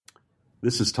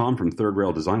This is Tom from Third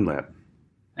Rail Design Lab.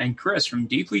 And Chris from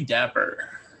Deeply Dapper.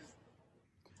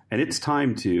 And it's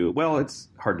time to, well, it's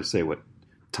hard to say what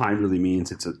time really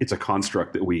means. It's a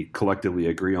construct that we collectively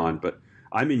agree on, but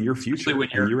I'm in your future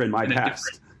and you're in my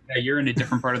past. You're in a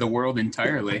different part of the world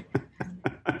entirely.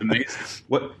 Amazing.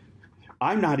 What?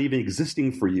 I'm not even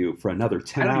existing for you for another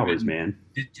 10 hours, man.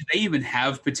 Do they even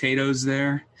have potatoes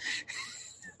there?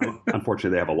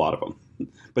 Unfortunately, they have a lot of them,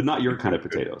 but not your kind of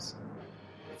potatoes,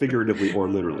 figuratively or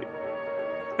literally.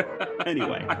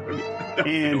 Anyway,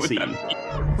 and see.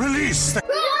 Release the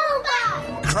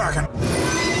Kraken.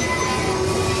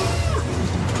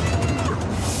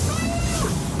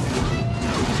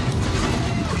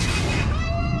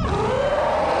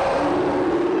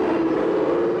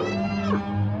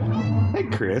 Hey,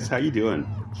 Chris, how you doing?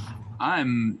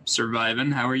 I'm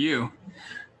surviving. How are you?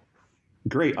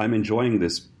 Great. I'm enjoying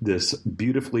this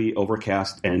beautifully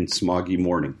overcast and smoggy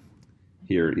morning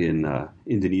here in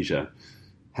Indonesia.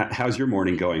 How's your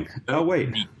morning going? Oh,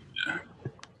 wait.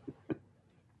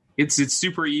 It's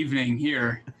super evening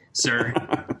here, sir.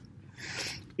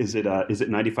 Is it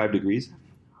 95 degrees?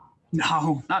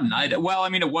 No, not 90. Well, I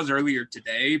mean, it was earlier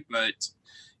today, but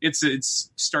it's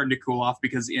starting to cool off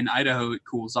because in Idaho it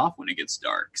cools off when it gets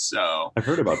dark. So I've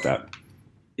heard about that.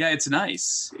 Yeah, it's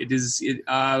nice. It is.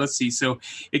 Let's see. So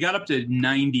it got up to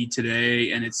 90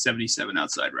 today, and it's 77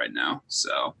 outside right now.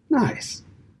 So nice.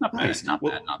 Not bad. Not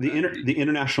bad. The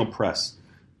international press.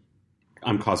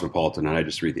 I'm cosmopolitan, and I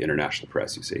just read the international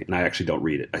press. You see, and I actually don't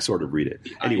read it. I sort of read it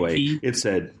anyway. It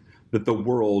said that the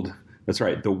world. That's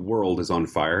right. The world is on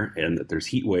fire, and that there's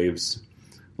heat waves,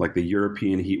 like the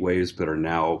European heat waves, that are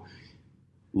now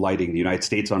lighting the United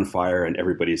States on fire, and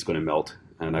everybody's going to melt.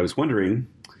 And I was wondering,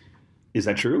 is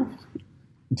that true?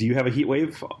 Do you have a heat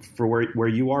wave for where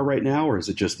you are right now, or is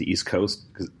it just the East Coast?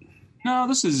 No,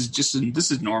 this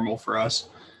is normal for us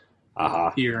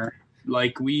here.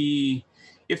 Like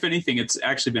if anything, it's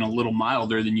actually been a little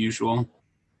milder than usual.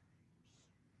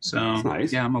 So that's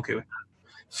nice. Yeah, I'm okay with that.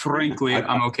 Frankly,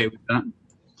 I'm okay with that.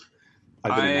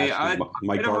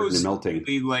 My garden is melting.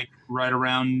 Like right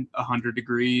around 100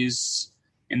 degrees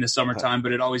in the summertime,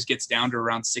 but it always gets down to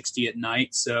around 60 at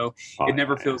night. So it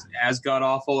never feels as god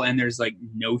awful, and there's like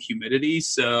no humidity.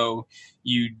 So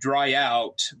you dry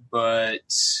out, but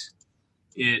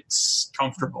it's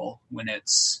comfortable when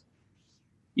it's,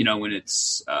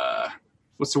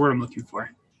 what's the word I'm looking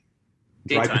for?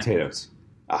 Dry potatoes.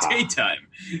 Daytime.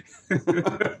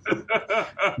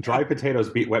 Dry potatoes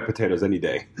beat wet potatoes any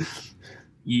day.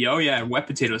 Oh yeah, wet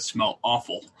potatoes smell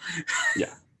awful.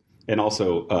 Yeah. And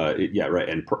also, right.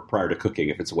 And prior to cooking,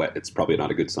 if it's wet, it's probably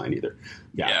not a good sign either.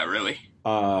 Yeah, really.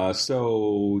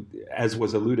 So, as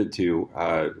was alluded to,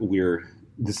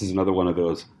 this is another one of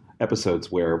those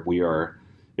episodes where we are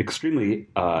extremely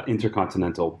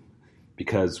intercontinental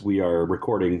because we are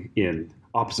recording in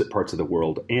opposite parts of the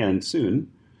world, and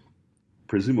soon,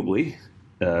 presumably,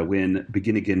 when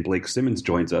Begin Again Blake Simmons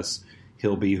joins us,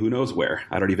 he'll be who knows where.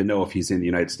 I don't even know if he's in the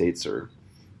United States or,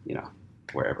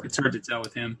 wherever. It's hard to tell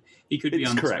with him. He could be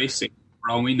on the space station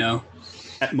for all we know.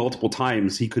 At multiple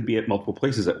times, he could be at multiple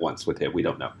places at once with him. We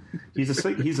don't know. He's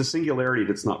a singularity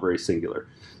that's not very singular.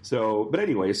 So, but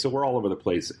anyway, so we're all over the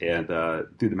place, and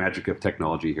through the magic of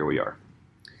technology, here we are.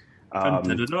 Yeah.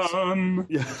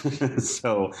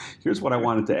 So here's what I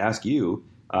wanted to ask you.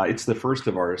 It's the first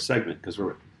of our segment because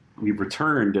we've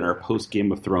returned in our post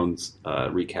Game of Thrones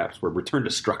recaps. We're returned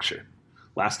to structure.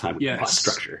 Last time we lost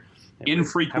structure.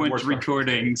 Infrequent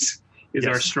recordings is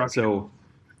our structure. So,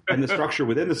 and the structure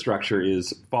within the structure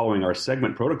is following our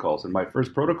segment protocols. And my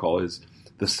first protocol is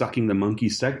the Sucking the Monkey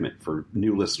segment. For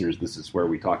new listeners, this is where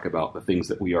we talk about the things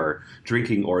that we are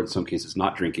drinking or in some cases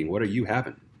not drinking. What are you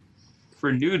having?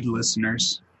 For nude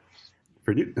listeners.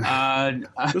 Those are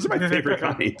my favorite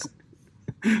kinds.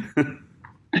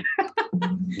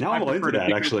 Now I'm all into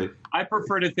that, actually. I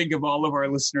prefer to think of all of our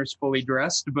listeners fully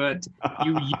dressed, but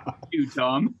you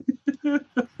Tom.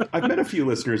 I've met a few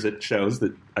listeners at shows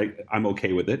that I'm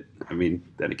okay with it. I mean,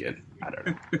 then again, I don't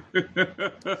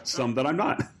know. Some that I'm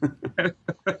not.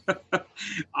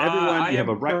 Everyone, you have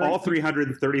a right. All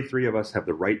 333 of us have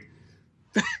the right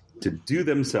to do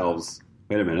themselves.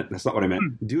 Wait a minute. That's not what I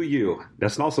meant. Do you.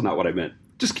 That's also not what I meant.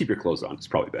 Just keep your clothes on. It's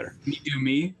probably better. You do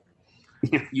me.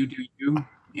 You do you.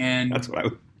 And that's what I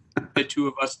would. The two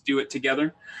of us do it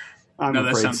together. I'm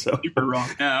afraid that sounds so. super wrong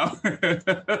now.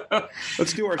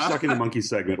 Let's do our Sucking the Monkey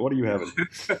segment. What are you having?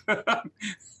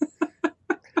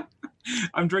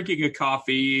 I'm drinking a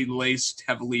coffee laced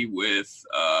heavily with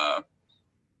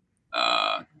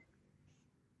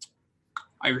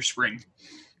Irish Spring.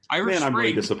 I'm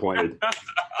really disappointed.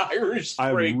 Irish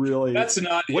Spring. That's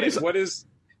not what it.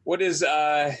 What is,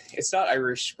 it's not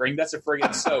Irish Spring. That's a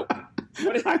friggin' soap.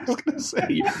 I was going to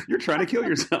say, you're trying to kill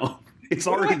yourself. It's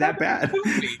already that bad.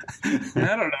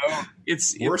 I don't know.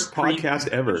 It's worst podcast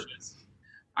ever.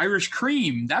 Irish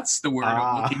cream. That's the word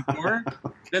I'm looking for.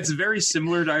 That's very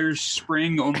similar to Irish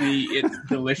Spring, only it's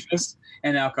delicious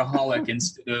and alcoholic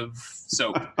instead of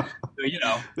soap. So, you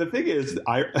know. The thing is,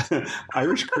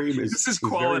 Irish cream is, this is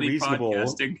quality very reasonable.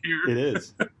 Podcasting here. It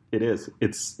is. It is.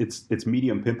 It's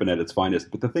medium pimping at its finest.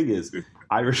 But the thing is,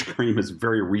 Irish cream is a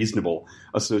very reasonable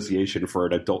association for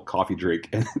an adult coffee drink,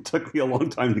 and it took me a long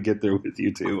time to get there with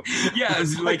you too. Yeah,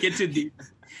 it's like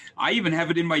I even have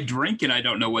it in my drink, and I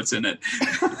don't know what's in it.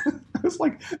 It's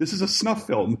like, this is a snuff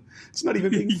film. It's not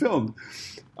even being filmed.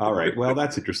 All right. Well,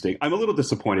 that's interesting. I'm a little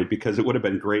disappointed because it would have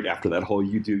been great after that whole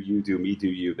you do, me do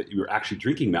you, that you were actually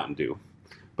drinking Mountain Dew.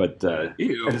 But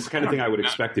it's the kind of thing I would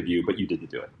expect of you, but you didn't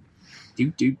do it.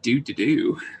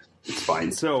 Do. It's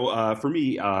fine. So for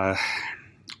me,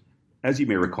 as you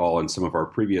may recall in some of our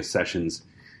previous sessions,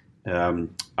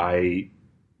 I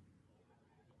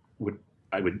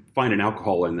would find an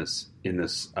alcohol in this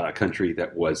country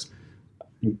that was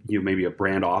maybe a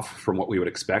brand off from what we would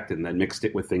expect, and then mixed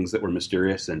it with things that were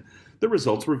mysterious, and the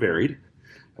results were varied.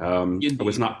 I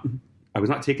was not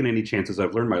taking any chances.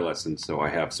 I've learned my lesson, so I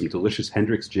have some delicious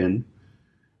Hendrick's gin,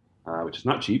 which is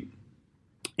not cheap,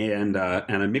 and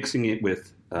I'm mixing it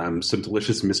with some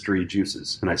delicious mystery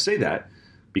juices. And I say that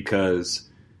because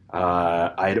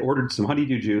I had ordered some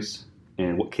honeydew juice,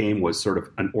 and what came was sort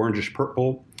of an orangish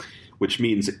purple, which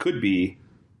means it could be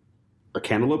a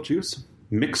cantaloupe juice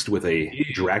mixed with a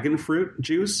dragon fruit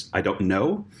juice. I don't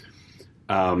know.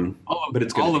 But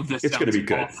it's going to be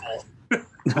good.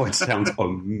 No, it sounds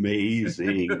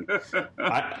amazing.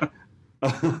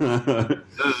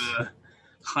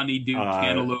 Honeydew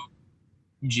cantaloupe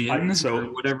gin or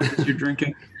whatever you're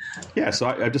drinking. Yeah, so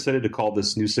I decided to call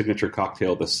this new signature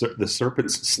cocktail the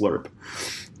Serpent's Slurp.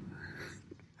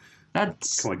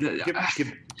 That's come on,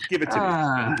 give it to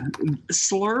me.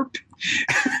 Slurp.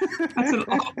 That's an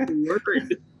awful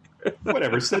word.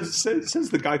 Whatever. Says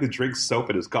the guy who drinks soap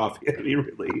in his coffee. I mean,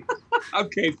 really.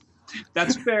 Okay,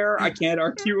 that's fair. I can't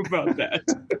argue about that.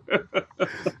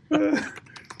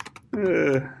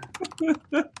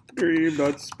 Cream,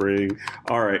 not spring.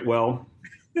 All right. Well,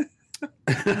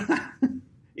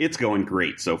 it's going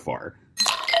great so far.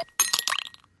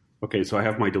 Okay, so I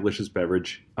have my delicious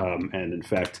beverage, and in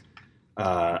fact,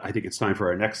 I think it's time for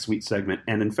our next sweet segment.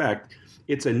 And in fact,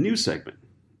 it's a new segment,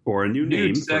 or a new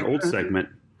name for an old segment.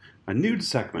 A nude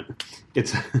segment.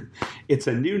 It's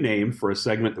a new name for a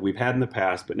segment that we've had in the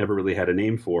past, but never really had a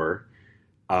name for,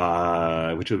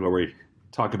 which is where we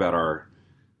talk about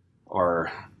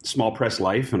our small press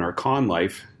life and our con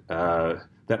life, that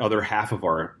other half of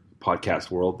our podcast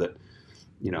world that,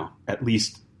 at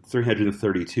least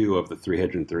 332 of the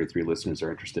 333 listeners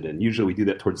are interested in. Usually we do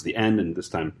that towards the end, and this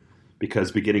time,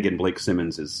 because beginning in Blake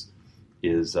Simmons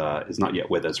is not yet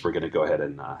with us, we're going to go ahead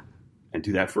and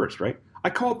do that first, right? I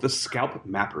call it the Scalp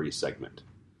Mappery segment.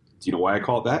 Do you know why I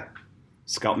call it that?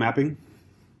 Scalp mapping?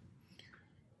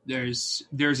 There's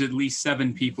at least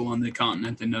 7 people on the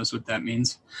continent that knows what that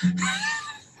means.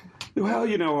 Well,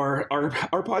 our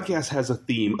podcast has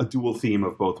a dual theme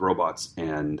of both robots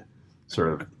and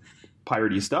sort of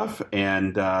piratey stuff,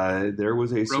 and there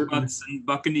was a robots and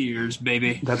buccaneers,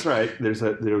 baby. That's right.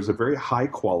 There was a very high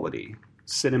quality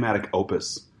cinematic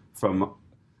opus from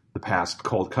the past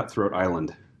called Cutthroat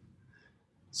Island,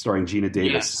 starring Gina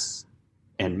Davis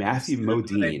and Matthew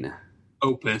Modine.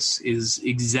 Opus is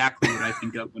exactly what I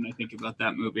think of when I think about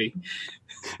that movie.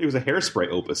 It was a Hairspray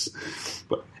opus.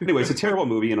 But anyway, it's a terrible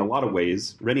movie in a lot of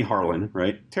ways. Rennie Harlan,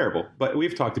 right? Terrible. But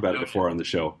we've talked about it before on the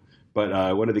show.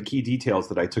 But one of the key details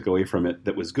that I took away from it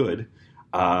that was good,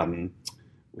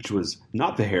 which was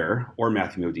not the hair or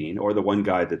Matthew Modine or the one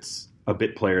guy that's a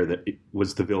bit player that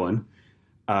was the villain,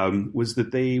 was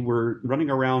that they were running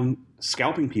around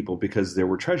scalping people because there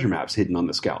were treasure maps hidden on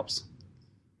the scalps.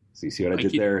 So you see what I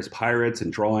did there is pirates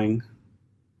and drawing,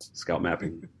 scalp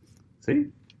mapping. See?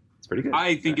 It's pretty good.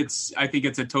 I think it's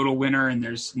a total winner, and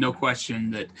there's no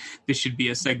question that this should be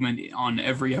a segment on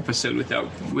every episode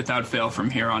without fail from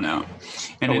here on out.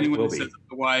 And anyone who says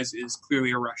otherwise is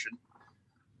clearly a Russian.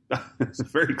 It's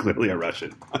very clearly a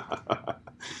Russian.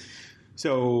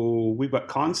 So we've got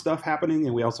con stuff happening,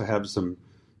 and we also have some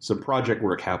project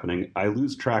work happening. I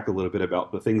lose track a little bit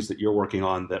about the things that you're working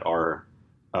on that are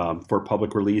for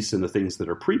public release and the things that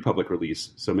are pre-public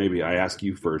release. So maybe I ask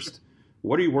you first,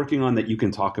 What are you working on that you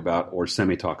can talk about or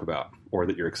semi-talk about or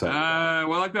that you're excited about?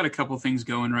 Well, I've got a couple things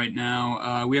going right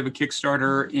now. We have a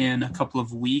Kickstarter in a couple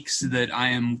of weeks that I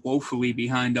am woefully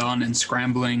behind on and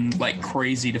scrambling like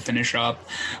crazy to finish up.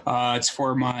 It's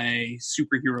for my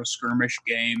superhero skirmish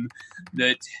game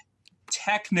that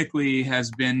technically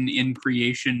has been in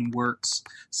creation works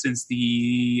since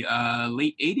the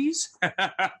late 80s.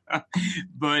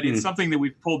 But it's something that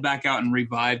we've pulled back out and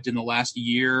revived in the last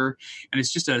year. And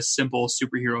it's just a simple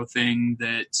superhero thing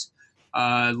that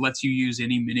lets you use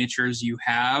any miniatures you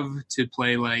have to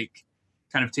play like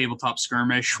kind of tabletop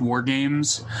skirmish war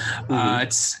games.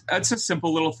 It's a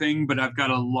simple little thing, but I've got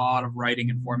a lot of writing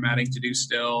and formatting to do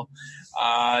still.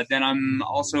 Then I'm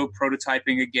also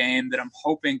prototyping a game that I'm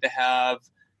hoping to have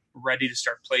ready to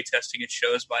start playtesting at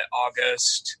shows by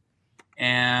August.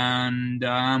 And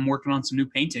I'm working on some new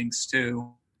paintings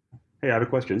too. Hey, I have a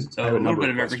question. So I have a little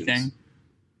bit of questions. everything.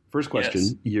 First question,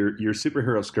 Yes. your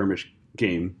superhero skirmish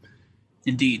game,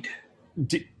 Indeed.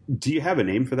 do you have a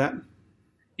name for that?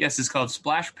 Yes, it's called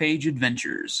Splash Page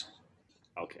Adventures.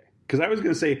 Okay. Because I was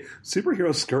going to say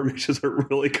superhero skirmish is a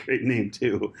really great name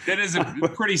too. That is a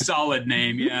pretty solid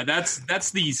name. Yeah,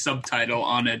 that's the subtitle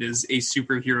on it is a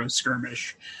superhero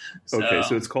skirmish. Okay,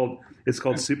 so it's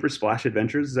called Super Splash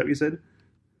Adventures. Is that what you said?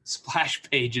 Splash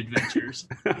Page Adventures.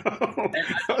 I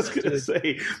was going to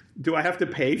say, do I have to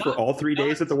pay for all 3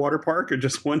 days at the water park or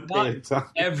just one day at a time?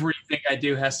 Everything I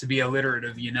do has to be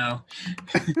alliterative, you know.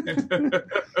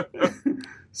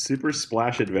 Super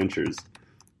Splash Adventures.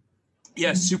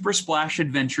 Yeah, Super Splash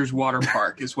Adventures Water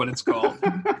Park is what it's called.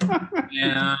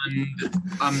 And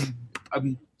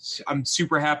I'm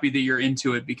super happy that you're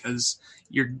into it because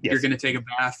you're going to take a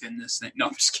bath in this thing. No,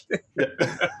 I'm just kidding.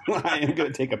 I am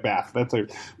going to take a bath. That's a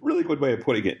really good way of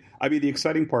putting it. I mean, the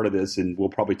exciting part of this, and we'll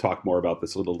probably talk more about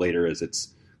this a little later as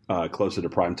it's closer to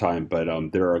prime time, but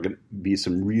there are going to be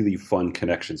some really fun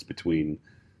connections between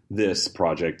this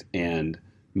project and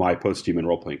my post-human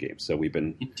role-playing game. So we've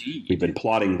been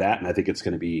plotting that, and I think it's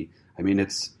going to be. I mean,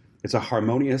 it's a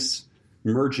harmonious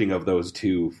merging of those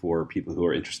two for people who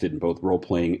are interested in both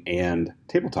role-playing and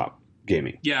tabletop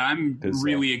gaming. Yeah, I'm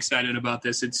really excited about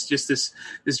this. It's just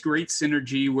this great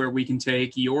synergy where we can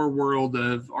take your world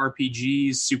of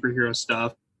RPGs, superhero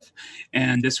stuff,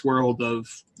 and this world of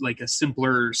like a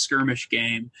simpler skirmish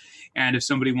game. And if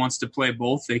somebody wants to play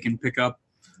both, they can pick up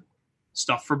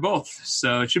stuff for both.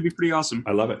 So it should be pretty awesome.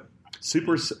 I love it.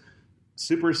 Super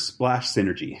Splash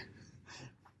Synergy.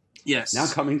 Yes. Now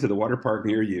coming to the water park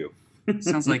near you.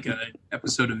 Sounds like an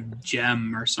episode of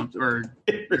Gem or something. Or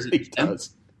it really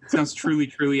does. It sounds truly,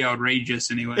 truly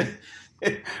outrageous anyway.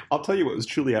 I'll tell you what was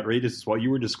truly outrageous. While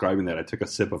you were describing that, I took a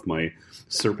sip of my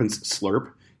Serpent's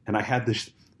Slurp, and I had this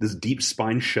deep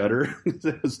spine shudder.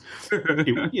 It's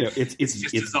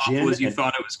just as awful as you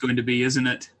thought it was going to be, isn't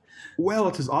it? Well,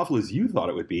 it's as awful as you thought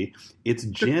it would be. It's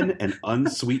gin and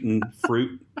unsweetened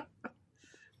fruit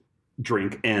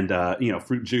drink and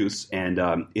fruit juice, and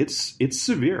it's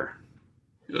severe.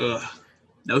 Ugh.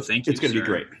 No, thank you. It's going to be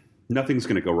great. Nothing's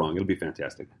going to go wrong. It'll be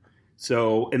fantastic.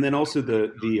 So, and then also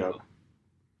the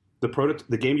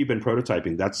game you've been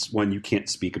prototyping. That's one you can't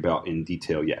speak about in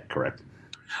detail yet, correct?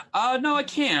 No, I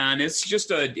can. It's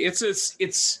just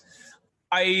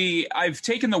I've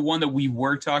taken the one that we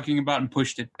were talking about and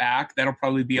pushed it back. That'll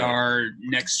probably be our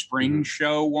next spring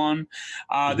show one.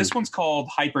 This one's called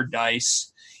Hyper Dice.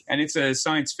 And it's a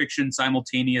science fiction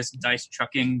simultaneous dice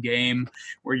chucking game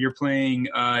where you're playing,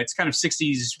 it's kind of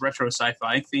 60s retro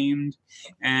sci-fi themed,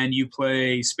 and you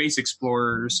play space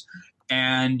explorers,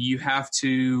 and you have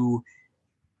to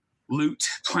loot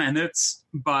planets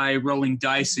by rolling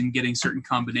dice and getting certain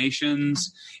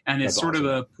combinations. And it's sort of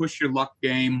a push your luck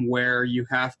game where you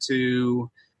have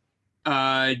to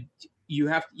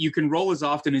you can roll as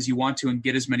often as you want to and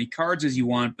get as many cards as you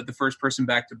want, but the first person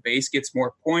back to base gets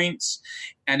more points.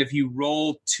 And if you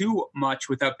roll too much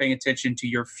without paying attention to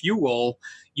your fuel,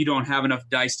 you don't have enough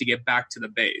dice to get back to the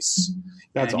base.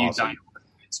 That's and awesome. You die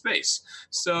in space.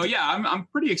 So yeah, I'm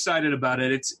pretty excited about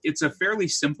it. It's a fairly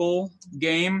simple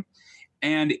game,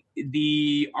 and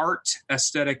the art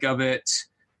aesthetic of it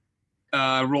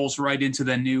rolls right into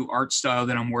the new art style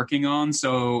that I'm working on.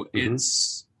 So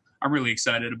I'm really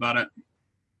excited about it.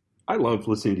 I love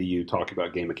listening to you talk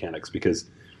about game mechanics because,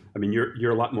 I mean,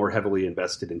 you're a lot more heavily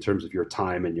invested in terms of your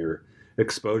time and your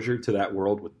exposure to that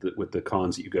world with the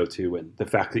cons that you go to, and the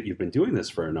fact that you've been doing this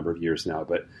for a number of years now.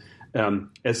 But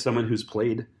as someone who's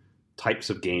played types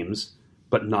of games,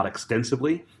 but not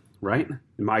extensively, right?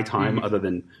 In my time, other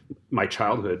than my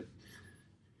childhood,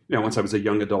 once I was a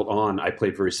young adult I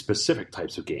played very specific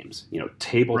types of games.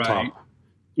 Tabletop,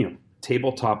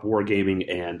 tabletop wargaming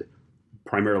and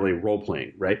primarily role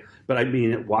playing, right? But I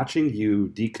mean, watching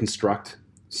you deconstruct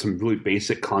some really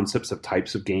basic concepts of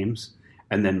types of games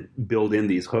and then build in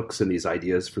these hooks and these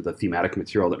ideas for the thematic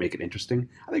material that make it interesting,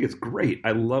 I think it's great.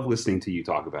 I love listening to you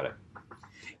talk about it.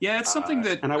 Yeah, it's something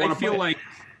that I feel like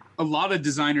a lot of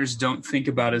designers don't think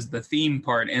about as the theme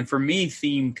part. And for me,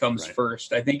 theme comes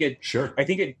first. I think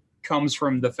it comes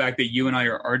from the fact that you and I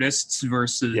are artists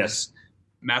versus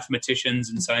mathematicians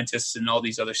and scientists and all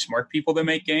these other smart people that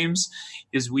make games.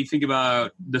 Is we think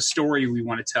about the story we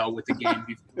want to tell with the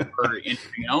game before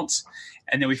anything else,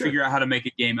 and then we figure out how to make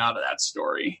a game out of that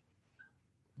story.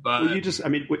 But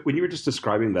when you were just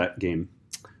describing that game,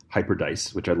 Hyper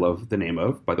Dice, which I love the name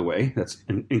of, by the way, that's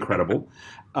incredible.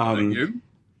 Thank you.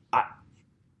 I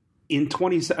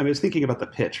was thinking about the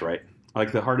pitch, right?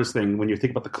 Like the hardest thing when you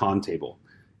think about the con table,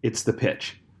 it's the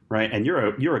pitch, right? And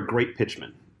you're a great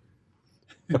pitchman.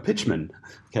 A pitchman,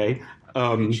 okay,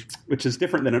 which is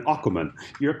different than an Aquaman.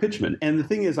 You're a pitchman. And the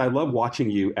thing is, I love watching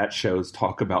you at shows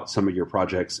talk about some of your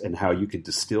projects and how you could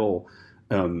distill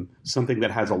something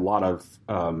that has a lot of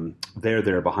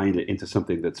there behind it into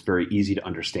something that's very easy to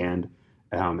understand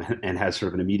and has sort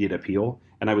of an immediate appeal.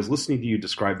 And I was listening to you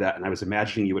describe that, and I was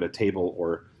imagining you at a table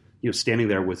or standing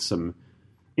there with some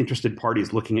interested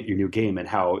parties looking at your new game and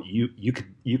how you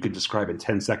could describe in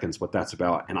 10 seconds what that's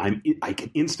about, and I can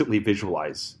instantly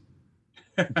visualize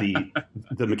the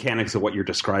mechanics of what you're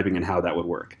describing and how that would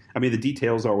work. I mean, the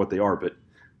details are what they are, but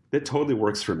that totally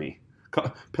works for me.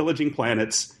 Pillaging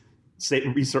planets,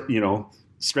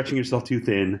 stretching yourself too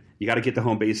thin. You got to get to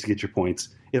home base to get your points.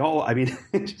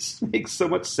 It just makes so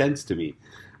much sense to me.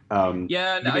 You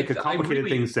make a complicated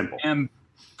thing simple. I'm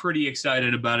pretty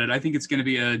excited about it. I think it's going to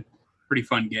be a pretty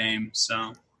fun game.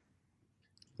 So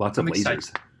lots of lasers.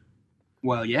 Excited.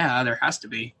 Well, yeah, there has to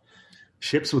be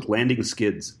ships with landing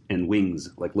skids and wings,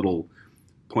 like little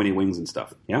pointy wings and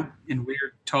stuff. Yeah, and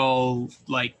weird, tall,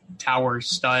 like tower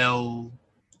style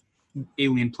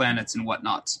alien planets and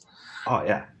whatnot. Oh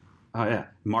yeah.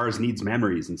 Mars needs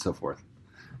memories and so forth.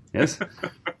 Yes.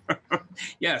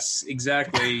 Yes,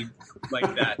 exactly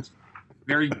like that.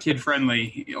 Very kid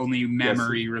friendly, only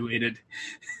memory related.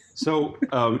 So,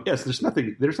 yes, there's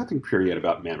nothing period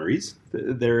about memories.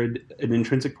 They're an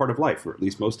intrinsic part of life, or at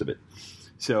least most of it.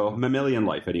 So, mammalian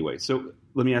life, anyway. So,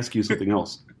 let me ask you something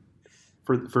else.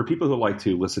 For people who like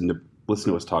to listen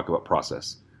to us talk about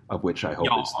process, of which I hope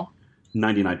is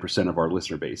 99% of our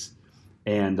listener base,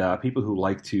 and people who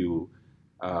like to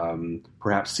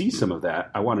perhaps see some of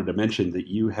that, I wanted to mention that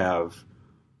you have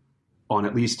on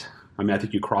at least, I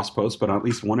think you cross-post, but on at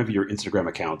least one of your Instagram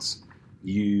accounts,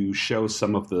 you show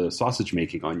some of the sausage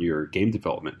making on your game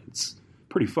development. It's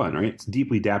pretty fun, right? It's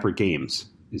Deeply Dapper Games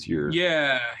is your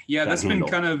that's handle.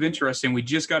 Been kind of interesting. We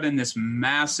just got in this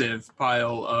massive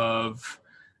pile of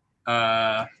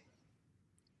prototyping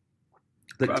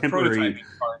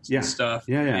parts and stuff.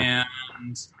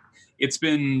 And it's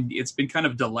been kind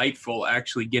of delightful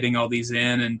actually getting all these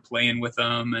in and playing with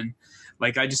them. And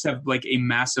like I just have like a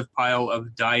massive pile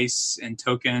of dice and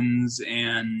tokens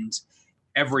and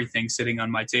everything sitting on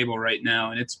my table right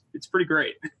now, and it's pretty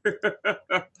great.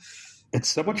 It's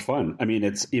so much fun. I mean,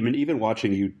 even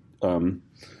watching you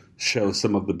show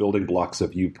some of the building blocks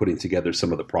of you putting together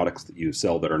some of the products that you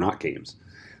sell that are not games,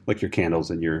 like your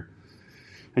candles and your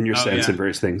scents and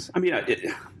various things. I mean,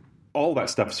 all that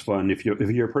stuff is fun. If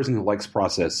you're a person who likes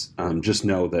process, just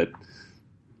know that.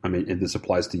 I mean, and this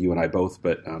applies to you and I both,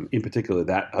 but in particular,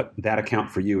 that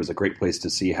account for you is a great place to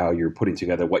see how you're putting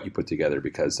together what you put together,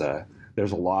 because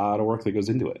there's a lot of work that goes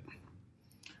into it.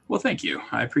 Well, thank you.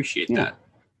 I appreciate that.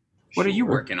 What are you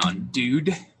working on,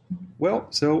 dude? Well,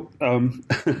 so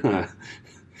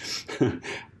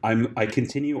I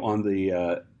continue on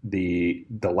the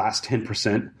last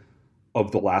 10%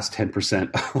 of the last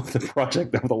 10% of the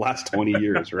project of the last 20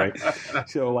 years, right?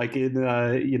 So like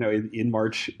in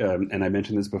March, and I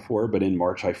mentioned this before, but in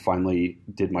March, I finally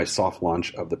did my soft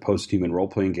launch of the Post-Human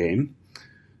role-playing game,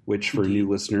 which for new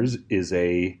listeners is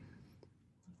a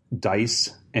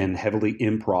dice and heavily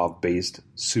improv-based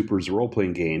supers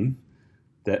role-playing game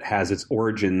that has its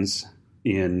origins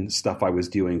in stuff I was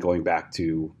doing going back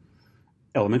to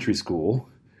elementary school,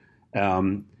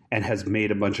 and has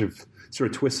made a bunch of sort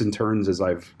of twists and turns as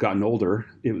I've gotten older.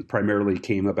 It primarily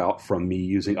came about from me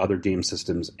using other game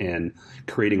systems and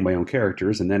creating my own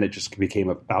characters, and then it just became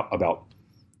about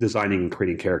designing and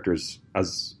creating characters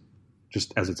as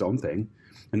its own thing.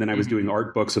 And then I was doing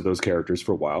art books of those characters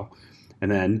for a while, and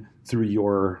then through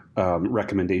your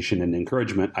recommendation and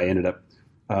encouragement, I ended up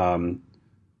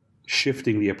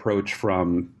shifting the approach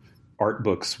from art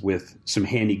books with some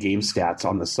handy game stats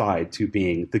on the side to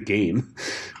being the game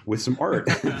with some art.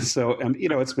 So,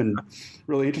 it's been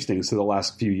really interesting. So the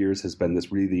last few years has been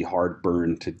this really hard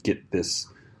burn to get this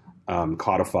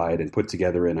codified and put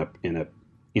together in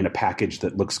a package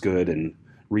that looks good and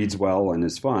reads well and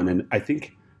is fun. And I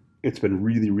think it's been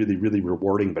really, really, really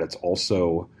rewarding, but it's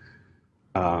also,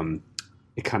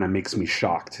 it kind of makes me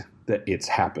shocked that it's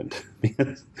happened.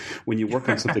 Because when you work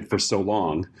on something for so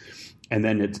long and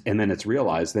then it's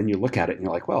realized, then you look at it and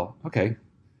you're like, well, okay.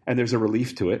 And there's a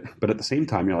relief to it. But at the same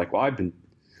time, you're like, well, I've been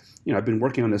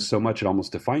working on this so much, it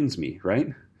almost defines me. Right.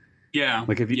 Yeah.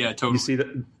 Like if you, totally. You see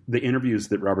the interviews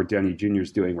that Robert Downey Jr.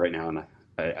 is doing right now, and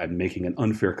I'm making an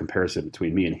unfair comparison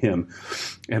between me and him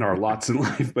and our lots in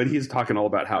life, but he's talking all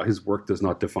about how his work does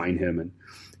not define him and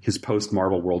his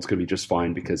post-Marvel world's going to be just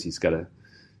fine because he's got a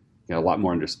lot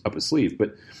more up his sleeve.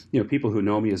 But, people who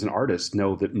know me as an artist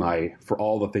know that for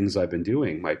all the things I've been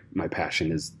doing, my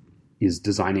passion is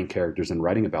designing characters and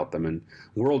writing about them and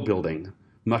world building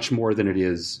much more than it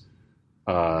is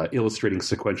illustrating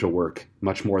sequential work,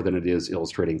 much more than it is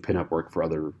illustrating pinup work for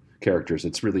other characters.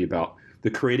 It's really about the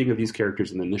creating of these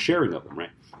characters and then the sharing of them, right?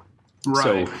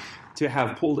 Right. So to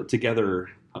have pulled it together,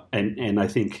 and I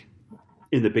think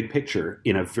in the big picture,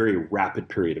 in a very rapid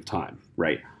period of time,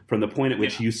 right? From the point at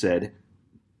which you said,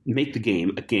 make the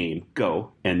game a game,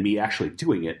 go, and me actually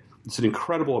doing it, it's an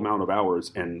incredible amount of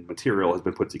hours and material has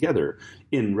been put together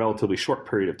in relatively short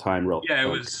period of time. It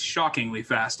was shockingly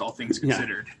fast, all things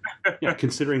considered. Yeah,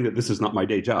 considering that this is not my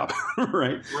day job,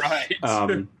 right?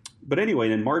 Right. But anyway,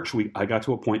 in March, I got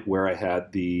to a point where I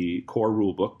had the core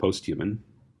rulebook, Posthuman,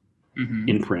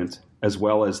 in print, as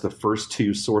well as the first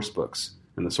 2 source books.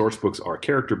 And the source books are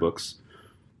character books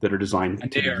that are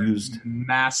designed to be used.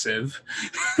 Massive.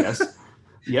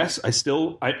 Yes.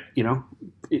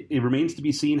 It remains to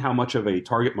be seen how much of a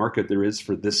target market there is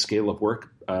for this scale of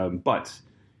work. But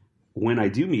when I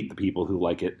do meet the people who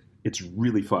like it, it's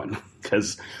really fun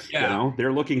because,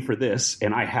 they're looking for this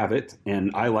and I have it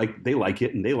and they like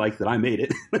it and they like that I made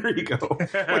it. There you go.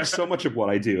 Like so much of what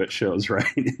I do, it shows, right?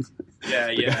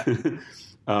 Yeah.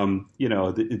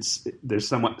 There's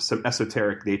some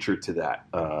esoteric nature to that,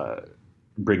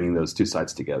 bringing those two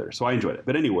sides together. So I enjoyed it.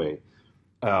 But anyway,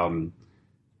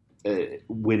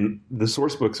 when the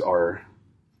source books are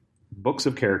books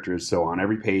of characters, so on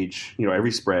every page,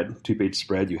 every spread, 2-page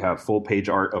spread, you have full page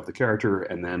art of the character,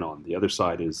 and then on the other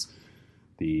side is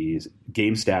the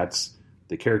game stats,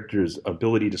 the character's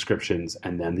ability descriptions,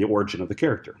 and then the origin of the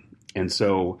character. And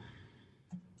so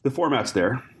the format's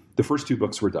there. The first 2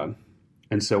 books were done.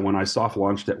 And so when I soft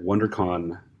launched at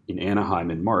WonderCon in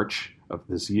Anaheim in March of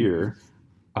this year,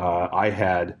 I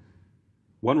had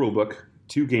 1 rule book,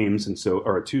 2 games,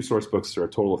 or 2 source books, or a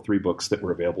total of 3 books that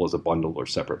were available as a bundle or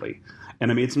separately. And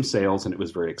I made some sales, and it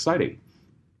was very exciting.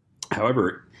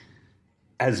 However,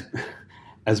 as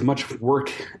much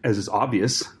work as is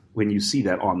obvious when you see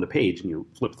that on the page and you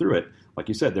flip through it, like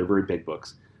you said, they're very big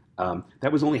books.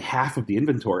 That was only half of the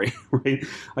inventory, right?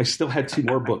 I still had 2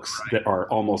 more books that are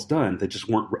almost done that just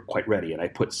weren't quite ready. And I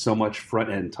put so much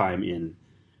front-end time in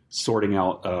sorting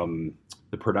out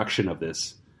the production of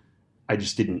this. I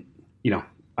just didn't,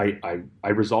 I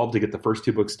resolved to get the first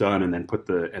 2 books done and then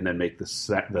make the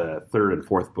 3rd and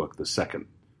 4th book the second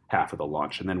half of the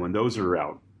launch. And then when those are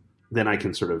out, then I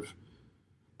can sort of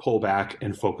pull back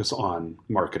and focus on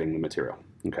marketing the material.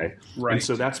 Okay. Right. And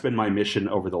so that's been my mission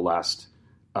over the last,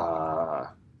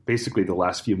 basically the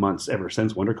last few months, ever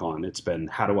since WonderCon. It's been,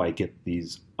 how do I get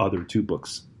these other 2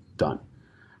 books done?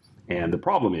 And the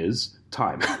problem is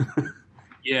time.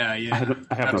 Yeah.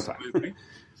 I have no time.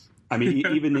 I mean,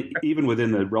 even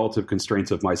within the relative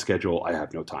constraints of my schedule, I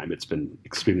have no time. It's been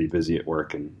extremely busy at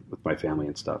work and with my family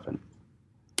and stuff.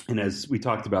 And as we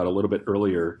talked about a little bit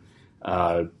earlier,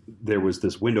 there was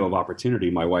this window of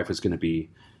opportunity. My wife is going to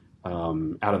be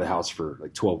out of the house for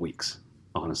like 12 weeks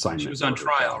on assignment. She was on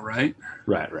trial, right?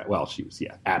 Right. Well, she was,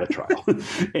 at a trial.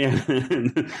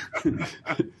 and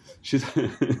she's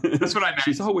that's what I meant.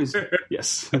 She's always,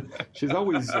 yes. She's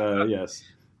always, yes.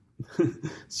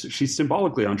 She's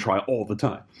symbolically on trial all the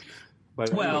time.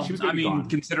 But, well,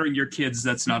 considering your kids,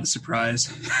 that's not a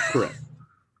surprise. Correct.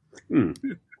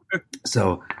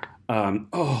 So,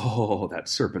 that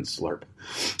serpent slurp.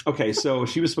 Okay, so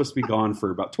she was supposed to be gone for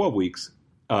about 12 weeks,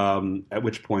 at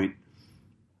which point,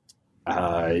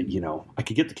 I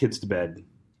could get the kids to bed,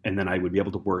 and then I would be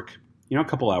able to work, a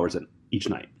couple hours each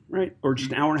night, right? Or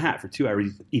just an hour and a half or 2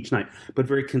 hours each night, but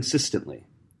very consistently.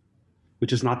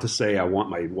 Which is not to say I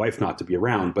want my wife not to be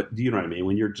around, but do you know what I mean?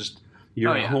 When you're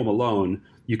at home alone,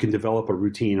 you can develop a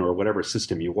routine or whatever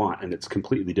system you want, and it's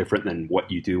completely different than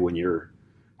what you do when you're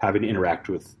having to interact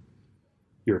with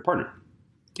your partner.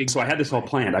 Exactly. So I had this all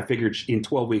planned. I figured in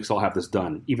 12 weeks I'll have this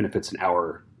done, even if it's an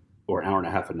hour or an hour and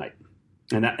a half a night.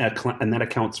 And that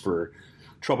accounts for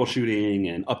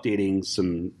troubleshooting and updating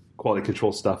some quality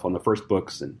control stuff on the first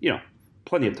books, and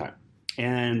plenty of time.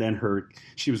 And then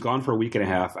she was gone for a week and a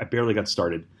half. I barely got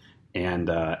started, and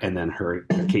then her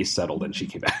case settled and she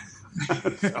came back.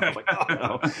 So I was like, oh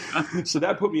no. So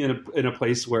that put me in a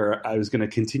place where I was going to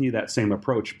continue that same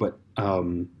approach, but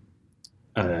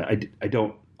I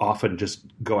don't often just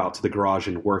go out to the garage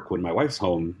and work when my wife's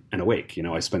home and awake.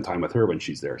 I spend time with her when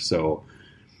she's there. So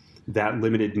that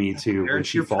limited me to when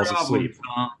she falls asleep.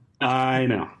 I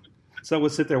know. So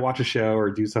we'll sit there, watch a show or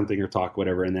do something or talk,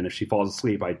 whatever. And then if she falls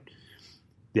asleep,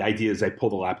 the idea is I pull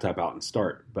the laptop out and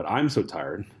start. But I'm so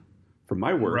tired from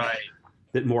my work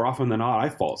that more often than not, I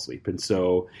fall asleep. And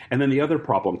then the other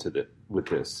problem with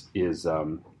this is,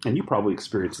 and you probably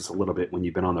experience this a little bit when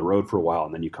you've been on the road for a while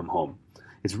and then you come home.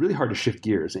 It's really hard to shift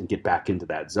gears and get back into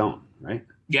that zone, right?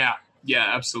 Yeah,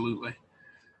 absolutely.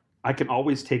 I can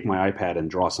always take my iPad and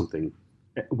draw something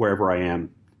wherever I am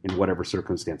in whatever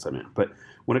circumstance I'm in. But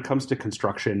when it comes to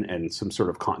construction and some sort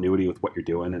of continuity with what you're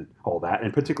doing and all that,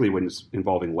 and particularly when it's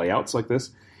involving layouts like this,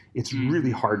 it's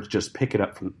really hard to just pick it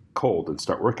up from cold and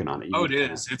start working on it.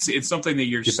 It is. It's something that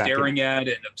you're staring at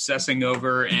and obsessing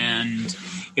over, and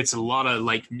it's a lot of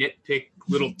like nitpick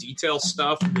little detail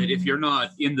stuff that if you're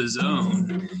not in the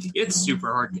zone, it's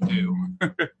super hard to do.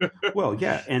 Well,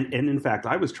 yeah. And in fact,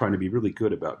 I was trying to be really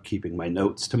good about keeping my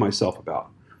notes to myself about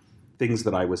things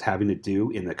that I was having to do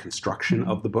in the construction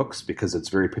of the books, because it's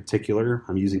very particular.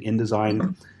 I'm using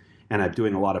InDesign, and I'm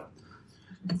doing a lot of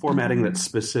formatting that's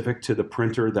specific to the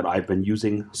printer that I've been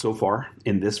using so far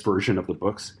in this version of the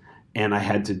books. And I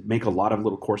had to make a lot of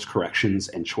little course corrections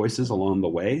and choices along the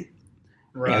way,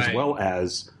 as well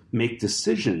as make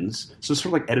decisions. So it's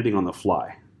sort of like editing on the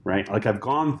fly, right? Like I've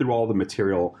gone through all the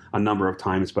material a number of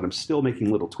times, but I'm still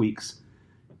making little tweaks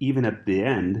even at the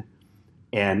end.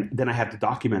 And then I have to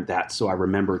document that so I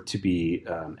remember to be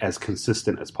as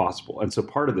consistent as possible. And so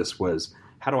part of this was,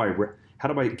 how do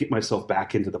I get myself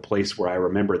back into the place where I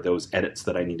remember those edits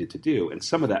that I needed to do? And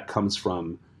some of that comes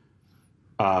from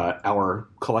our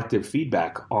collective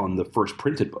feedback on the first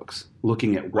printed books,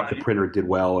 looking at what the printer did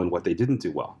well and what they didn't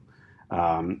do well,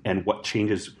 and what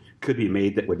changes could be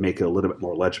made that would make it a little bit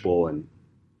more legible and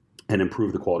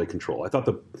improve the quality control. I thought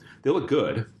they look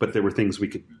good, but there were things we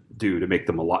could do to make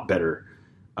them a lot better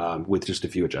with just a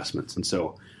few adjustments. And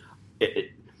so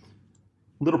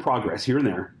little progress here and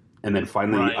there. And then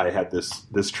finally I had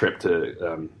this trip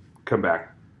to come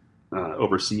back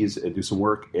overseas and do some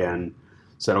work, and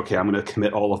said, okay, I'm going to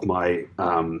commit all of my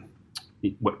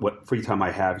what free time I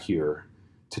have here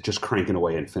to just cranking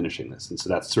away and finishing this. And so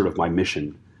that's sort of my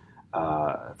mission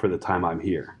for the time I'm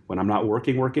here. When I'm not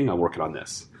working, I'm working on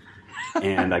this.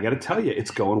 And I got to tell you,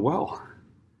 it's going well.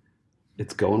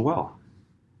 It's going well.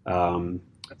 I'm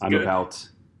good.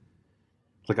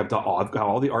 I've got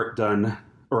all the art done,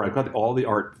 or I've got all the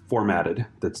art formatted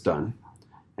that's done,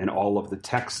 and all of the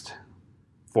text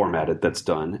formatted that's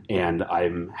done, and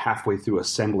I'm halfway through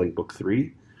assembling book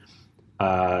 3.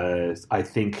 I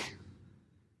think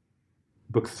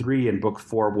book 3 and book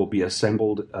 4 will be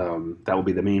assembled. That will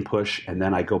be the main push, and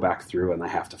then I go back through and I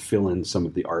have to fill in some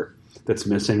of the art that's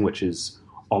missing, which is,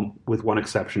 with one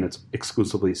exception, it's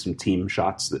exclusively some team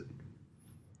shots that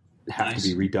have to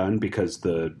be redone, because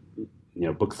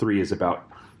book 3 is about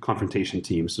confrontation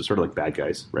teams, so sort of like bad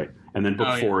guys, right? And then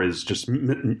book 4 is just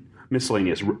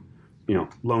miscellaneous,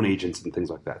 lone agents and things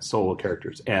like that, solo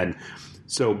characters. And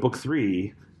so book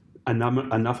 3,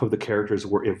 enough of the characters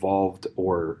were evolved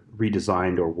or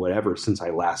redesigned or whatever since I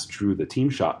last drew the team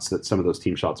shots that some of those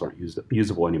team shots aren't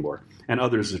usable anymore. And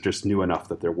others are just new enough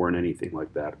that there weren't anything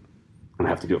like that, and I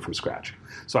have to do it from scratch.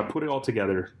 So I put it all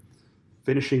together,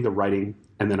 finishing the writing,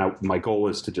 and then my goal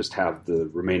is to just have the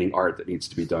remaining art that needs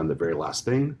to be done, the very last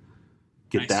thing,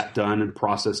 get that done and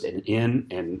processed and in.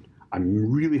 And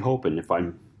I'm really hoping if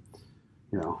I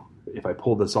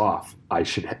pull this off, I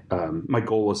should. My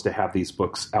goal is to have these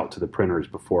books out to the printers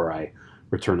before I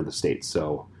return to the States.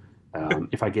 So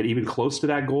if I get even close to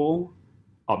that goal,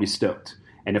 I'll be stoked.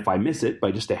 And if I miss it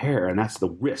by just a hair, and that's the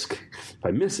risk, if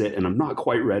I miss it and I'm not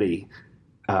quite ready,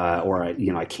 or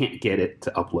I can't get it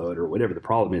to upload or whatever the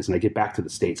problem is, and I get back to the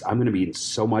States, I'm going to be in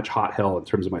so much hot hell in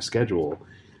terms of my schedule.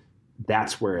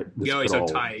 That's where you always so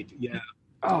tight, yeah.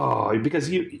 Oh, because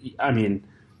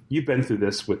you've been through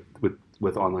this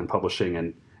with online publishing,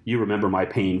 and you remember my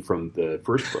pain from the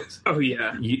first books. Oh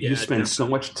yeah, you spend so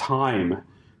much time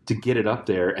to get it up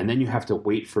there, and then you have to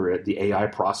wait for the AI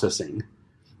processing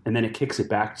and then it kicks it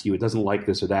back to you. It doesn't like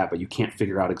this or that, but you can't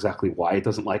figure out exactly why it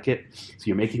doesn't like it. So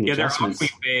you're making adjustments. They're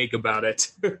awfully vague about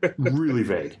it.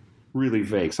 Really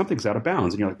vague. Something's out of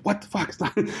bounds, and you're like, "What the fuck?" It's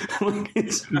not, like,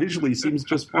 it visually seems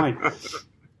just fine.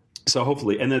 So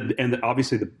hopefully, and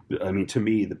obviously, to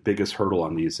me, the biggest hurdle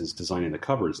on these is designing the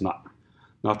covers, not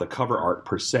the cover art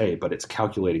per se, but it's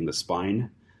calculating the spine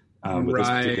with this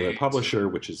particular publisher,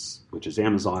 which is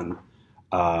Amazon,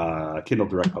 Kindle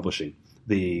Direct Publishing.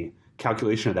 The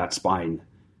calculation of that spine,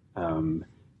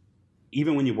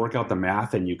 even when you work out the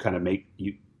math and you kind of make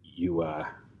you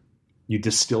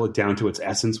distill it down to its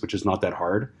essence, which is not that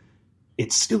hard,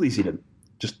 it's still easy to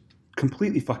just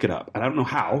completely fuck it up. And I don't know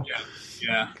how. Yeah.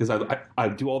 Because I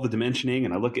do all the dimensioning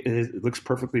and I look at it. It looks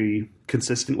perfectly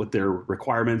consistent with their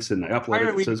requirements, and I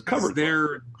upload it. It says covered.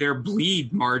 Their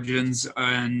bleed margins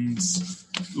and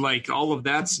like all of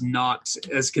that's not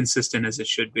as consistent as it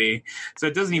should be. So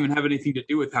it doesn't even have anything to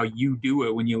do with how you do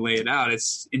it when you lay it out.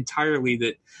 It's entirely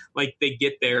that like they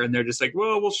get there and they're just like,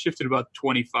 well, we'll shift it about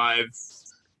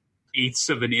 25/8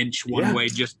 of an inch one way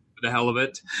just for the hell of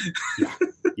it.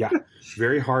 Yeah.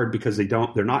 Very hard because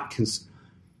they're not.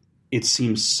 It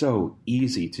seems so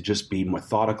easy to just be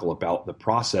methodical about the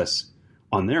process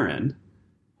on their end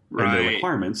and their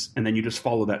requirements, and then you just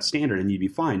follow that standard and you'd be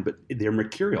fine. But they're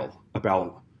mercurial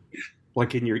about,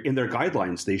 like in their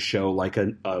guidelines, they show like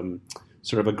a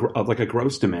sort of a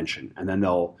gross dimension, and then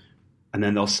they'll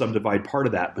subdivide part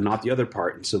of that, but not the other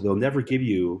part, and so they'll never give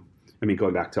you. I mean,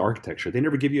 going back to architecture, they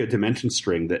never give you a dimension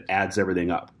string that adds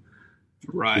everything up.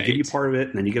 Right. They give you part of it,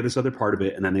 and then you get this other part of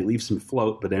it, and then they leave some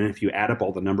float. But then if you add up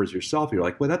all the numbers yourself, you're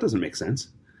like, well, that doesn't make sense.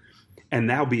 And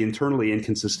that'll be internally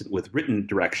inconsistent with written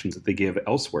directions that they give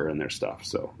elsewhere in their stuff.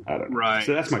 So I don't know. Right.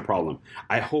 So that's my problem.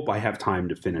 I hope I have time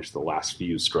to finish the last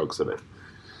few strokes of it.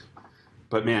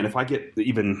 But man, if I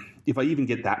even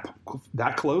get that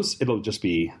close,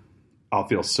 I'll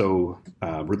feel so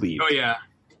relieved. Oh yeah.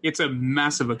 It's a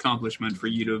massive accomplishment for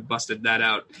you to have busted that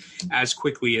out as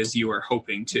quickly as you are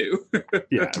hoping to.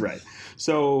 Yeah, right.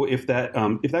 So if that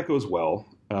goes well,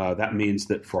 that means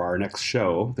that for our next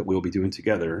show that we'll be doing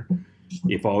together,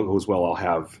 if all goes well, I'll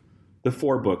have the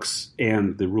 4 books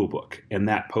and the rule book, and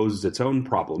that poses its own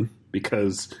problem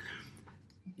because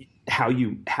how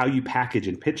you package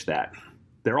and pitch that.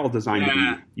 They're all designed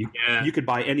to be. You could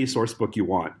buy any source book you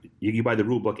want. You can buy the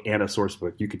rule book and a source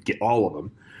book. You could get all of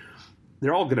them.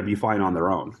 They're all going to be fine on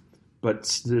their own,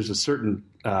 but there's a certain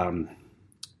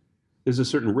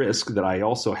risk that I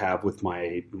also have with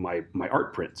my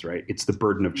art prints. Right, it's the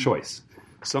burden of choice.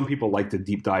 Some people like to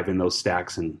deep dive in those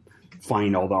stacks and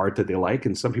find all the art that they like,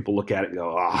 and some people look at it and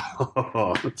go,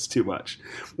 "Oh, it's too much."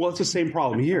 Well, it's the same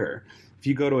problem here. If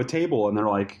you go to a table and they're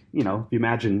like, if you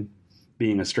imagine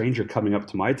being a stranger coming up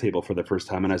to my table for the first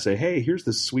time, and I say, "Hey, here's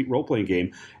this sweet role playing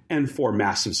game and 4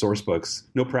 massive source books,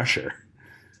 no pressure."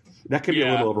 That can be a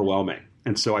little overwhelming.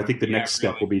 And so I think the next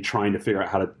step will be trying to figure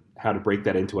out how to break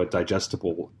that into a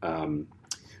digestible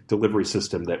delivery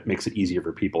system that makes it easier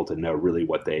for people to know really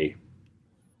what they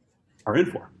are in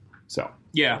for. So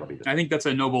I think that's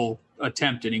a noble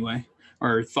attempt anyway,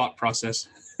 or thought process.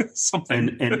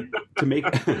 Something. And to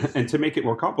make it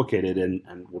more complicated, and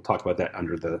we'll talk about that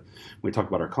when we talk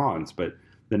about our cons, but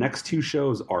the next 2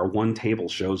 shows are 1 table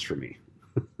shows for me.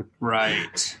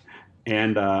 Right.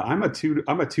 And I'm a 2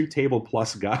 table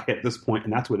plus guy at this point,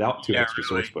 and that's without 2 extra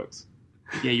source books.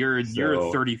 Yeah, you're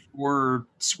a 34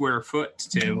 square foot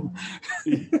table.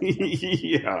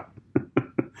 Yeah.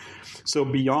 So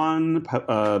beyond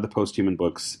the post-human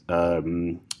books,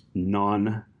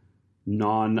 non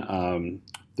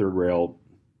third rail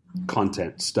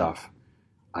content stuff,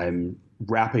 I'm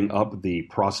wrapping up the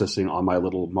processing on my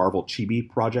little Marvel Chibi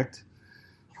project,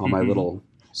 on my little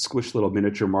squish little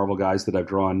miniature Marvel guys that I've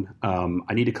drawn.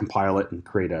 I need to compile it and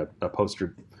create a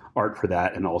poster art for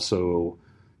that, and also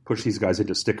push these guys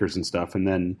into stickers and stuff, and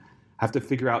then have to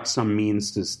figure out some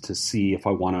means to see if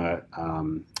I want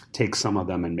to take some of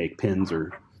them and make pins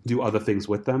or do other things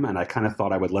with them. And I kind of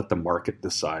thought I would let the market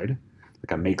decide.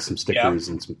 Like I make some stickers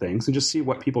and some things and just see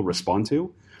what people respond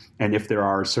to. And if there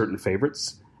are certain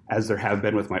favorites, as there have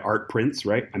been with my art prints,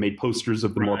 right? I made posters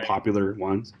of the more popular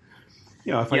ones.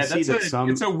 If I see that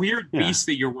it's a weird beast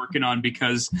that you're working on,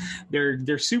 because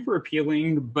they're super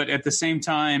appealing, but at the same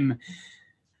time,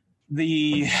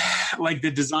 the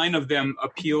design of them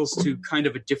appeals to kind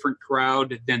of a different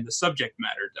crowd than the subject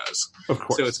matter does. Of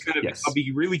course. So it's kind of I'll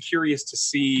be really curious to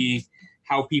see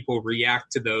how people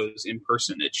react to those in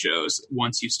person at shows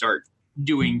once you start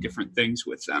doing different things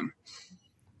with them.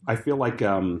 I feel like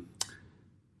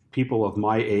people of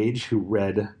my age who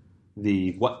read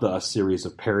the What the series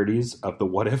of parodies of the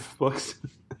What If books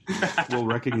will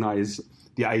recognize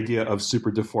the idea of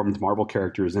super deformed Marvel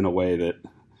characters in a way that,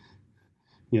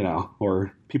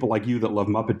 or people like you that love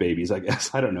Muppet Babies, I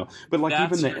guess. I don't know. But like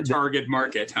that's even the target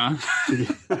market, huh?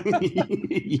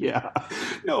 Yeah.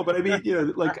 No, but I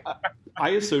mean, like I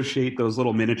associate those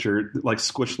little miniature, like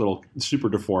squished little super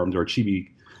deformed or chibi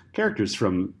characters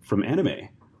from anime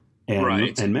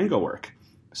and manga work.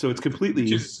 So it's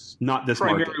completely not this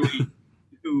market.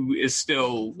 Who is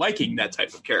still liking that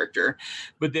type of character,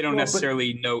 but they don't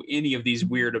necessarily know any of these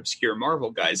weird, obscure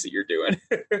Marvel guys that you're doing.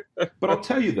 But I'll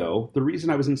tell you, though, the reason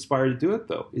I was inspired to do it,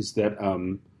 though, is that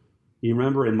you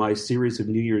remember in my series of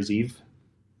New Year's Eve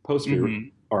poster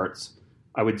arts,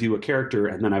 I would do a character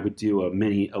and then I would do a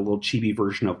little chibi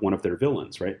version of one of their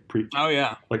villains, right? Oh,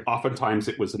 yeah. Like oftentimes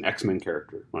it was an X-Men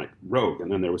character, like Rogue,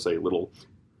 and then there was a little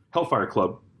Hellfire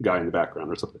Club guy in the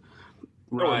background or something.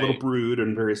 Right. Or a little Brood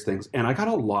and various things. And I got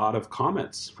a lot of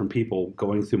comments from people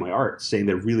going through my art saying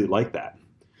they really like that.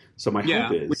 So my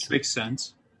hope is... which makes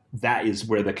sense. That is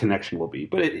where the connection will be.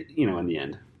 But, in the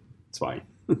end, it's fine.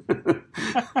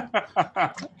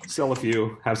 Sell a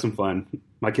few, have some fun.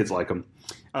 My kids like them.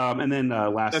 And then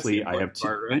lastly, I have two...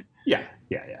 part, right? Yeah.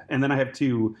 And then I have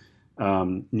two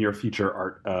near future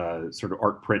art, sort of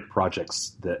art print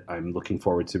projects that I'm looking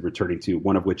forward to returning to.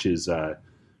 One of which is...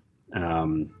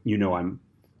 I'm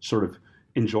sort of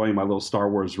enjoying my little Star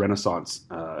Wars renaissance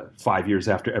 5 years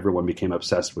after everyone became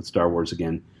obsessed with Star Wars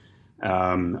again.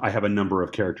 I have a number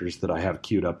of characters that I have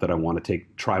queued up that I want to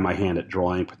try my hand at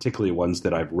drawing, particularly ones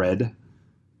that I've read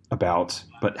about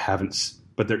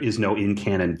but there is no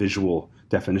in-canon visual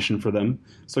definition for them.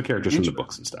 So characters from the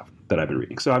books and stuff that I've been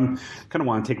reading. So I'm kind of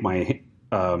want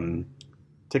to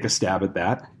take a stab at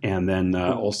that. And then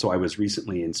also I was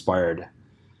recently inspired.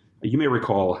 You may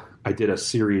recall I did a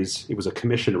series, it was a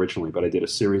commission originally, but I did a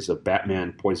series of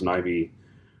Batman Poison Ivy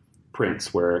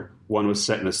prints where one was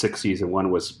set in the 60s and one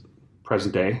was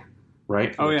present day,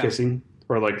 right? Oh, yeah. Kissing,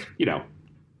 or like,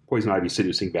 Poison Ivy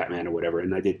seducing Batman or whatever.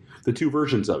 And I did the two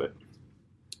versions of it.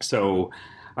 So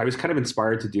I was kind of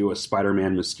inspired to do a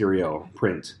Spider-Man Mysterio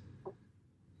print.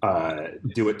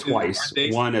 Do it twice.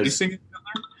 One is...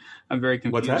 I'm very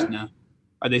confused now.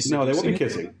 Are they No, they won't be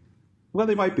kissing. Well,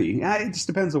 they might be. It just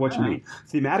depends on what you mean.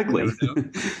 Thematically.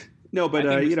 No, but,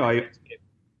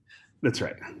 that's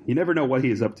right. You never know what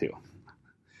he is up to.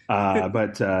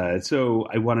 So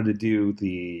I wanted to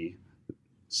do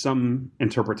some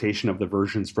interpretation of the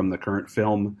versions from the current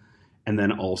film, and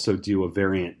then also do a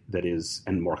variant that is,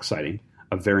 and more exciting,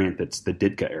 a variant that's the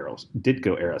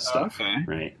Ditko era stuff,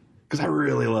 right? Because I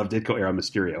really love Ditko era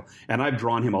Mysterio, and I've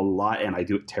drawn him a lot, and I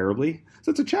do it terribly,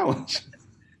 so it's a challenge.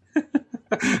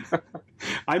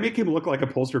 I make him look like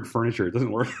upholstered furniture. It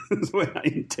doesn't work the way I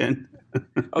intend.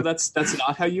 Oh, that's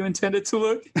not how you intend it to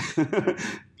look?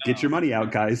 Get your money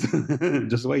out, guys.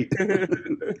 Just wait.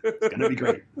 It's going to be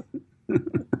great.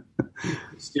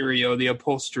 Mysterio, the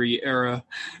upholstery era.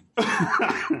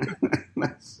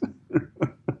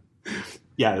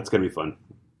 Yeah, it's going to be fun.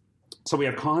 So we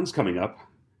have cons coming up.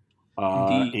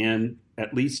 And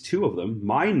at least two of them,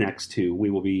 my next two, we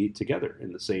will be together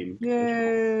in the same.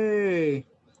 Yay!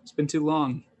 It's been too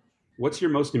long. What's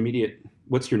your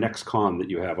next con that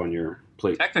you have on your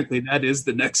plate? Technically, that is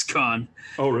the next con.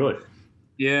 Oh, really?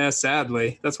 Yeah,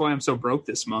 sadly. That's why I'm so broke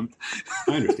this month.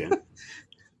 I understand.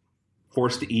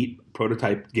 Forced to eat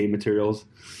prototype game materials.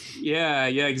 Yeah,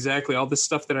 exactly. All the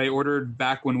stuff that I ordered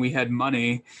back when we had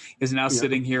money is now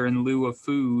sitting here in lieu of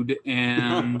food,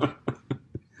 and...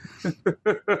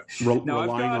 relying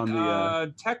on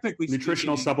the technically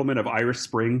nutritional supplement of Irish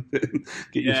Spring.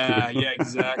 Yeah,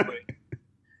 exactly.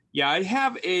 Yeah, I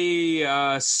have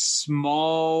a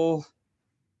small...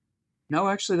 No,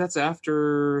 actually, that's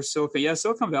after Silicon. Yeah,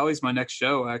 Silicon Valley is my next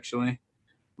show, actually.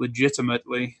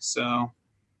 Legitimately, so...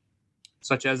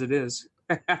 Such as it is.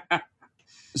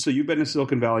 So you've been to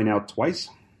Silicon Valley now twice?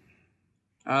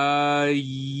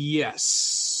 Yes,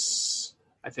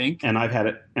 I think. And I've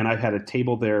had a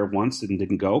table there once and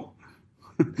didn't go.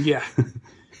 Yeah.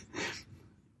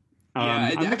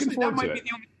 I'm looking forward that might be the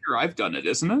only year I've done it,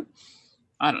 isn't it?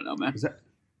 I don't know, man.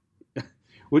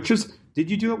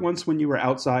 Did you do it once when you were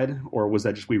outside, or was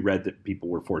that just we read that people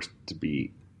were forced to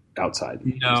be outside?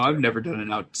 No, I've never done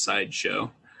an outside show.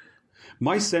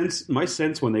 My sense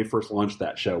when they first launched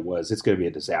that show was it's going to be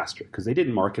a disaster because they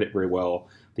didn't market it very well.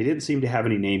 They didn't seem to have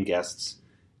any name guests.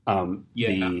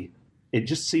 It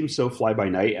just seemed so fly by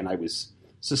night, and I was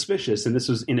suspicious. And this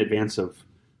was in advance of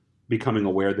becoming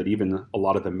aware that even a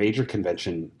lot of the major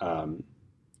convention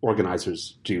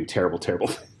organizers do terrible, terrible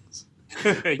things.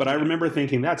 But I remember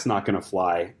thinking that's not going to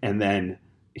fly, and then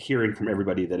hearing from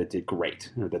everybody that it did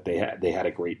great, or that they had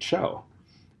a great show.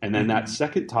 And then that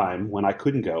second time when I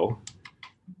couldn't go,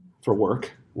 for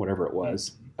work, whatever it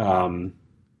was.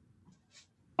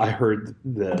 I heard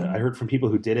from people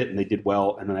who did it and they did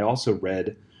well, and then I also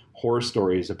read horror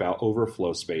stories about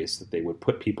overflow space, that they would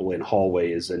put people in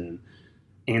hallways and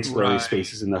ancillary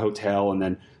spaces in the hotel, and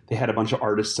then they had a bunch of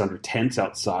artists under tents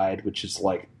outside, which is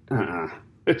like, I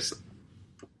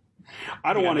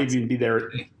don't want to even be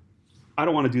there. I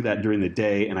don't want to do that during the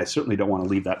day, and I certainly don't want to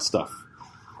leave that stuff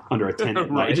under a tent.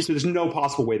 Right. There's no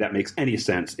possible way that makes any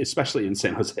sense, especially in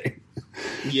San Jose.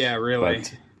 Yeah, really.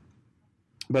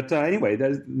 But anyway,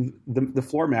 the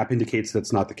floor map indicates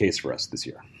that's not the case for us this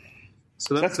year.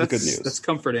 So that's the good news. That's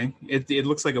comforting. It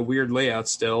looks like a weird layout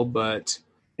still, but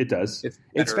it does.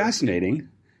 It's fascinating.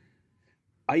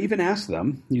 I even asked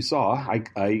them. You saw. I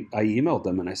emailed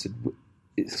them and I said,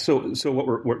 so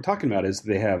what we're talking about is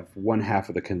they have one half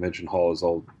of the convention hall is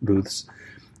all booths,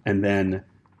 and then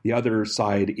the other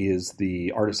side is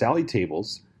the Artist Alley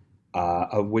tables,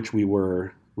 of which we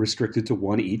were restricted to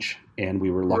one each, and we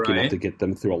were lucky enough to get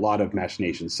them through a lot of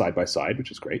machinations side by side,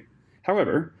 which is great.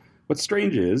 However, what's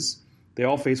strange is they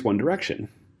all face one direction.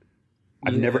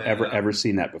 I've never, ever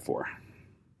seen that before.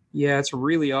 Yeah, it's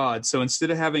really odd. So instead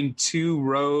of having two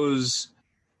rows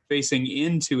facing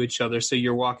into each other, so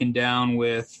you're walking down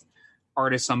with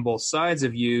artists on both sides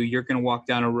of you, you're going to walk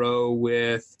down a row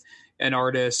with an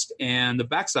artist and the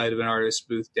backside of an artist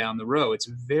booth down the row. It's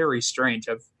very strange.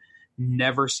 I've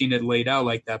never seen it laid out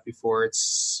like that before.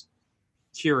 It's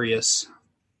curious,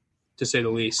 to say the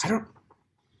least. I don't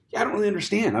really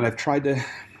understand. And I've tried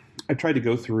to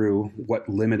go through what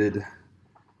limited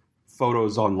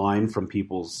photos online from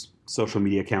people's social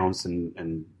media accounts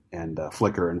and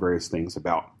Flickr and various things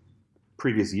about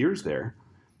previous years there.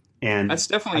 And that's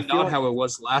definitely not how it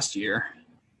was last year.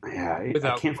 Yeah,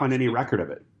 I can't find any record of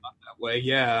it. Not that way,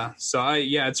 yeah. So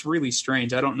it's really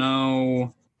strange. I don't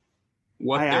know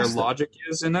what their logic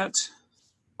is in it.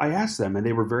 I asked them, and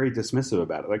they were very dismissive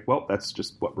about it. Like, well, that's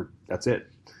just that's it.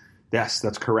 Yes,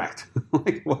 that's correct.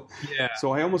 Yeah.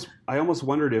 So I almost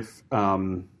wondered if.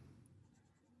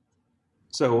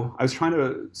 So I was trying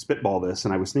to spitball this,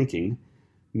 and I was thinking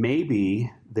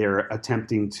maybe they're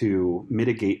attempting to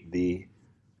mitigate the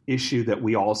issue that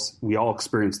we all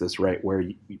experience this, right? Where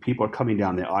people are coming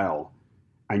down the aisle,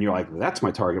 and you're like, that's my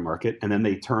target market, and then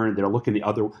they're looking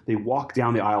they walk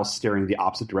down the aisle staring the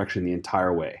opposite direction the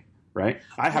entire way. Right?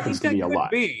 That happens to me a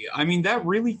lot. I mean, that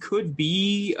really could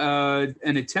be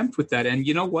an attempt with that. And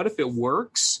you know what? If it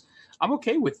works, I'm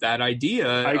okay with that idea.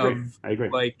 I agree.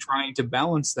 Like trying to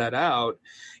balance that out.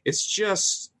 It's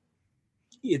just,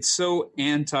 it's so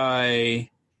anti-history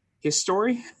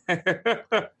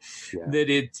that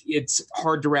it's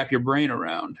hard to wrap your brain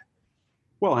around.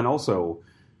 Well, and also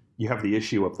you have the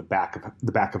issue of the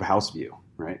back of house view,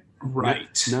 right?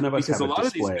 Right. None of us because have a lot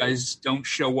of these guys don't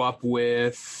show up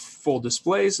with full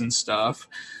displays and stuff.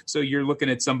 So you're looking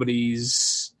at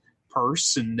somebody's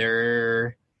purse and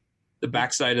the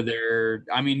backside of their.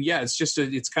 I mean, yeah,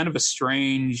 it's kind of a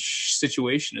strange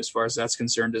situation as far as that's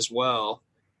concerned as well.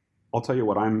 I'll tell you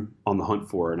what I'm on the hunt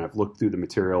for, and I've looked through the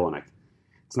material, and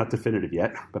it's not definitive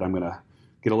yet, but I'm going to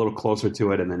get a little closer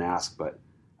to it and then ask,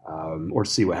 or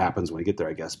see what happens when I get there,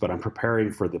 I guess. But I'm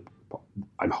preparing for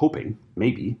I'm hoping,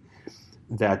 maybe,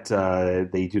 that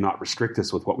they do not restrict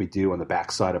us with what we do on the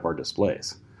backside of our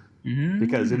displays. Mm-hmm.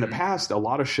 Because in the past, a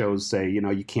lot of shows say,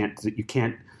 you can't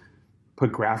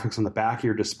put graphics on the back of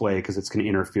your display because it's going to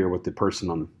interfere with the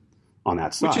person on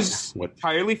that side. Which is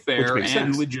entirely fair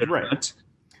and legitimate. Right.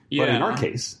 Yeah. But in our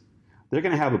case, they're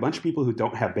going to have a bunch of people who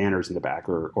don't have banners in the back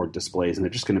or displays, and they're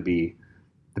just going to be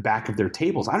the back of their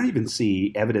tables. I don't even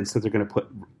see evidence that they're going to put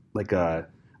like a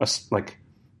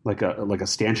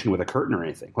stanchion with a curtain or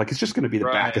anything. Like, it's just going to be the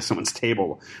back of someone's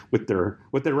table with their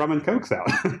rum and cokes out,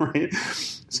 right?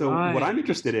 So what I'm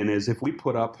interested in is if we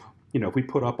put up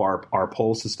our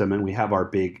poll system and we have our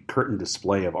big curtain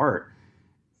display of art,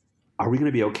 are we going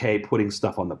to be okay putting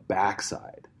stuff on the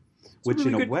backside? Which, really,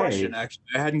 in a way, question, actually,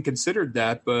 I hadn't considered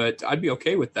that, but I'd be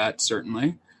okay with that,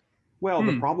 certainly. Well,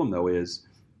 the problem though is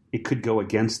it could go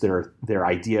against their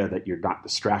idea that you're not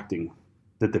distracting,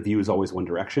 that the view is always one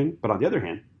direction. But on the other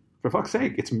hand, for fuck's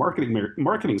sake, it's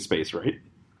marketing space, right?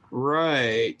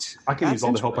 Right. I can use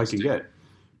all the help I can get.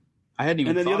 I hadn't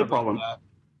even thought about that.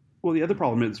 Well, the other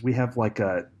problem is we have like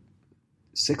a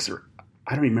 6 or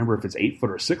I don't remember if it's 8 foot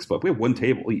or 6 foot. We have one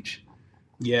table each.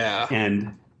 Yeah.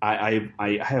 And I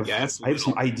have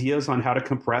some ideas on how to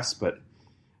compress, but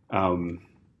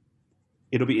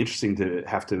it'll be interesting to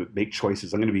have to make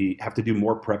choices. I'm going to have to do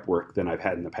more prep work than I've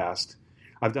had in the past.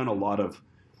 I've done a lot of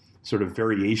sort of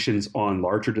variations on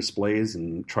larger displays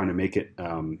and trying to make it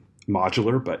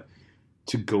modular, but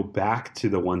to go back to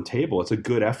the one table. It's a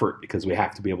good effort because we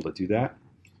have to be able to do that.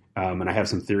 And I have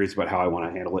some theories about how I want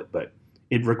to handle it, but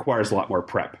it requires a lot more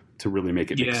prep to really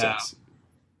make it make sense.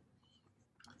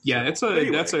 Yeah, it's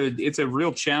a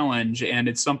real challenge, and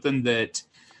it's something that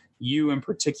you in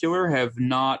particular have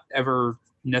not ever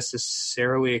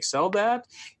necessarily excelled at,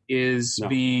 is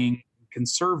being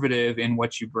conservative in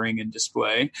what you bring and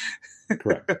display.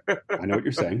 Correct. I know what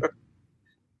you're saying.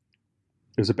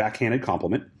 There's a backhanded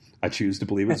compliment. I choose to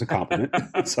believe it's a compliment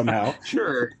somehow.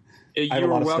 Sure.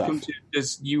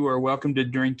 You are welcome to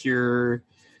drink your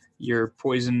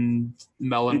poison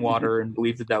melon water and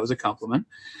believe that was a compliment.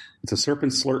 It's a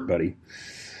serpent slurp, buddy.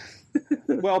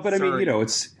 Well, but I mean,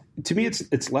 it's to me,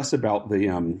 it's less about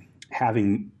the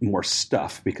having more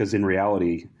stuff, because in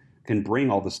reality, I can bring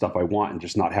all the stuff I want and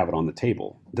just not have it on the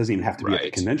table. It doesn't even have to be at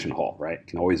the convention hall, right? It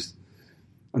can always,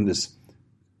 on this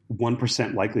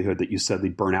 1% likelihood that you suddenly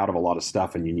burn out of a lot of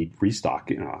stuff and you need restock,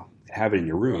 have it in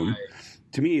your room. Right.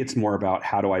 To me, it's more about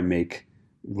how do I make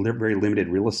very limited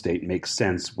real estate make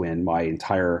sense when my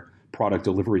entire product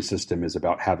delivery system is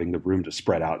about having the room to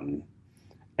spread out and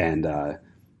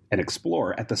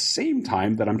explore at the same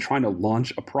time that I'm trying to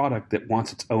launch a product that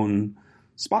wants its own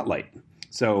spotlight.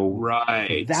 So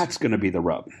that's going to be the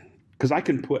rub, because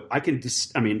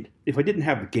if I didn't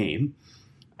have the game,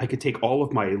 I could take all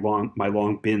of my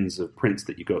long bins of prints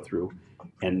that you go through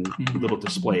and little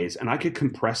displays, and I could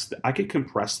compress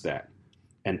that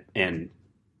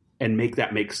and make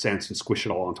that make sense and squish it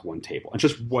all onto one table, and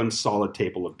just one solid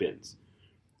table of bins.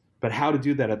 But how to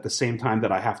do that at the same time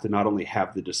that I have to not only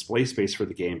have the display space for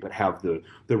the game, but have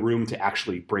the room to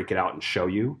actually break it out and show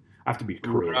you? I have to be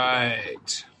creative.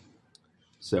 Right.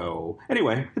 So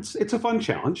anyway, it's a fun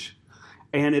challenge,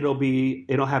 and it'll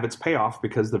have its payoff,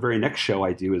 because the very next show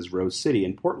I do is Rose City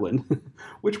in Portland,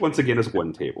 which once again is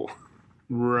one table.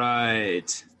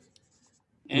 Right.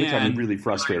 Which I'm really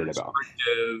frustrated about.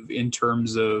 In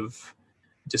terms of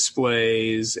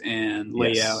displays and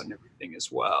layout and everything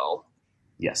as well.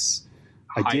 Yes.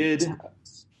 I did.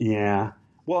 Yeah.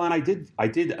 Well, and I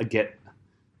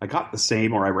got the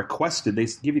same, or I requested, they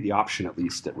give you the option at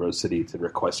least at Rose City to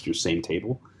request your same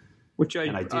table. Which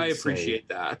I appreciate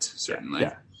that, certainly.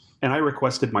 Yeah. And I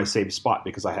requested my same spot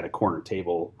because I had a corner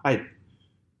table. I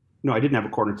didn't have a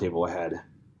corner table. I had,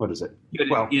 what is it?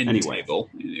 Table,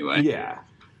 anyway. Yeah.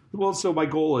 Well, so my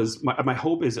goal is, my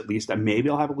hope is at least that maybe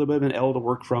I'll have a little bit of an L to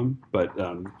work from, but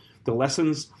the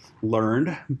lessons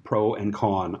learned, pro and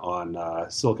con, on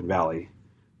Silicon Valley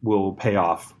will pay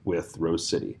off with Rose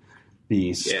City.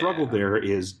 The struggle there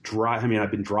is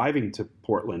I've been driving to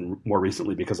Portland more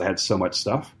recently because I had so much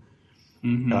stuff.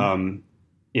 Mm-hmm.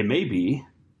 It may be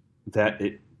that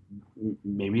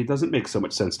maybe it doesn't make so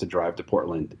much sense to drive to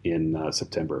Portland in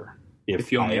September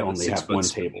if you only have one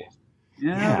table.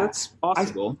 Yeah, that's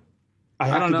possible. I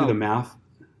have to do the math.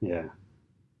 Yeah.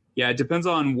 Yeah, it depends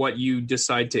on what you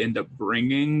decide to end up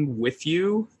bringing with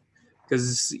you.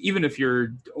 Because even if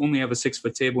you only have a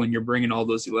 6-foot table and you're bringing all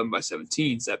those 11 by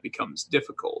 17s, that becomes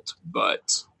difficult.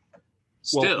 But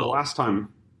still. Well, the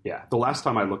last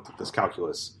time I looked at this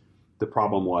calculus, the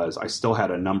problem was I still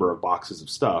had a number of boxes of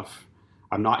stuff.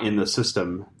 I'm not in the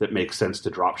system that makes sense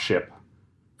to drop ship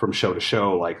from show to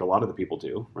show like a lot of the people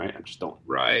do, right? I just don't.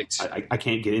 Right. I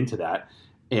can't get into that.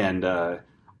 And I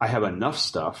have enough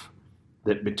stuff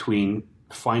that between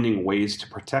finding ways to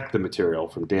protect the material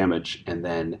from damage and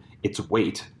then its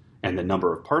weight and the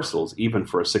number of parcels, even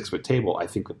for a 6-foot table, I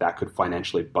think that could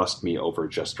financially bust me over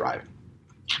just driving.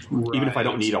 Right. Even if I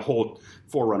don't need a whole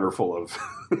Forerunner full of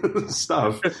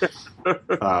stuff. So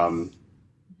I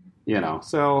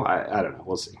don't know.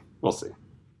 We'll see.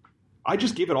 I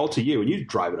just give it all to you, and you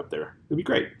drive it up there. It'd be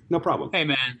great. No problem. Hey,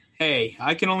 man. Hey,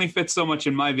 I can only fit so much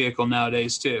in my vehicle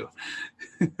nowadays, too.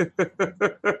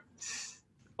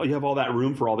 Oh, you have all that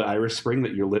room for all the Irish Spring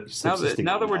that you're lit.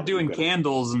 Now that we're doing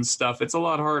candles and stuff, it's a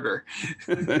lot harder.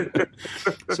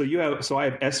 So I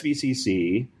have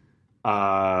SVCC,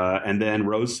 and then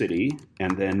Rose City,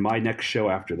 and then my next show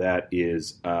after that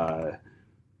is the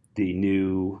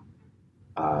new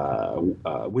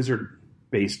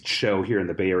Wizard-based show here in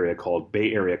the Bay Area called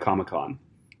Bay Area Comic-Con,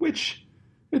 which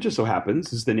it just so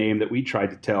happens is the name that we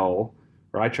tried to tell,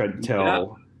 or I tried to tell. Yeah.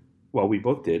 Well, we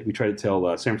both did. We tried to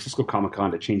tell San Francisco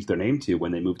Comic-Con to change their name to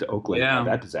when they moved to Oakland. Yeah,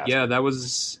 that disaster. Yeah, that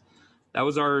was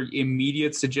our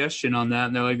immediate suggestion on that,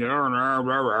 and they're like,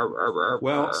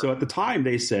 well, so at the time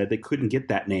they said they couldn't get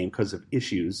that name because of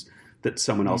issues that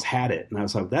someone else had it, and I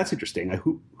was like, that's interesting.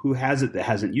 Who has it that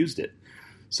hasn't used it?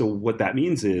 So what that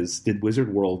means is, did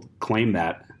Wizard World claim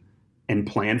that and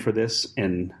plan for this,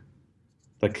 and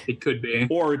it could be,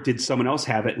 or did someone else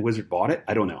have it and Wizard bought it?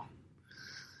 I don't know.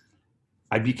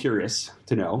 I'd be curious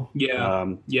to know.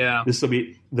 Yeah. This will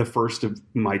be the first of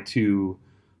my 2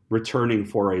 returning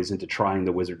forays into trying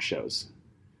the Wizard shows.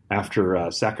 After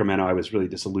Sacramento, I was really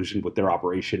disillusioned with their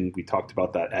operation. We talked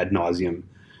about that ad nauseum.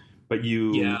 But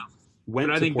you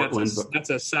went to Portland. That's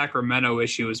a Sacramento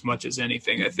issue as much as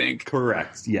anything, I think.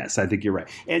 Correct. Yes, I think you're right.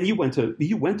 And you went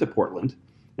to Portland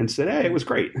and said, hey, it was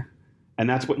great. And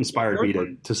that's what inspired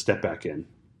me to step back in.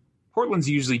 Portland's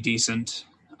usually decent.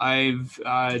 I've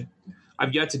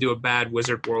yet to do a bad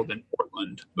Wizard World in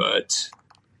Portland, but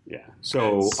yeah.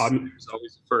 So there's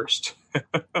always a first.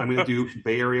 I'm going to do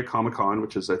Bay Area Comic Con,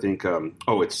 which is I think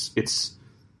it's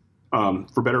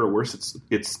for better or worse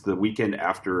it's the weekend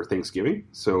after Thanksgiving.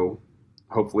 So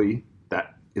hopefully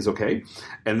that is okay.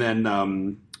 And then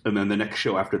the next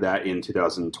show after that in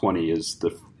 2020 is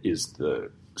the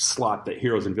slot that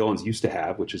Heroes and Villains used to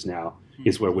have, which is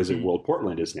where Wizard World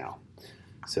Portland is now.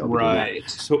 So right.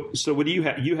 So what do you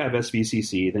have? You have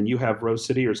SVCC, then you have Rose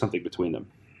City, or something between them.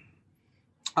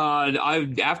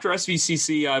 After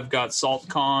SVCC, I've got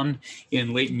SaltCon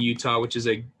in Layton, Utah, which is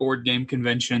a board game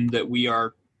convention that we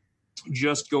are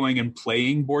just going and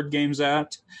playing board games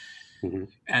at. Mm-hmm.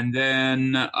 And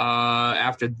then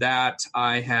after that,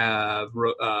 I have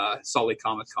Salt Lake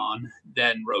Comic Con,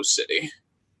 then Rose City.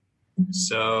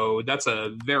 So that's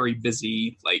a very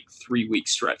busy 3-week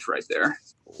stretch right there.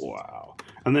 Wow.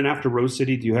 And then after Rose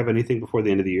City, do you have anything before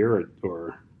the end of the year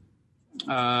or?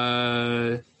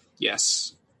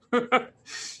 Yes.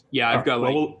 Yeah, I've got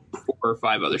 4 or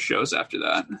 5 other shows after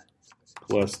that.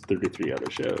 Plus 33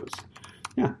 other shows.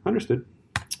 Yeah, understood.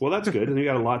 Well, that's good. And you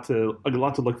got a lot to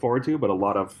look forward to, but a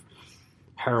lot of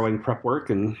harrowing prep work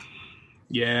and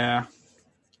yeah.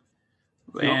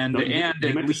 And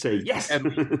you meant to say yes. At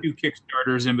least 2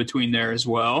 Kickstarters in between there as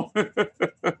well.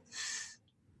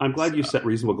 I'm glad you set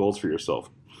reasonable goals for yourself.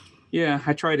 Yeah,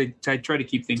 I try to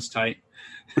keep things tight.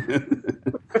 All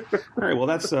right. Well,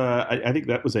 that's. I think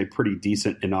that was a pretty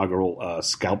decent inaugural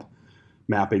scalp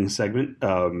mapping segment.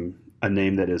 A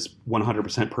name that is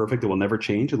 100% perfect. It will never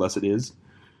change unless it is.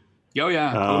 Oh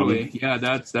yeah, totally. Yeah,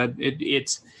 that's that.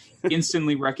 It's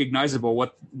instantly recognizable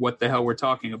what the hell we're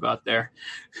talking about there.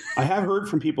 I have heard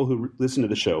from people who listen to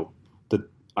the show that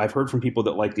I've heard from people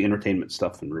that like the entertainment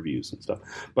stuff and reviews and stuff,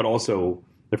 but also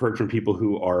I've heard from people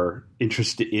who are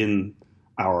interested in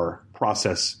our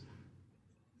process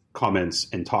comments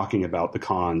and talking about the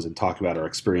cons and talking about our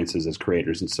experiences as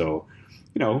creators. And so,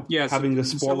 having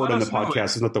this forward on the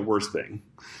podcast is not the worst thing.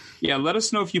 Yeah, let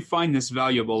us know if you find this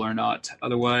valuable or not.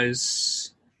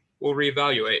 Otherwise, we'll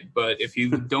reevaluate. But if you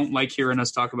don't like hearing us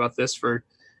talk about this for,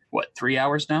 3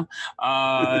 hours now,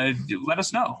 let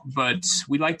us know. But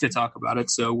we like to talk about it,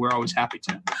 so we're always happy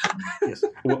to. Yes.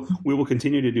 Well, we will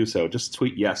continue to do so. Just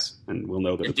tweet yes, and we'll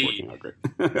know that Indeed. It's working out great.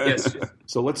 Yes.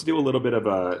 So let's do a little bit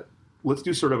of let's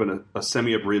do sort of a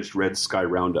semi-abridged Red Sky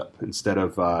roundup. Instead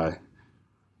of,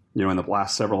 in the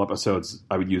last several episodes,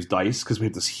 I would use dice because we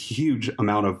have this huge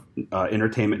amount of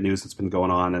entertainment news that's been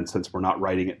going on. And since we're not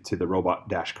writing it to the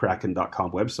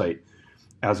robot-kraken.com website,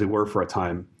 as we were for a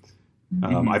time,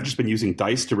 I've just been using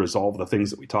dice to resolve the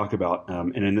things that we talk about.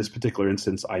 And in this particular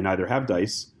instance, I neither have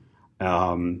dice.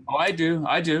 I do.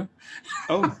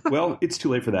 Oh, well, it's too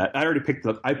late for that. I picked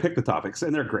the topics,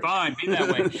 and they're great. Fine, be that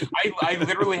way. I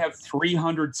literally have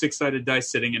 300 6-sided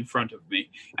dice sitting in front of me,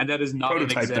 and that is not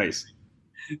prototype dice.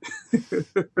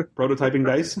 Prototyping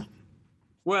dice.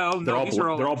 Well, they're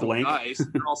all blank dice.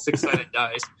 They're all 6-sided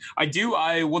dice. I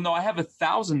have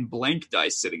 1,000 blank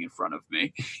dice sitting in front of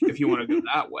me. If you want to go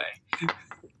that way.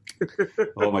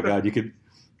 Oh my God, you could.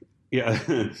 Yeah,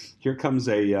 here comes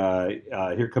a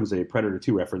Predator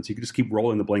 2 reference. You can just keep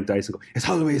rolling the blank dice and go, it's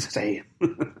always the same.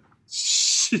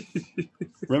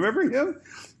 Remember him?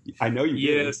 I know you do.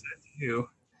 Yes, I do.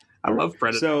 I love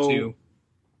Predator 2.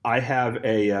 I have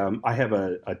a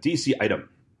DC item.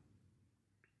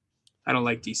 I don't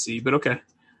like DC, but okay.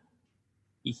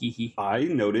 I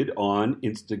noted on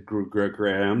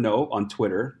on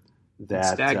Twitter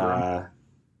that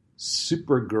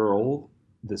Supergirl,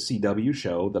 the CW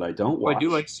show that I don't watch. I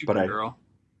do like Supergirl.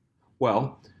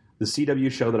 The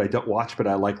CW show that I don't watch, but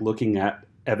I like looking at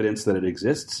evidence that it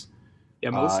exists. Yeah,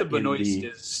 Melissa Benoist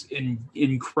is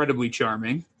incredibly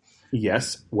charming.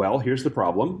 Yes. Well, here's the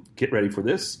problem. Get ready for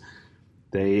this.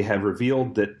 They have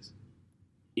revealed that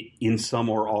in some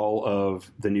or all of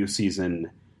the new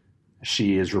season,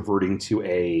 she is reverting to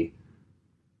a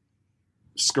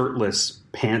skirtless,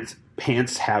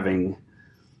 pants-having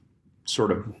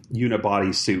sort of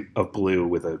unibody suit of blue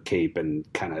with a cape,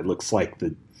 and kind of looks like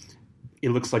the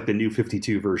new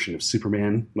 52 version of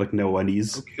Superman, like no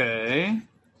undies. Okay.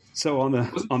 So on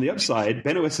the upside,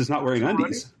 Benoist is not wearing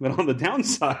undies, but on the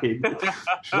downside,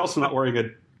 she's also not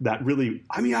wearing that really.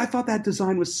 I mean, I thought that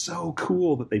design was so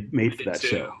cool that they made for that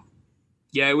show.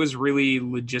 Yeah, it was really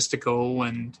logistical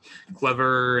and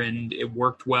clever, and it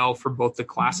worked well for both the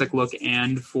classic look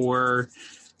and for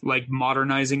like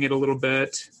modernizing it a little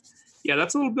bit. Yeah,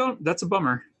 that's a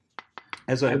bummer.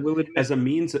 As a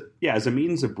means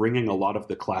of bringing a lot of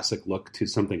the classic look to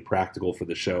something practical for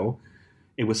the show,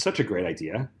 it was such a great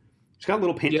idea. She's got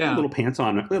little pants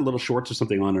on, little shorts or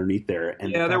something underneath there,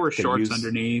 and there were shorts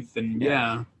underneath, and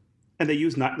and they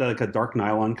used not like a dark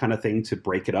nylon kind of thing to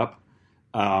break it up.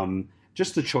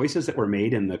 Just the choices that were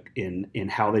made in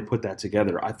how they put that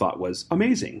together, I thought was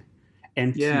amazing.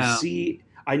 And to see,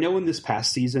 I know in this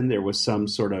past season there was some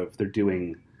sort of they're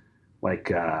doing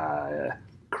like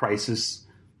crisis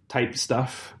type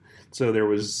stuff. So there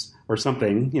was or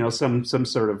something, some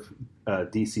sort of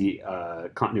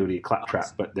DC continuity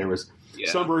claptrap, but there was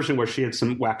some version where she had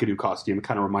some wackadoo costume. It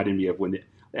kind of reminded me of when the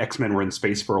X-Men were in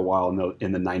space for a while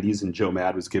in the 90s, and Joe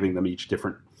Mad was giving them each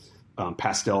different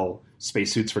pastel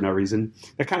spacesuits for no reason.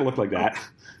 It kind of looked like that.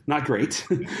 Not great,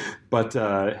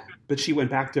 but she went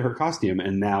back to her costume,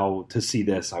 and now to see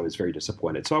this, I was very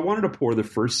disappointed. So I wanted to pour the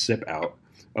first sip out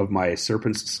of my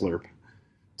Serpent's Slurp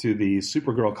to the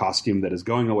Supergirl costume that is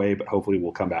going away, but hopefully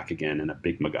will come back again in a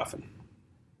big MacGuffin.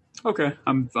 Okay,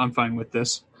 I'm fine with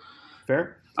this.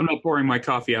 Fair? I'm not pouring my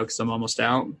coffee out because I'm almost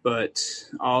out, but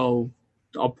I'll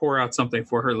pour out something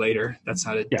for her later. That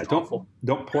sounded awful.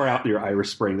 Don't pour out your Irish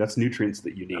Spring. That's nutrients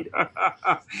that you need.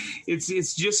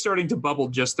 It's just starting to bubble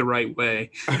just the right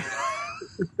way.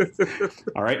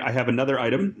 All right, I have another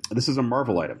item. This is a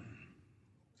Marvel item.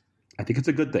 I think it's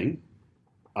a good thing.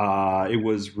 It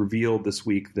was revealed this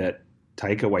week that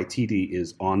Taika Waititi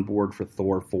is on board for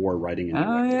Thor 4 writing and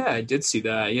directing. Oh, yeah, I did see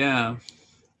that, yeah.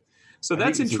 So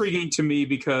that's intriguing to me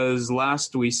because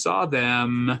last we saw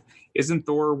them, isn't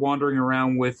Thor wandering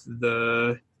around with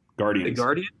the Guardians? The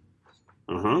Guardian?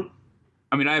 Uh-huh.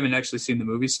 I mean, I haven't actually seen the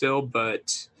movie still,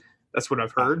 but that's what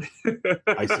I've heard.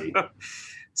 I see.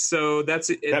 So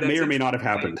that may or may not have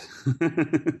happened.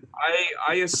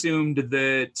 I assumed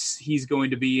that he's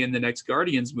going to be in the next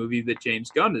Guardians movie that James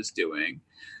Gunn is doing.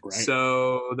 Right.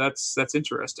 So that's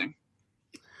interesting.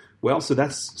 Well,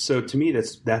 so to me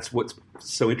that's what's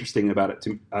so interesting about it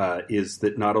is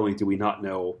that not only do we not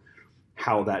know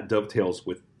how that dovetails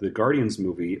with the Guardians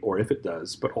movie, or if it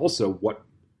does, but also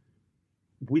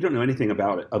we don't know anything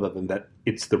about it other than that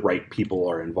it's the right people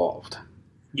are involved.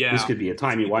 Yeah, this could be a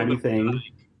timey-wimey thing.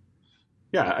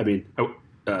 Yeah, I mean,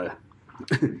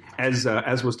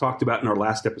 as was talked about in our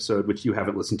last episode, which you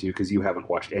haven't listened to because you haven't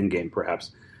watched Endgame,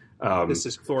 perhaps.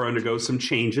 Thor undergoes some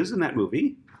changes in that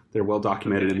movie. They're well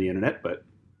documented in the internet, but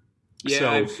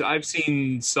I've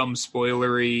seen some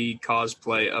spoilery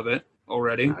cosplay of it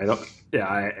already. I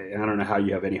don't know how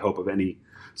you have any hope of any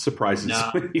surprises.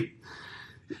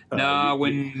 No.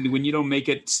 When you don't make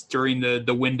it during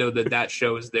the window that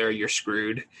show is there, you're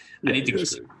screwed. I need to go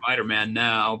see Spider-Man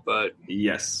now, but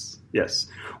yes.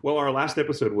 Well, our last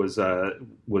episode was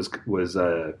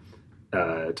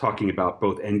talking about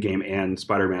both Endgame and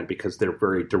Spider-Man because they're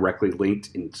very directly linked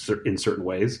in certain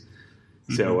ways.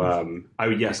 So, I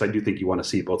do think you want to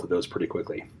see both of those pretty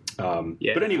quickly.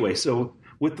 But anyway, so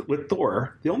with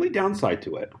Thor, the only downside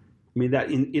to it, I mean,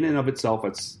 that in and of itself,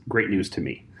 it's great news to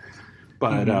me.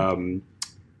 But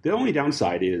the only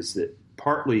downside is that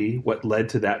partly what led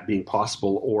to that being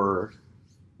possible or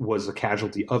was a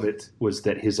casualty of it was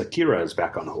that his Akira is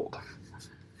back on hold.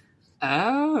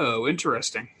 Oh,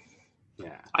 interesting.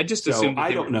 Yeah. I just assumed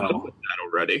I don't know with that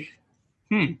already.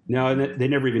 No, and they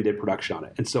never even did production on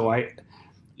it. And so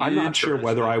I'm not sure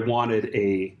whether I wanted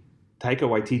a Taika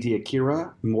Waititi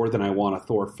Akira more than I want a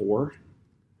Thor 4.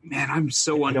 Man, I'm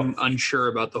so unsure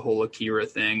about the whole Akira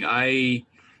thing. I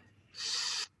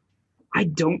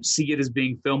don't see it as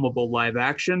being filmable live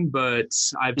action, but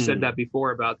I've said that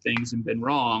before about things and been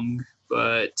wrong.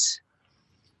 But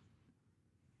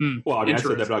well, I mean, I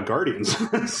said that about Guardians.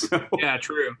 So. Yeah,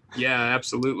 true. Yeah,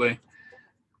 absolutely.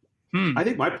 I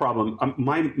think my problem,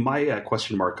 my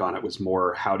question mark on it was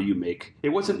more how do you make it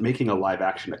wasn't making a live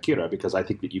action Akira because I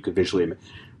think that you could visually.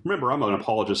 Remember, I'm an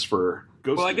apologist for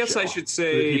Ghost. Well, I guess I should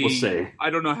say people say I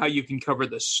don't know how you can cover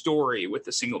the story with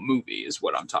a single movie is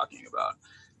what I'm talking about.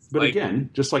 But again,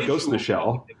 just like Ghost in the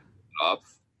Shell, I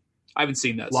haven't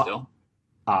seen that still.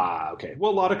 Okay.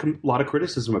 Well, a lot of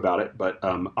criticism about it, but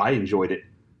I enjoyed it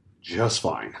just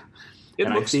fine.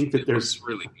 I think that there's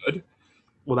really good.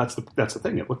 Well, that's the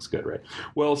thing. It looks good, right?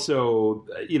 Well, so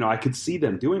I could see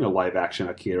them doing a live action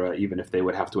Akira, even if they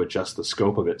would have to adjust the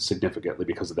scope of it significantly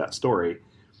because of that story.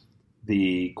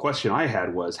 the question I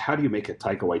had was, how do you make a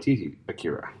Taika Waititi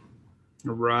Akira?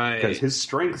 Right. Because his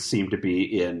strengths seem to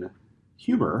be in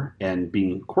humor and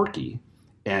being quirky.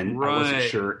 And I wasn't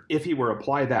sure if he were to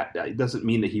apply that. It doesn't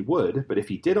mean that he would, but if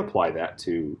he did apply that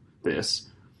to this,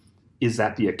 is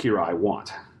that the Akira I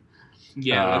want?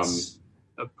 Yeah, that's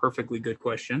a perfectly good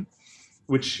question.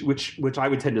 Which I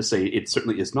would tend to say it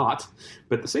certainly is not.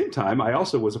 But at the same time, I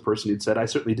also was a person who'd said I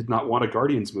certainly did not want a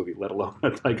Guardians movie, let alone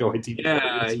a Taika Waititi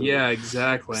movie. Yeah,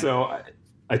 exactly. So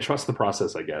I trust the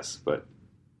process, I guess. But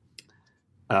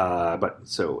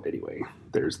so anyway,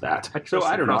 there's that. I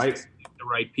don't know. The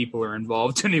right people are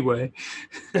involved anyway.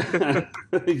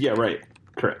 Yeah, right.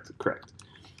 Correct.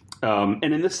 And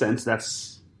in this sense,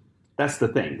 that's the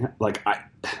thing. Like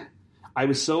I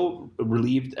was so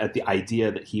relieved at the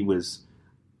idea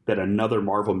that another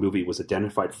Marvel movie was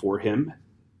identified for him.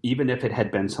 Even if it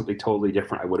had been something totally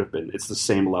different, I would have been. It's the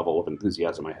same level of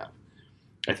enthusiasm I have.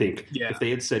 I think if they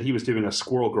had said he was doing a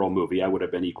Squirrel Girl movie, I would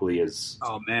have been equally as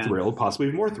thrilled, possibly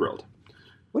even more thrilled.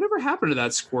 Whatever happened to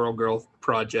that Squirrel Girl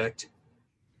project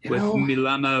with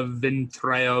Milana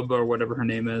Vintraub or whatever her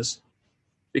name is?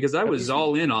 Because I was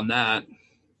all in on that.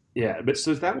 Yeah, but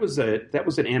so that was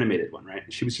an animated one, right?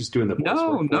 She was just doing the voice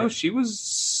work. No, she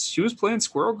was playing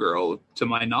Squirrel Girl, to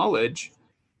my knowledge.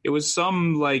 It was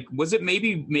some was it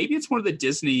maybe it's one of the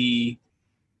Disney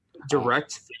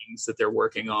direct things that they're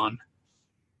working on.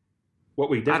 What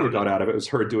we definitely got out of it was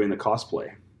her doing the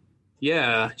cosplay.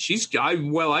 Yeah,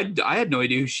 I had no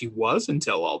idea who she was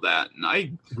until all that, and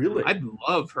I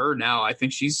love her now. I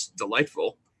think she's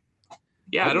delightful.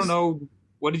 Yeah, I don't know.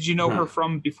 What did you know her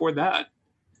from before that?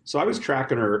 So I was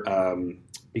tracking her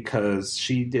because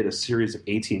she did a series of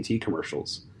AT&T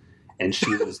commercials, and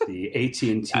she was the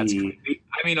AT&T.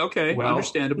 I mean, okay,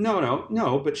 understandable.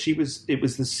 No, but it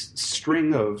was this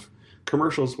string of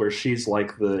commercials where she's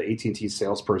like the AT&T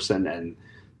salesperson, and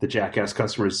the Jackass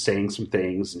customer is saying some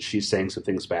things, and she's saying some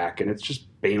things back, and it's just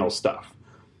banal stuff,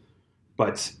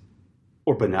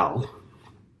 or banal,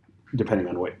 depending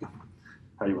on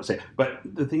how you want to say it. But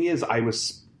the thing is, I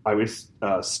was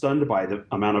stunned by the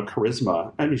amount of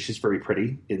charisma. I mean, she's very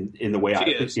pretty in the way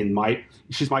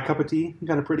she's my cup of tea,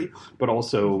 kind of pretty, but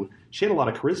also she had a lot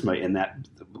of charisma in that,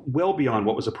 well beyond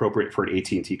what was appropriate for an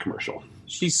AT&T commercial.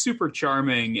 She's super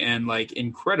charming and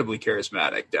incredibly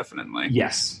charismatic, definitely.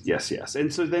 Yes.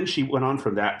 And so then she went on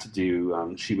from that to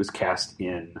do, she was cast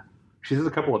in, she does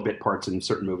a couple of bit parts in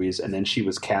certain movies, and then she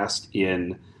was cast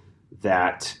in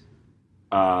that,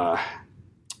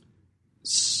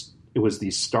 it was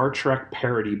the Star Trek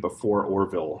parody before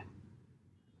Orville.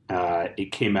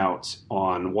 It came out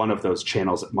on one of those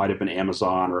channels. It might have been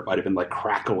Amazon, or it might have been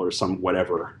Crackle or some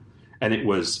whatever. And it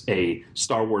was a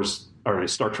Star Wars or a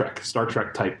Star Trek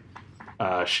type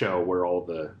show where all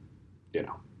the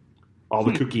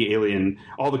kooky alien,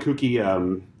 all the kooky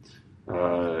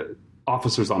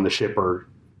officers on the ship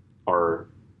are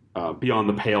beyond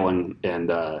the pale and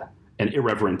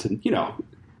irreverent, and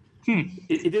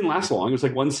It didn't last long. It was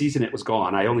one season, it was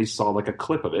gone. I only saw a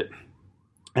clip of it,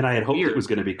 and I had hoped it was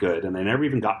going to be good, and I never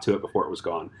even got to it before it was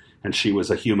gone. And she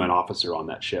was a human officer on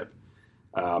that ship.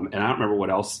 And I don't remember what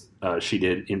else she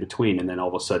did in between, and then all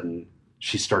of a sudden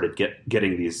she started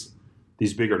getting these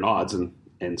bigger nods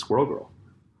in Squirrel Girl.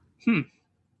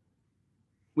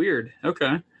 Weird.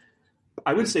 Okay.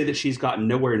 I would say that she's gotten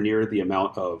nowhere near the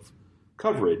amount of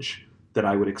coverage that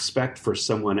I would expect for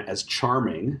someone as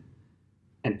charming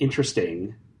and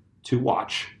interesting to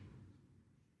watch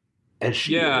as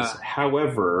she is.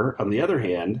 However, on the other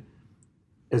hand,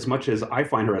 as much as I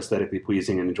find her aesthetically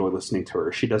pleasing and enjoy listening to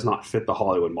her, she does not fit the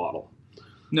Hollywood model.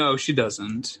 No, she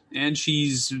doesn't. And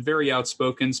she's very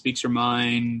outspoken, speaks her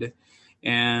mind,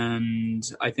 and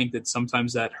I think that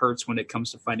sometimes that hurts when it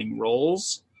comes to finding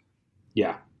roles.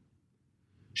 Yeah.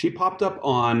 She popped up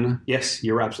on... Yes,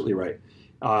 you're absolutely right.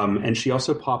 And she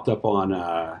also popped up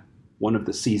on... one of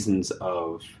the seasons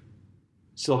of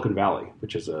Silicon Valley,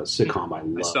 which is a sitcom I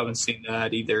love. I still haven't seen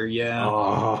that either, yeah.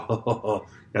 Oh,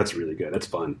 that's really good. That's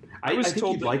fun. I think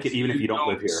you'd like it even if you don't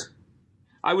live here.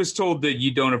 I was told that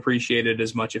you don't appreciate it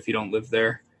as much if you don't live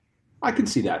there. I can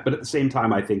see that, but at the same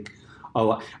time, I think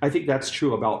that's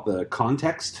true about the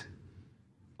context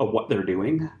of what they're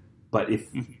doing. But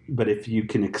if you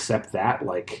can accept that,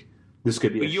 this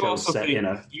could be a show set in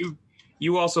a...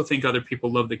 You also think other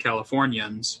people love the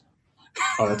Californians.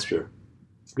 Oh, that's true.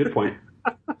 Good point.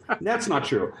 That's not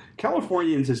true.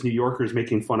 Californians is New Yorkers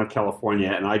making fun of California,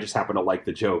 and I just happen to like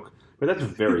the joke. But that's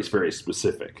very, very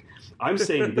specific. I'm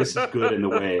saying this is good in the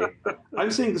way.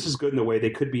 They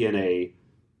could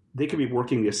be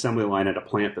working the assembly line at a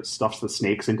plant that stuffs the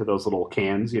snakes into those little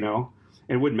cans, and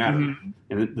it wouldn't matter. Mm-hmm.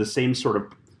 And the same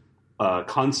sort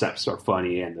concepts are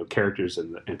funny, and the characters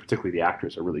and particularly the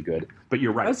actors are really good. But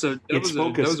you're right. That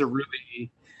was a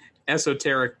really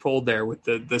esoteric pull there with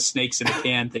the snakes in a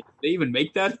can thing. Do they even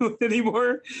make that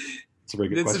anymore? It's a very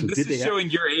good question. This is showing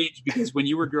your age, because when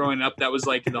you were growing up, that was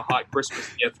like the hot Christmas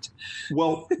gift.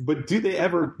 Well, but do they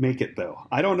ever make it, though?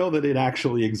 I don't know that it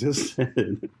actually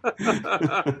existed.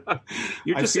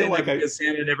 You're just saying like because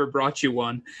Santa never brought you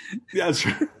one. Yeah, that's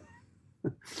right.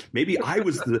 Maybe I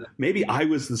was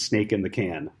the snake in the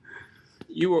can.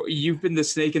 You've been the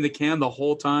snake in the can the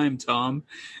whole time, Tom.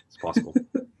 It's possible.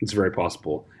 It's very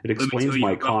possible. It explains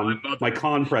my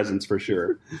con presence for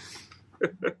sure.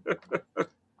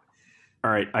 All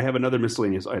right, I have another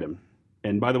miscellaneous item.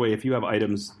 And by the way, if you have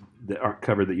items that aren't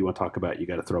covered that you want to talk about, you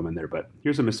got to throw them in there. But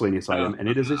here's a miscellaneous item, and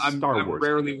it is a Star Wars. I'm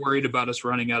rarely worried about us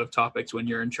running out of topics when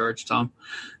you're in charge, Tom.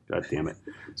 God damn it.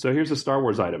 So here's a Star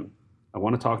Wars item. I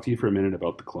want to talk to you for a minute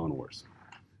about the Clone Wars.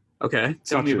 Okay,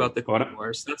 tell me about the Clone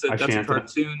Wars. That's a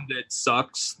cartoon that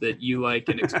sucks that you like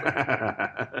and explain.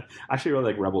 Actually, I really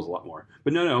like Rebels a lot more.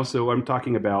 But no. So I'm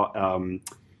talking about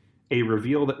a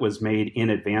reveal that was made in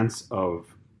advance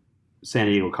of San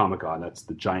Diego Comic-Con. That's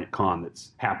the giant con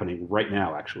that's happening right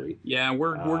now, actually. Yeah,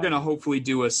 we're going to hopefully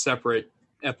do a separate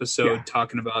episode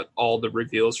talking about all the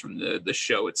reveals from the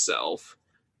show itself.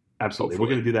 Absolutely. Hopefully.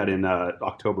 We're going to do that in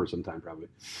October sometime, probably.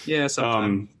 Yeah,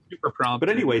 sometime. Super prompt. But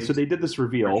anyway, so they did this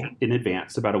reveal in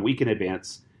advance, about a week in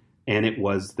advance, and it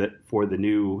was that for the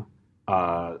new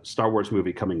Star Wars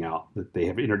movie coming out, that they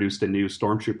have introduced a new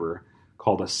stormtrooper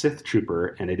called a Sith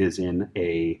Trooper, and it is in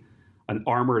an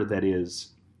armor that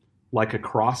is like a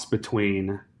cross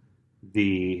between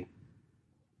the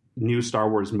new Star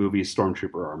Wars movie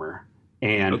Stormtrooper armor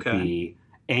and the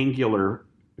angular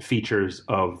features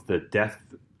of the Death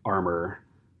armor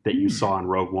that you saw in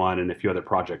Rogue One and a few other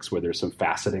projects where there's some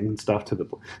faceting and stuff to the...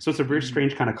 So it's a very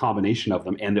strange kind of combination of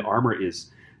them. And the armor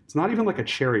it's not even like a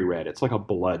cherry red. It's like a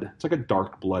blood. It's like a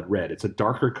dark blood red. It's a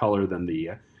darker color than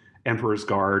the Emperor's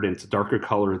Guard, and it's a darker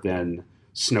color than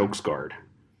Snoke's Guard.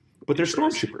 But they're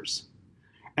stormtroopers.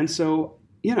 And so,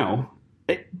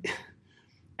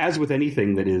 as with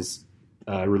anything that is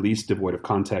released devoid of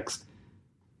context,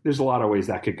 there's a lot of ways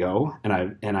that could go, and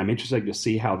I'm interested to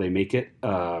see how they make it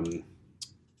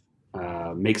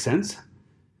make sense.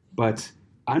 But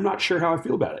I'm not sure how I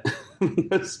feel about it.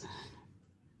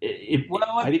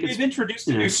 I think they've introduced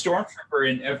a new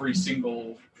stormtrooper in every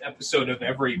single episode of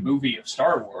every movie of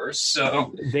Star Wars,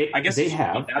 so I guess they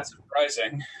have. That's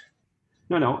surprising.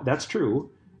 No, that's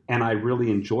true. And I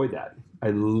really enjoy that.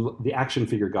 The action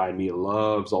figure guy in me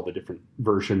loves all the different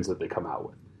versions that they come out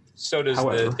with. So does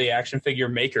the action figure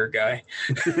maker guy.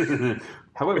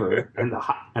 However, and the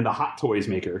hot toys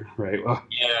maker, right? Well,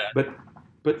 yeah. But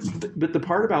the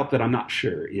part about that I'm not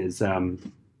sure is,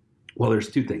 there's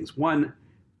two things. One,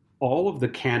 all of the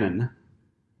canon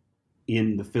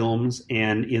in the films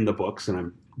and in the books, and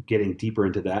I'm getting deeper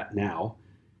into that now,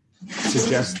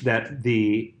 suggests that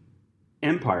the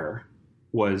Empire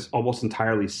was almost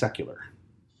entirely secular.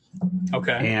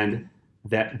 Okay. And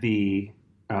that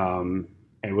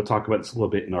and we'll talk about this a little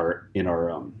bit in our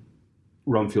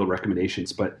Rumfield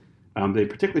recommendations, but they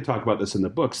particularly talk about this in the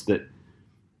books, that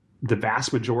the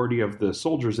vast majority of the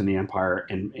soldiers in the Empire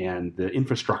and the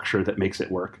infrastructure that makes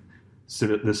it work,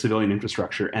 the civilian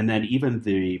infrastructure, and then even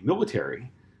the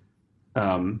military,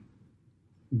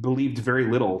 believed very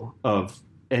little of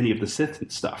any of the Sith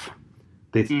stuff.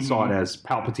 They saw it as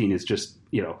Palpatine is just,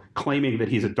 claiming that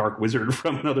he's a dark wizard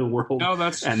from another world. No,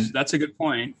 that's a good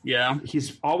point. Yeah.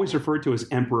 He's always referred to as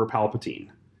Emperor Palpatine.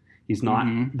 He's not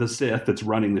the Sith that's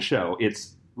running the show.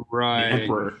 It's the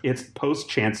Emperor. It's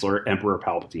post-Chancellor Emperor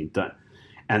Palpatine done.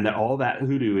 And that all that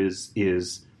hoodoo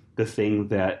is the thing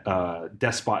that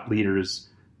despot leaders...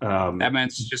 that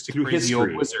man's just a crazy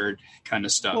old wizard kind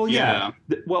of stuff. Well, yeah.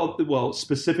 Well,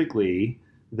 specifically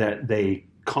that they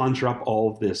conjure up all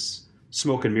of this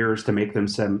smoke and mirrors to make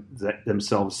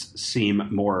themselves seem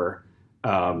more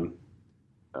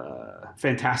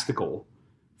fantastical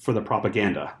for the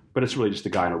propaganda, but it's really just a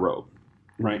guy in a robe,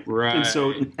 right? Right.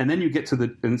 And then you get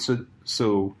to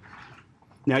so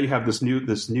now you have this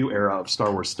new era of Star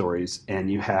Wars stories,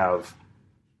 and you have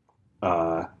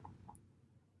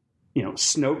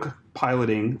Snoke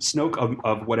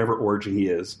of whatever origin he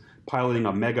is, piloting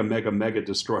a mega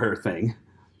destroyer thing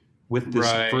with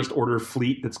this First Order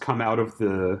fleet that's come out of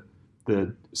the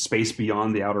space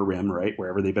beyond the Outer Rim, right,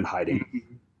 wherever they've been hiding.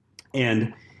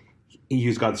 And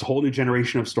he's got this whole new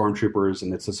generation of stormtroopers,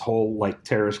 and it's this whole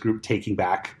terrorist group taking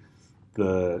back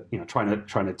trying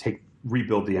to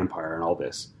rebuild the Empire and all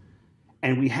this.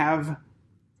 And we have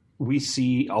we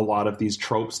see a lot of these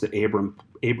tropes that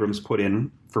Abrams put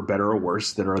in, for better or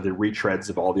worse, that are the retreads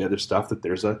of all the other stuff. That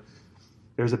there's a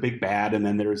big bad, and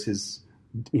then there's his,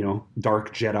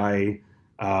 dark Jedi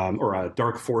or a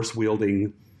dark Force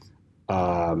wielding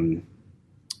first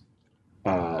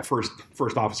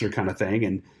officer kind of thing,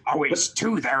 and always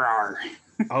two there are.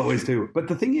 Always two. But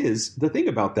the thing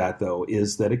about that though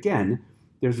is that, again,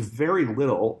 there's very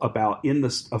little about, in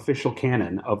the official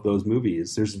canon of those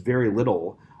movies, there's very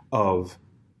little of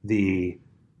the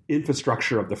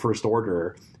infrastructure of the First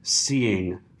Order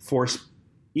seeing Force,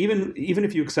 even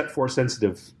if you accept Force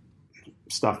sensitive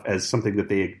stuff as something that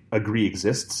they agree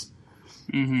exists.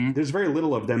 Mm-hmm. There's very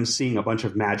little of them seeing a bunch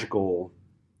of magical,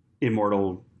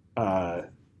 immortal. No,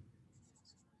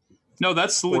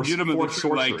 that's legitimately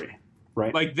sorcery.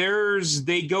 Right. Like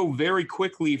they go very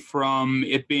quickly from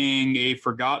it being a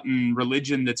forgotten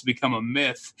religion that's become a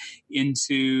myth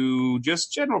into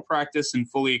just general practice and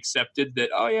fully accepted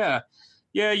that, oh yeah,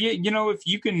 if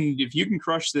you can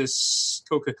crush this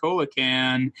Coca-Cola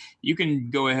can, you can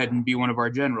go ahead and be one of our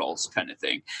generals, kind of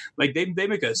thing. Like they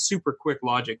make a super quick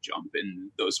logic jump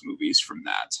in those movies from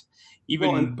that.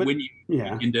 Even when you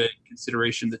take into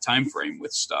consideration the time frame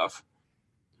with stuff.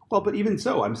 Well, but even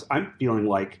so, I'm feeling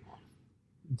like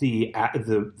the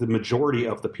majority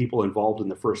of the people involved in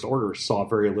the First Order saw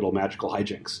very little magical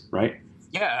hijinks, right?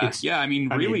 Yeah,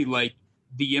 like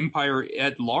the Empire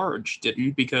at large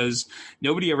didn't, because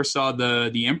nobody ever saw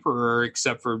the Emperor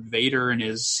except for Vader and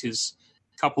his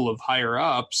couple of higher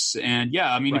ups. And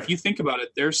if you think about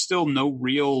it, there's still no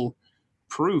real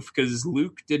proof, because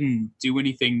Luke didn't do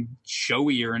anything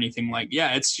showy or anything like.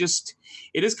 Yeah, it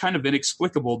is kind of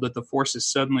inexplicable that the Force is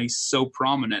suddenly so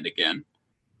prominent again.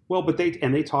 Well, but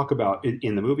they talk about it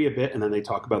in the movie a bit, and then they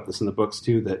talk about this in the books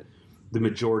too, that the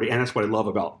majority, and that's what I love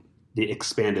about the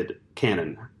expanded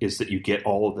canon, is that you get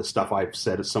all of the stuff I've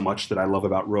said so much that I love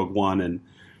about Rogue One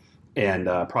and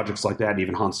projects like that, and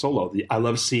even Han Solo. I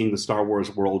love seeing the Star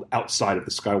Wars world outside of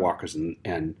the Skywalkers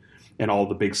and all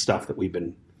the big stuff that we've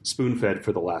been spoon-fed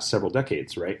for the last several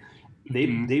decades, right?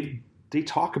 They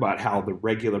talk about how the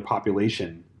regular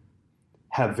population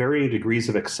have varying degrees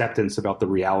of acceptance about the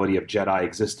reality of Jedi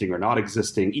existing or not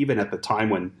existing, even at the time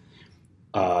when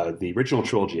the original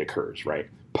trilogy occurs, right?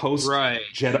 Post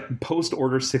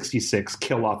Order 66,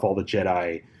 kill off all the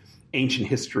Jedi, ancient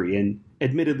history, and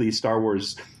admittedly, Star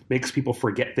Wars makes people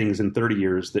forget things in 30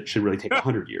 years that should really take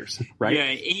 100 years, right? Yeah,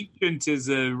 ancient is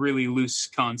a really loose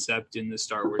concept in the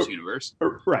Star Wars universe.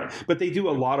 Right, but they do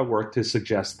a lot of work to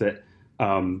suggest that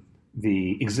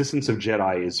the existence of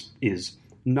Jedi is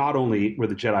not only were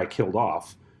the Jedi killed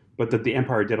off, but that the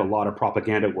Empire did a lot of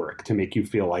propaganda work to make you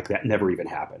feel like that never even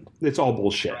happened. It's all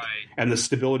bullshit. Right. And the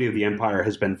stability of the Empire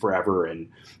has been forever, and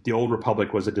the Old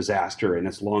Republic was a disaster, and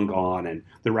it's long gone, and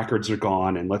the records are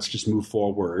gone, and let's just move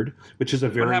forward, which is a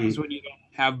very... What happens when you don't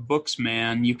have books,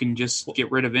 man? You can just get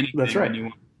rid of anything. That's right. When you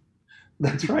want.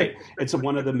 That's right. It's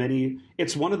one of the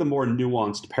more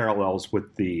nuanced parallels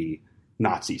with the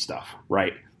Nazi stuff,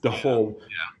 right? The whole...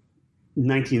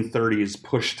 1930s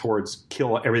push towards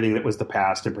kill everything that was the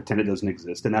past and pretend it doesn't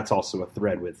exist. And that's also a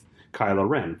thread with Kylo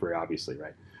Ren, very obviously,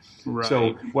 right?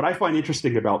 So what I find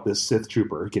interesting about this Sith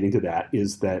Trooper, getting to that,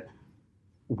 is that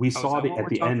we saw at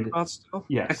the end.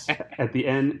 Yes, at the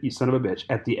end, you son of a bitch.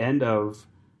 At the end of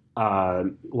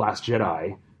Last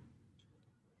Jedi,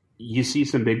 you see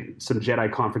some Jedi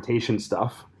confrontation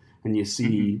stuff, and you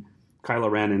see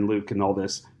Kylo Ren and Luke and all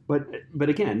this. But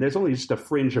again, there's only just a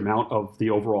fringe amount of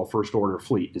the overall First Order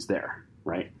fleet is there,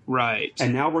 right? Right.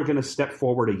 And now we're going to step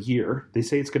forward a year. They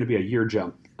say it's going to be a year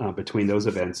jump between those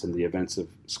events and the events of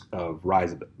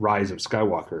Rise of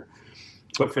Skywalker.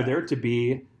 But for there to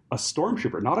be a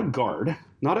stormtrooper, not a guard,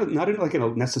 not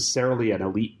necessarily an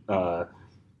elite, because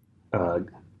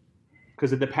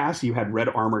in the past you had red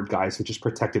armored guys that just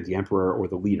protected the Emperor or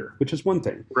the leader, which is one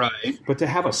thing. Right. But to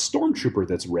have a stormtrooper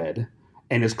that's red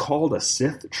and is called a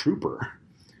Sith Trooper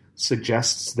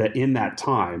suggests that in that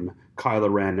time, Kylo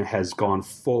Ren has gone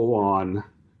full on,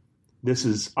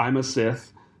 I'm a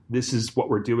Sith, this is what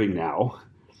we're doing now.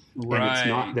 Right. And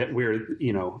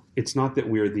it's not that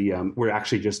we're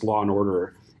actually just Law and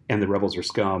Order and the rebels are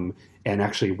scum, and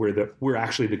actually we're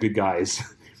actually the good guys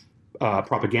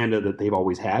propaganda that they've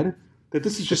always had. That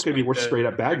this is just going to be we're straight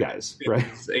up bad guys, right?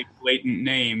 It's a blatant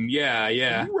name,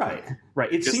 yeah. Right.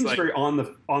 It just seems very on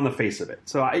the face of it.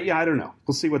 So I don't know.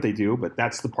 We'll see what they do, but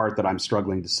that's the part that I'm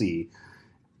struggling to see.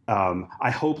 I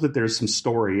hope that there's some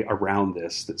story around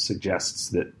this that suggests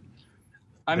that.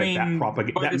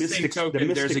 The mystic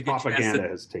propaganda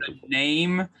has taken place. The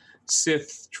name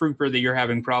Sith Trooper that you're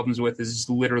having problems with is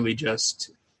literally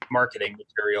just marketing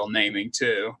material naming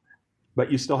too.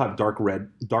 but you still have dark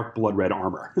blood red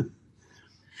armor.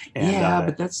 And,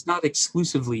 but that's not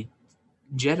exclusively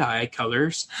Jedi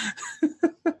colors.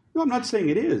 No, I'm not saying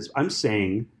it is. I'm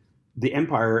saying the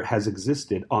Empire has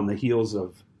existed on the heels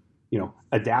of,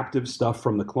 adaptive stuff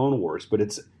from the Clone Wars, but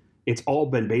it's all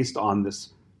been based on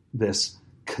this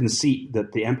conceit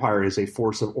that the Empire is a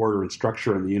force of order and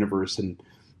structure in the universe, and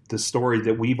the story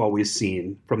that we've always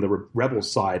seen from the rebel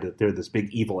side, that they're this big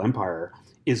evil empire,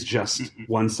 is just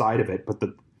one side of it. But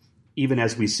even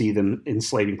as we see them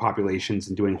enslaving populations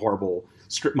and doing horrible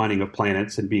strip mining of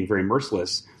planets and being very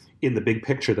merciless, in the big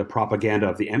picture, the propaganda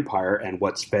of the Empire and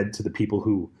what's fed to the people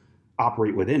who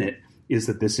operate within it is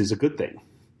that this is a good thing,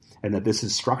 and that this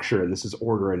is structure and this is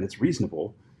order and it's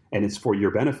reasonable and it's for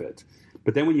your benefit.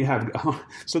 But then when you have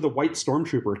so the white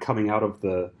stormtrooper coming out of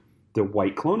the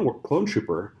white clone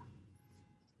trooper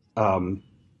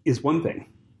is one thing,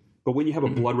 but when you have a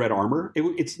blood red armor,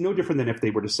 it's no different than if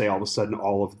they were to say all of a sudden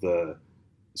all of the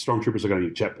stormtroopers are going to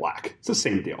be jet black. It's the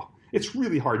same deal. It's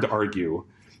really hard to argue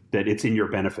that it's in your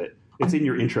benefit, it's in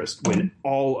your interest, when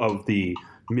all of the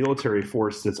military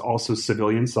force that's also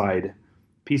civilian side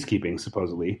peacekeeping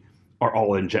supposedly are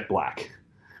all in jet black.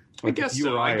 I guess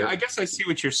so. I guess I see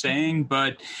what you're saying,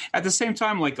 but at the same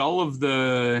time, like all of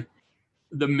the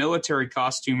military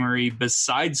costumery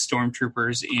besides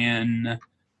stormtroopers in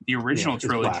the original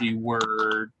trilogy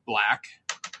were black.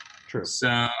 True.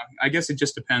 So I guess it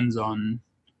just depends on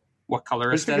what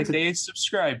color aesthetic they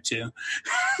subscribe to.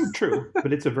 True,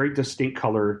 but it's a very distinct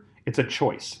color. It's a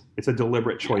choice. It's a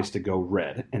deliberate choice to go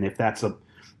red. And if that's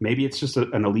maybe it's just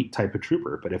an elite type of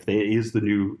trooper, but if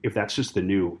that's just the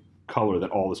new color that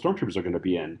all the stormtroopers are going to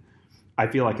be in, I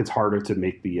feel like it's harder to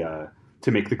make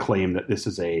the claim that this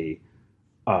is a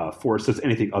force that's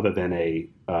anything other than a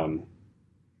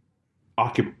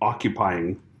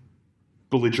occupying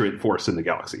belligerent force in the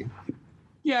galaxy.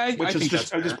 Yeah, which is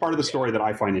just part of the story that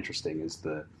I find interesting is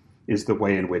the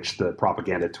way in which the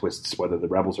propaganda twists whether the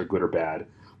rebels are good or bad,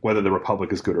 whether the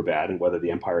Republic is good or bad, and whether the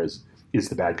Empire is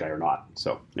the bad guy or not.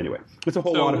 So anyway, it's a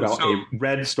whole lot about a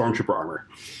red stormtrooper armor.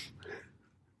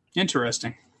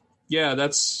 Interesting. Yeah,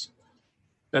 that's.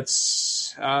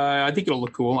 I think it'll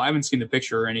look cool. I haven't seen the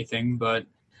picture or anything, but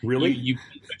really, you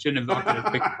such an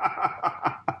evocative picture.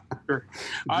 Sure.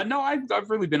 No, I've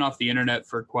really been off the internet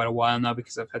for quite a while now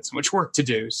because I've had so much work to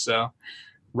do. So,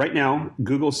 right now,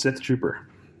 Google Sith Trooper.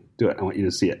 Do it. I want you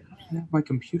to see it. I have my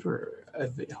computer.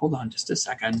 Hold on, just a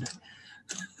second.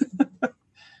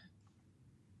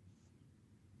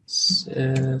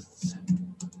 Sith.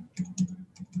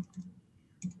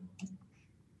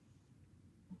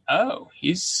 Oh,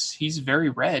 he's very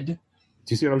red. Do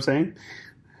you see what I'm saying?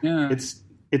 Yeah.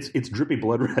 It's drippy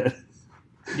blood red.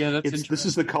 Yeah, that's interesting. This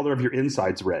is the color of your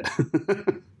insides red.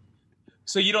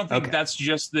 So you don't think that's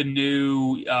just the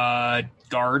new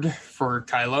guard for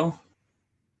Kylo?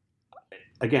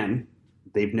 Again,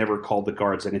 they've never called the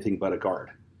guards anything but a guard.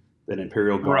 An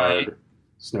Imperial Guard, right.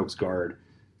 Snoke's Guard.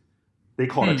 They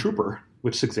call it a trooper,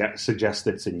 which suggests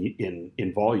that it's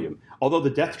in volume. Although the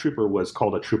Death Trooper was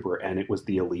called a trooper, and it was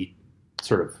the elite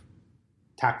sort of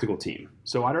tactical team.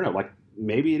 So I don't know, like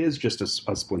maybe it is just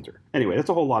a splinter. Anyway, that's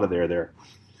a whole lot of there.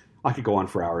 I could go on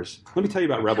for hours. Let me tell you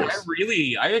about Rebels.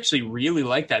 I actually really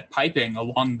like that piping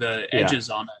along the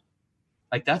edges on it.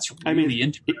 Like that's really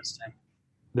interesting.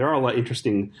 There are a lot of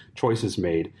interesting choices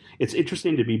made. It's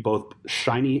interesting to be both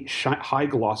shiny, high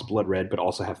gloss blood red, but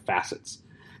also have facets.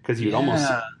 Because it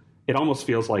almost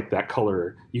feels like that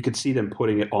color. You could see them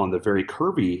putting it on the very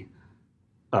curvy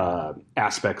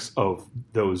aspects of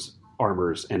those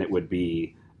armors, and it would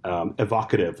be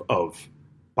evocative of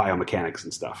biomechanics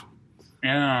and stuff.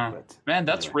 Yeah, man,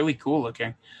 that's really cool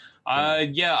looking.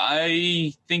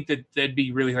 I think that that'd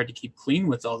be really hard to keep clean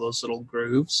with all those little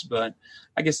grooves, but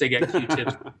I guess they got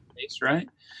Q-tips in place, right?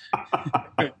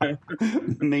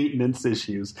 Maintenance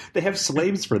issues. They have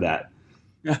slaves for that.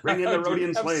 Bring in the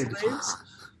Rhodian slaves.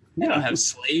 They don't have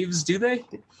slaves, do they?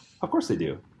 Of course they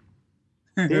do.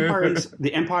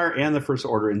 The Empire and the First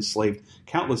Order enslaved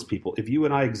countless people. If you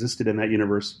and I existed in that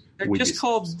universe,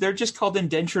 they're just called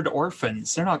indentured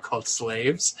orphans. They're not called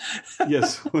slaves.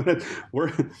 Yes. What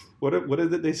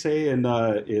did they say in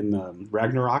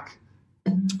Ragnarok?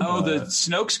 Oh, the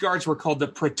Snoke's guards were called the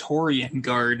Praetorian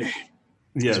Guard.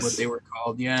 Yes, is what they were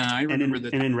called. Yeah, I remember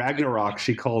that. And in Ragnarok,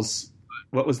 she calls.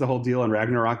 What was the whole deal in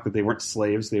Ragnarok? That they weren't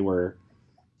slaves; they were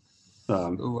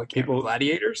people,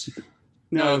 gladiators.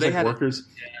 No, they had workers.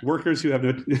 Yeah. Workers who have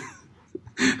no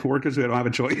workers who don't have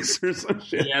a choice or some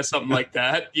shit. Yeah, something like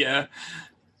that. Yeah.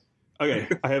 Okay,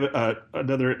 I have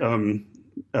another.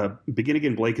 Begin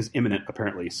Again Blake is imminent,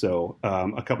 apparently. So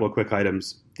a couple of quick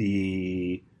items.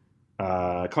 The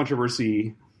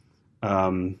controversy.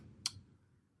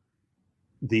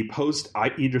 The post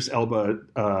Idris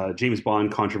Elba James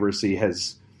Bond controversy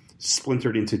has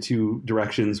splintered into two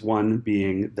directions. One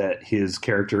being that his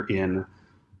character in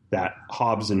that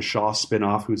Hobbs and Shaw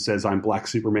spinoff, who says I'm Black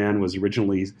Superman, was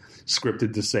originally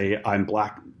scripted to say I'm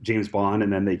Black James Bond,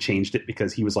 and then they changed it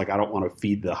because he was like, I don't want to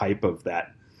feed the hype of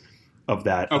that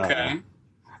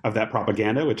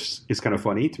propaganda, which is kind of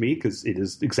funny to me because it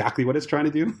is exactly what it's trying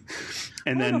to do.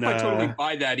 And I then don't know if I totally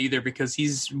buy that either, because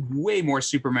he's way more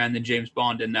Superman than James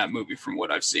Bond in that movie from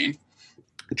what I've seen.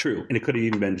 True, and it could have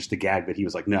even been just a gag that he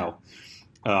was like, no.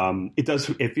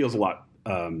 It feels a lot.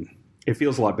 It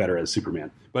feels a lot better as Superman.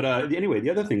 But anyway,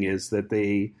 the other thing is that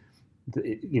a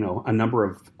number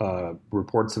of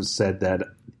reports have said that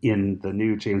in the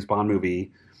new James Bond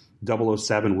movie,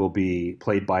 007 will be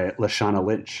played by Lashana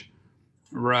Lynch.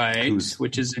 Right,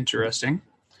 which is interesting.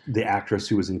 The actress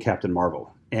who was in Captain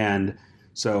Marvel. And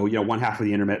so, one half of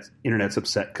the internet's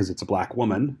upset because it's a black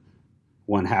woman.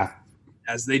 One half,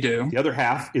 as they do. The other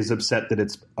half is upset that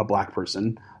it's a black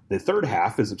person. The third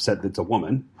half is upset that it's a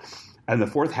woman. And the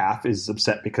fourth half is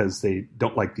upset because they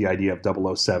don't like the idea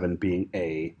of 007 being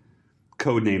a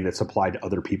code name that's applied to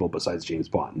other people besides James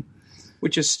Bond.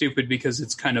 Which is stupid because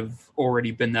it's kind of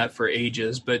already been that for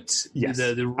ages. But yes,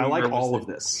 I like all of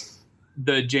this.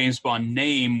 The James Bond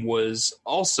name was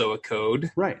also a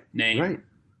code name. Right.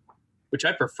 Which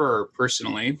I prefer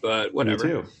personally, but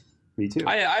whatever. Me too.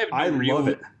 I have no real love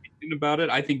it. opinion about it.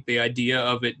 I think the idea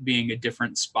of it being a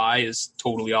different spy is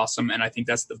totally awesome, and I think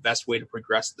that's the best way to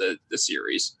progress the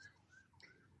series.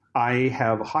 I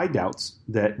have high doubts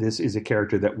that this is a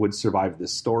character that would survive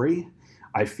this story.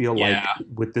 I feel like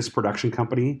with this production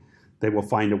company, they will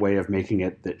find a way of making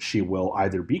it that she will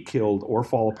either be killed or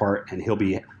fall apart, and he'll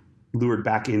be lured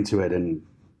back into it, and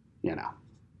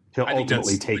he'll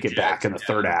ultimately take it back in the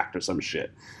third act or some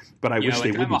shit. But I wish they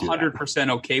wouldn't do that. I'm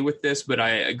 100% okay with this, but I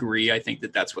agree. I think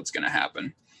that's what's going to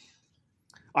happen.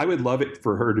 I would love it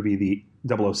for her to be the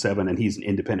 007 and he's an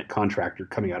independent contractor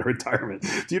coming out of retirement.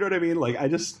 Do you know what I mean? Like, I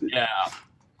just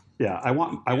I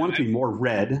want it to be more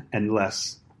red and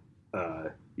less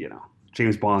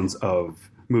James Bonds of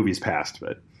movies past,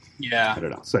 but I don't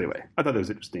know. So anyway, I thought that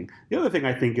was interesting. The other thing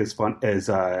I think is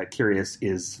curious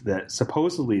is that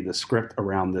supposedly the script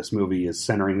around this movie is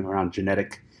centering around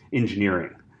genetic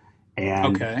engineering.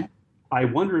 And I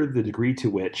wonder the degree to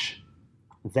which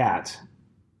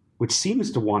which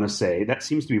seems to want to say, that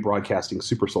seems to be broadcasting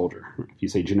super soldier, if you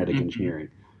say genetic engineering.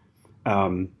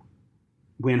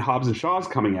 When Hobbs and Shaw is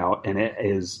coming out and it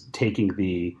is taking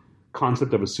the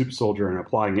concept of a super soldier and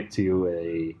applying it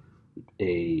to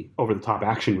a over-the-top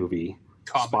action movie,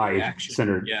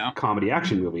 spy-centered comedy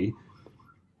action movie,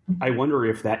 I wonder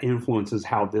if that influences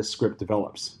how this script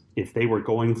develops. If they were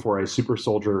going for a super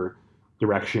soldier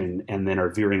direction and then are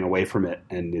veering away from it,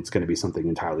 and it's going to be something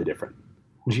entirely different.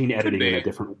 Gene editing in a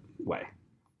different way.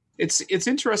 It's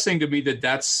interesting to me that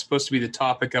that's supposed to be the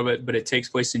topic of it, but it takes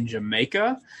place in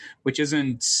Jamaica, which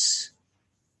isn't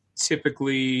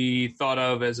typically thought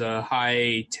of as a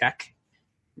high-tech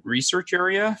research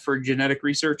area for genetic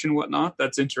research and whatnot.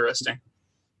 That's interesting.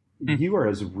 You are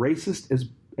as racist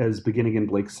as beginning in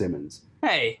Blake Simmons.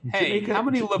 Hey, how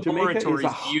many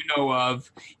laboratories do you know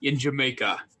of in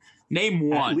Jamaica? Name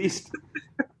one. At least.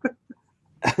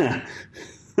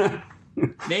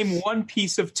 Name one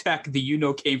piece of tech that you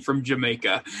know came from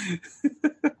Jamaica.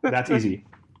 That's easy.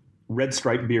 Red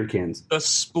Stripe beer cans. The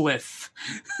spliff.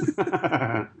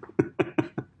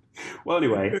 Well,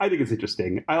 anyway, I think it's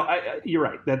interesting. You're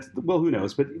right. Who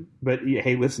knows? But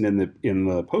hey, listen. In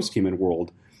the post-human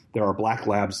world, there are black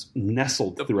labs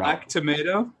nestled throughout. Black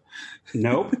tomato?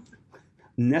 Nope.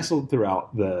 Nestled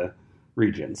throughout the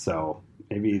region. So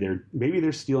maybe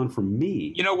they're stealing from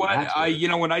me. You know what?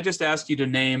 When I just asked you to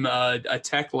name a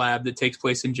tech lab that takes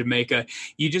place in Jamaica,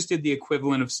 you just did the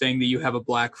equivalent of saying that you have a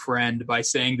black friend by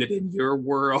saying that in your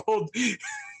world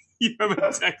you have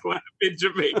a tech lab in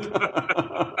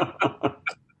Jamaica.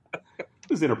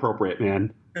 This is inappropriate,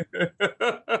 man.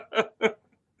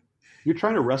 You're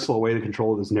trying to wrestle away the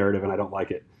control of this narrative, and I don't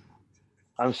like it.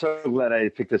 I'm so glad I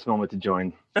picked this moment to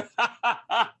join.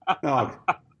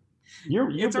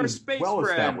 You're well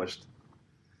established.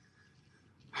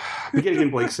 Beginning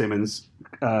in Blake Simmons,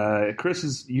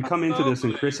 you come into this,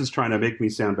 and Chris is trying to make me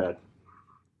sound bad.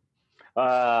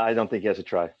 I don't think he has to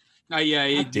try.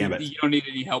 Damn it! You don't need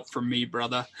any help from me,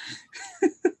 brother.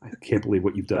 I can't believe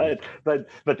what you've done. But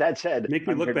that said, make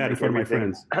me look bad in front of my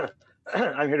friends.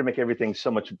 I'm here to make everything so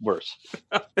much worse.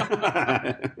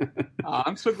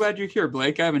 I'm so glad you're here,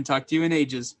 Blake. I haven't talked to you in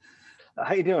ages.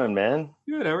 How you doing, man?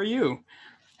 Good. How are you?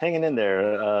 hanging in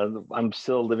there. I'm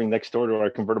still living next door to our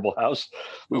convertible house,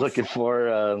 looking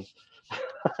for.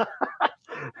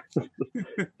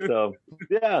 So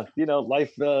yeah,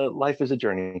 life is a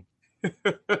journey.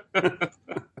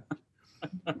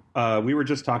 We were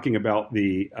just talking about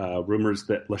the rumors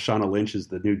that Lashana Lynch is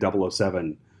the new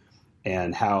 007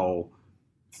 and how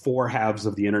 4 halves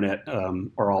of the internet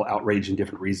are all outraged in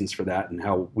different reasons for that, and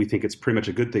how we think it's pretty much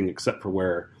a good thing, except for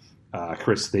where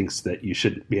Chris thinks that you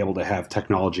should be able to have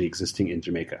technology existing in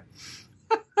Jamaica.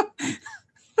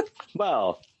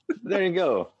 Well, there you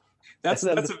go. That's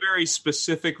a very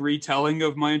specific retelling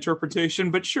of my interpretation,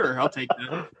 but sure, I'll take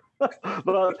that.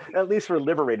 Well, at least we're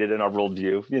liberated in our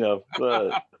worldview,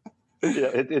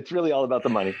 it's really all about the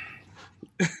money.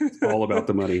 It's all about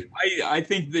the money. I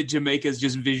think that Jamaica is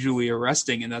just visually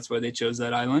arresting, and that's why they chose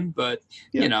that island. But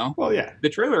the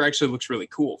trailer actually looks really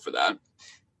cool for that.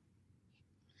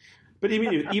 But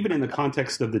even in the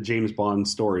context of the James Bond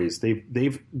stories,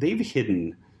 they've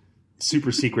hidden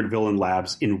super secret villain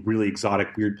labs in really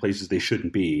exotic, weird places they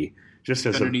shouldn't be, just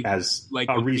as a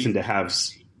reason to have.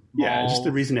 Yeah, just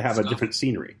a reason to have a different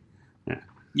scenery.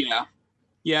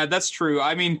 Yeah, that's true.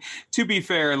 I mean, to be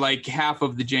fair, like half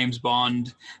of the James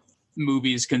Bond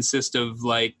movies consist of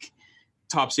like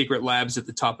top secret labs at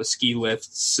the top of ski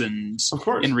lifts and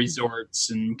in resorts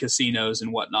and casinos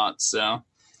and whatnot. So,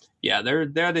 yeah,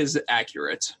 that is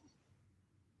accurate.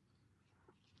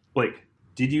 Blake,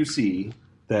 did you see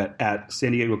that at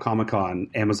San Diego Comic-Con,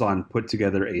 Amazon put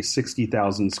together a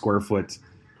 60,000 square foot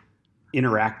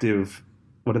interactive,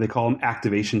 what do they call them?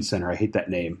 Activation center. I hate that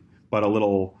name, but a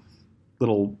little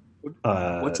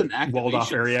what's an activation walled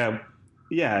off area?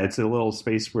 Yeah, it's a little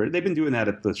space where they've been doing that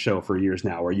at the show for years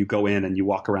now, where you go in and you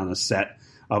walk around the set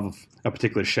of a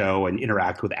particular show and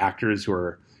interact with actors who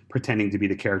are pretending to be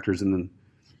the characters in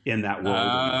that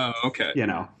world. Okay.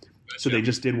 So they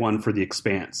just did one for The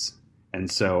Expanse, and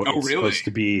so supposed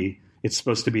to be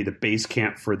the base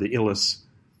camp for the Ilus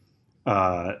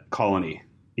colony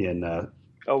in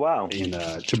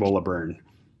Chibola Burn.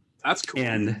 That's cool.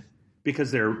 And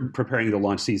because they're preparing to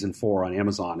launch season 4 on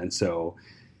Amazon, and so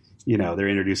they're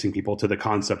introducing people to the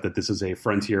concept that this is a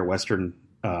frontier Western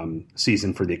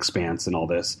season for The Expanse and all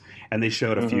this. And they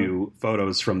showed a few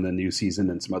photos from the new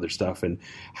season and some other stuff. And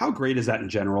how great is that in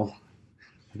general?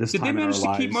 Did they manage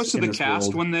to keep most of the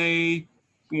cast when they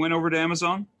went over to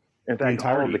Amazon? In fact,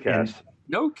 all of the cast.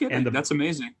 No kidding. That's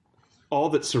amazing. All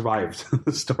that survived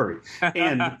the story.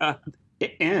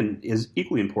 And is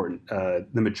equally important,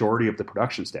 the majority of the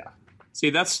production staff. See,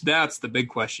 that's the big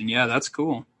question. Yeah, that's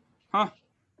cool. Huh.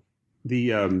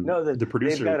 The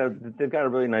producer, they've got a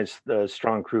really nice,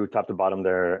 strong crew, top to bottom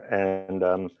there, and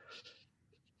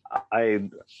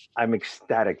I'm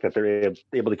ecstatic that they're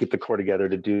able to keep the core together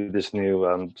to do this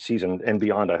new season and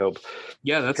beyond. I hope.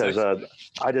 Yeah, that's because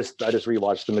I just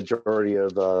rewatched the majority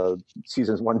of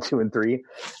seasons 1, 2, and 3,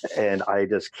 and I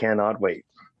just cannot wait.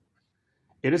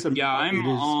 It is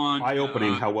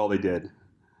eye-opening how well they did.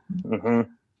 Mm-hmm.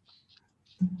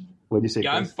 What did you say?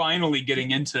 Yeah, Chris? I'm finally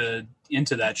getting into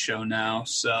that show now.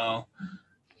 So,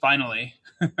 finally.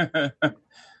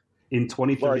 In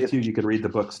 2032, you could read the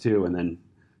books too, and then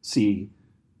see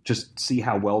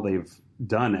how well they've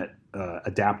done at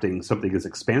adapting something as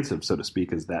expansive, so to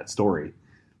speak, as that story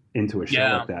into a show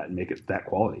like that and make it that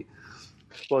quality.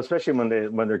 Well, especially when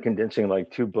they're condensing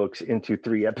like 2 books into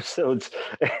 3 episodes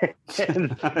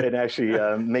and actually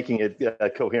making it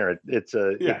coherent. It's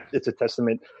a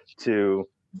testament to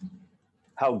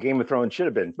how Game of Thrones should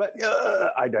have been. But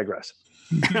I digress.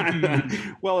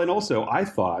 Well, and also I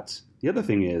thought the other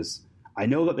thing is, I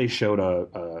know that they showed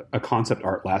a concept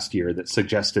art last year that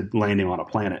suggested landing on a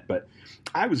planet, but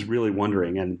I was really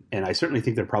wondering, and I certainly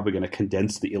think they're probably going to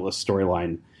condense the Ilus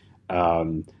storyline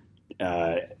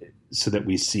so that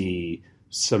we see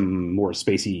some more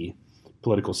spacey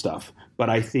political stuff. But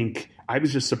I think I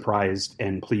was just surprised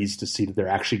and pleased to see that they're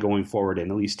actually going forward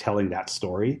and at least telling that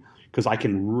story, because I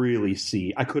can really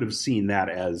see, I could have seen that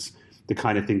as the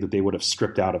kind of thing that they would have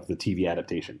stripped out of the TV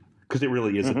adaptation, because it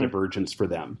really is a divergence for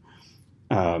them.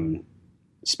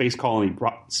 Space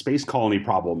colony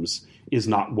problems is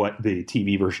not what the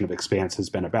TV version of Expanse has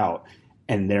been about,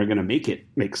 and they're going to make it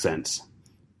make sense.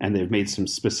 And they've made some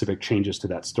specific changes to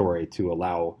that story to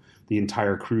allow the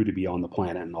entire crew to be on the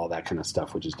planet and all that kind of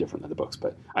stuff, which is different than the books.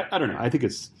 But I don't know. I think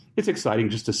it's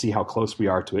exciting just to see how close we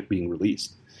are to it being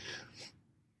released.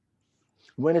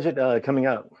 When is it coming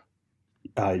out?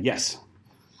 Yes.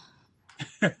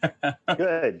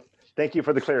 Good. Thank you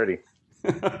for the clarity.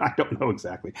 I don't know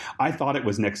exactly. I thought it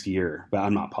was next year, but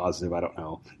I'm not positive. I don't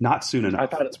know. Not soon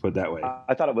enough. Let's put it that way.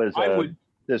 I thought it was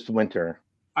this winter.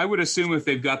 I would assume if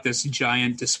they've got this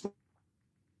giant display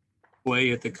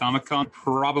play at the Comic-Con.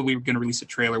 Probably going to release a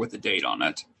trailer with a date on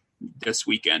it this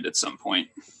weekend at some point.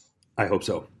 I hope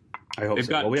so. They've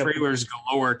got trailers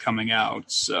galore coming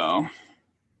out, so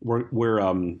we're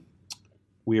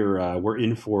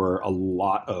in for a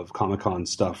lot of Comic-Con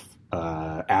stuff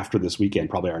after this weekend.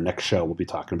 Probably our next show, we'll be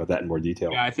talking about that in more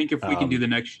detail. Yeah, I think if we can do the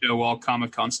next show all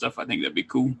Comic-Con stuff, I think that'd be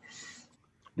cool.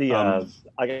 I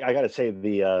gotta say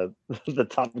the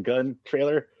Top Gun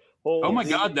trailer. Oh my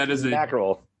God, that is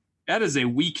mackerel. That is a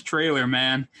weak trailer,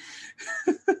 man.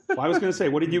 Well, I was going to say,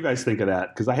 what did you guys think of that?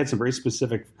 Because I had some very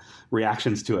specific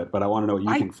reactions to it, but I want to know what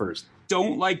you think first.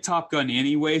 Don't like Top Gun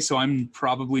anyway, so I'm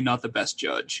probably not the best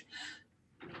judge.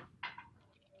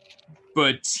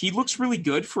 But he looks really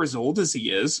good for as old as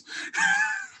he is.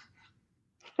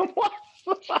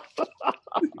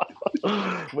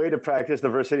 Way to practice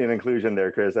diversity and inclusion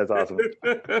there, Chris. That's awesome.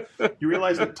 You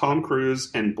realize that Tom Cruise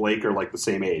and Blake are like the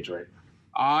same age, right?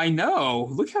 I know.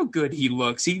 Look how good he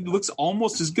looks. He looks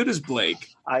almost as good as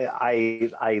Blake.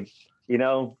 I you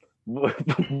know,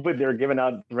 when they're giving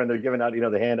out, the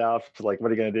handoffs, like,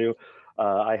 what are you going to do?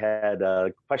 I had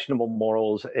questionable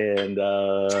morals and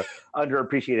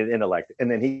underappreciated intellect,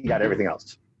 and then he got everything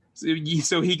else.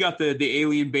 So he got the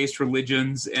alien-based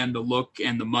religions and the look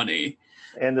and the money.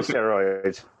 And the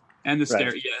steroids. And the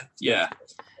steroids, yeah.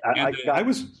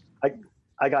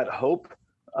 I got hope,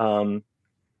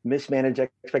 mismanaged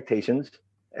expectations,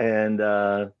 and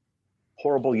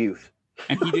horrible youth.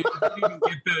 And you didn't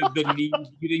get the need.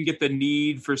 You didn't get the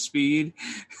need for speed.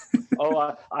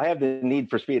 I have the need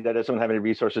for speed. I just don't have any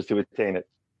resources to attain it.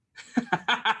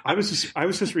 I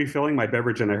was just refilling my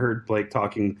beverage, and I heard Blake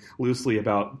talking loosely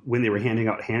about when they were handing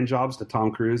out hand jobs to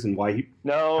Tom Cruise and why he.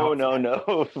 No.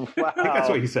 Wow. I think that's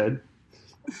what he said.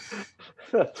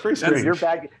 It's very strange. You're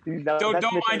back.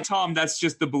 Don't mind Tom. That's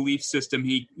just the belief system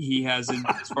he has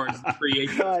as far as the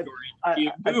creation story.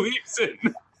 He believes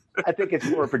in. I think it's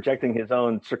more projecting his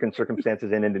own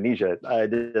circumstances in Indonesia.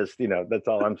 That's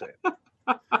all I'm saying.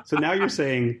 So now you're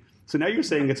saying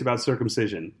it's about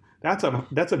circumcision. That's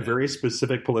a very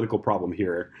specific political problem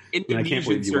here. And I can't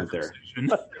believe you went there.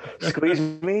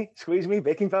 Squeeze me,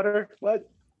 baking powder. What?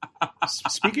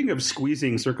 Speaking of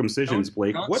squeezing circumcisions,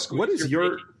 Blake, what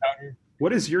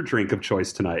is your drink of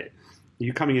choice tonight?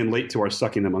 You coming in late to our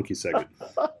Sucking the Monkey segment.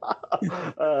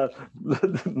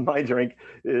 My drink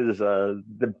is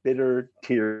the bitter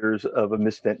tears of a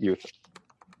misspent youth.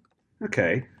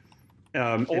 Okay.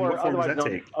 And what form does that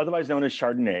take? Otherwise known as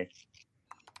Chardonnay.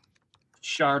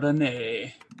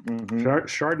 Chardonnay. Mm-hmm.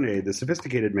 Chardonnay, the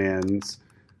sophisticated man's...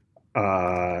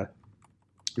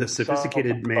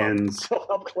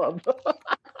 club.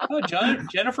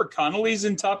 Jennifer Connelly's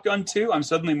in Top Gun 2. I'm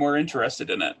suddenly more interested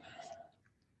in it.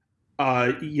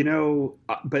 But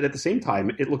at the same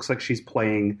time, it looks like she's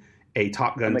playing a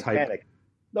Top Gun type.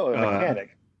 No, a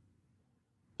mechanic.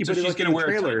 So she's going to wear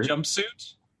a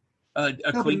jumpsuit? A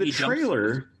in the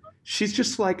trailer, she's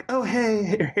just like, oh,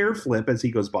 hey, hair flip as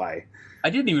he goes by. I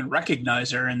didn't even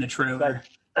recognize her in the trailer.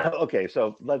 Okay,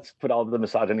 so let's put all the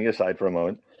misogyny aside for a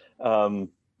moment.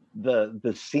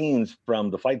 The scenes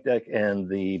from the fight deck and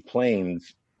the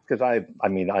planes, because I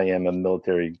am a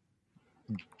military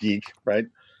geek, right?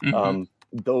 Mm-hmm.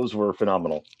 Those were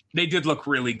phenomenal. They did look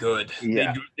really good.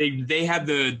 Yeah. They had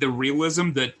the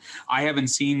realism that I haven't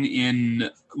seen in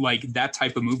like that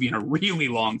type of movie in a really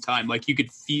long time. Like you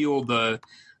could feel the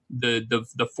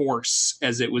force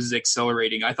as it was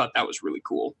accelerating. I thought that was really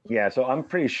cool. Yeah, so I'm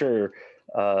pretty sure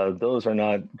those are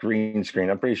not green screen.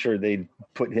 I'm pretty sure they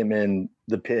put him in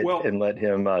the pit and let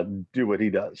him do what he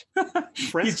does.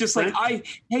 He's just like,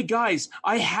 hey guys,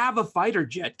 I have a fighter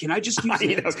jet. Can I just use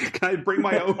it? Can I bring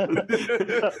my own?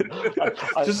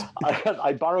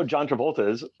 I borrowed John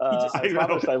Travolta's. I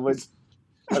promised I would.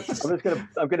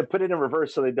 I'm gonna put it in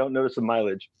reverse so they don't notice the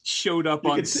mileage. Showed up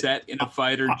on set in a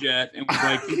fighter jet and was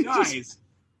like, hey guys,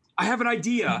 I have an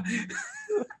idea.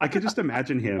 I could just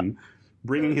imagine him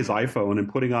bringing his iPhone and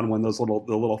putting on one of those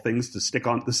little things to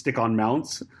stick on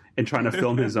mounts and trying to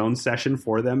film his own session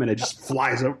for them, and it just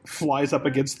flies up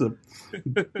against the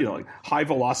like high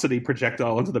velocity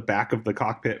projectile into the back of the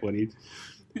cockpit when he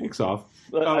takes off.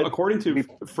 According to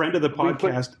friend of the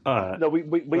podcast,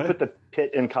 we put the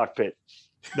pit in cockpit.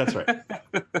 That's right.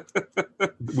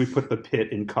 We put the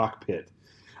pit in cockpit.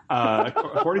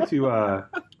 According to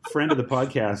friend of the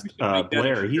podcast,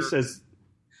 Blair,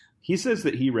 he says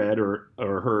that he read or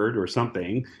heard or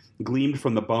something gleamed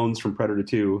from the bones from Predator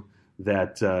 2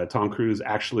 that Tom Cruise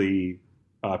actually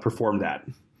performed that.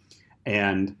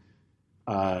 And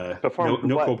no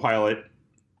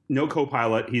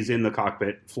co-pilot. He's in the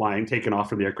cockpit flying, taking off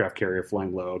from the aircraft carrier,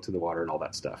 flying low to the water and all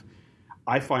that stuff.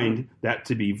 I find that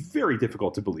to be very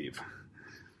difficult to believe.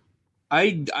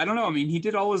 I don't know. I mean, he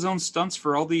did all his own stunts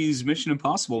for all these Mission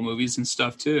Impossible movies and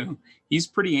stuff too. He's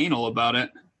pretty anal about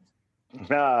it.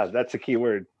 That's a key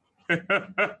word.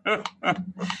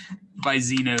 By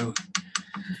Zeno.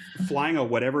 Flying a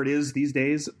whatever it is these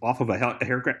days off of a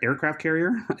aircraft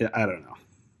carrier? I don't know.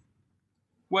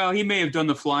 Well, he may have done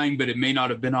the flying, but it may not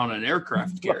have been on an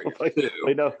aircraft carrier.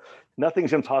 You know,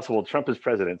 nothing's impossible. Trump is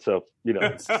president, so you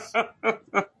know.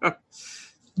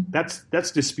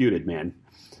 That's disputed, man.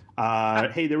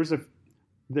 Hey, there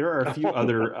are a few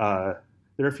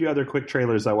other quick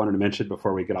trailers I wanted to mention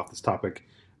before we get off this topic.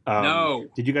 No.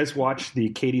 Did you guys watch the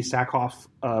Katie Sackhoff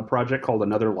project called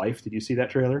Another Life? Did you see that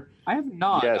trailer? I have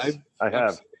not. Yes, I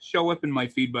have. I've show up in my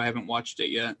feed, but I haven't watched it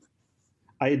yet.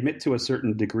 I admit to a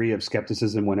certain degree of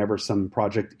skepticism whenever some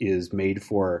project is made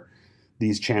for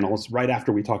these channels, right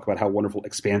after we talk about how wonderful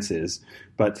Expanse is.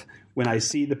 But when I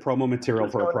see the promo material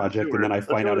for a project and then I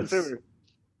find out it's...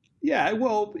 Yeah,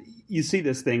 well, you see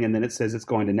this thing and then it says it's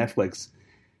going to Netflix.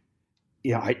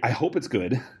 Yeah, I hope it's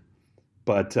good,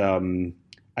 but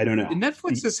I don't know.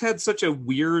 Netflix has had such a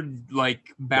weird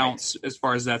bounce as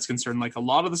far as that's concerned. Like, a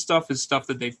lot of the stuff is stuff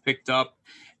that they've picked up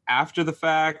after the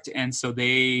fact, and so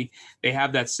they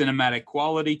have that cinematic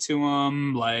quality to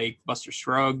them, like Buster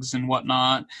Scruggs and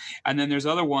whatnot. And then there's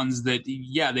other ones that,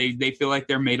 they feel like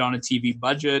they're made on a TV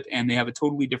budget and they have a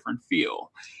totally different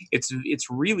feel. It's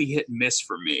really hit and miss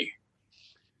for me.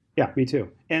 Yeah, me too.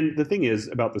 And the thing is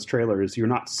about this trailer is you're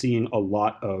not seeing a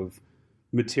lot of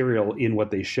material in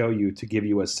what they show you to give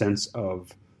you a sense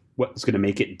of what's going to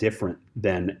make it different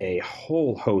than a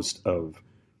whole host of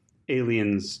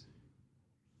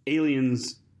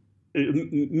missions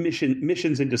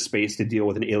into space to deal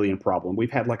with an alien problem.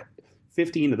 We've had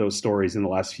 15 of those stories in the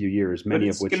last few years, many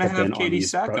of which have been Katie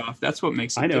Sackhoff. That's what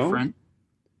makes it different.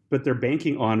 But they're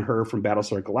banking on her from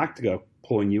Battlestar Galactica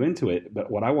pulling you into it.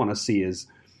 But what I want to see is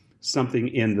something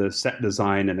in the set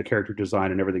design and the character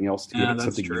design and everything else to give it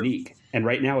something unique. And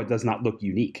right now it does not look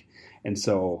unique. And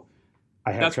so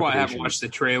that's why I haven't watched the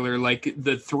trailer. Like,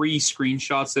 the 3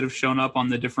 screenshots that have shown up on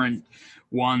the different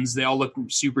ones, they all look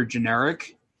super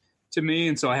generic to me.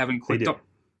 And so I haven't clicked up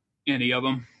any of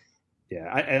them.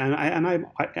 Yeah.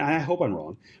 I hope I'm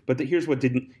wrong, but here's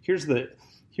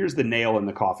the nail in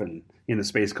the coffin, in the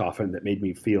space coffin, that made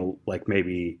me feel like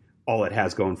maybe all it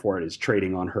has going for it is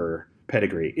trading on her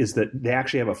pedigree, is that they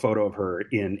actually have a photo of her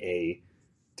in a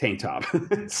tank top.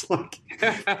 It's like,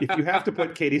 if you have to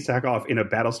put Katie Sackhoff in a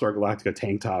Battlestar Galactica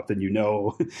tank top, then you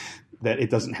know that it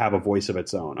doesn't have a voice of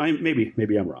its own.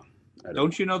 Maybe I'm wrong.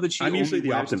 Don't you know that she only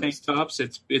wears tank tops?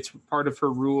 It's part of her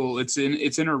rule. It's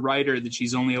in her rider that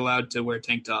she's only allowed to wear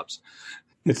tank tops.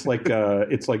 It's like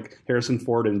Harrison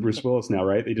Ford and Bruce Willis now,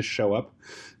 right? They just show up.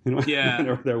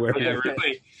 Yeah, they're wearing. Yeah,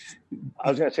 really. I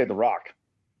was going to say The Rock.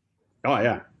 Oh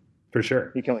yeah, for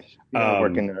sure. He can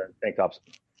work in tank tops.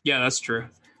 Yeah, that's true.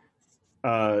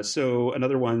 So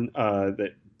another one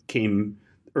that came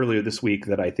earlier this week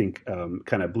that I think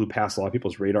kind of blew past a lot of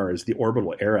people's radar is The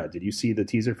Orbital Era. Did you see the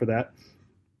teaser for that?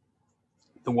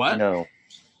 The what? No.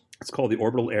 It's called The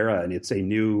Orbital Era, and it's a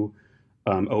new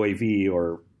OAV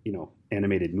or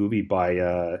animated movie by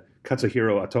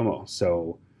Katsuhiro Otomo.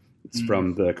 So it's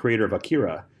from the creator of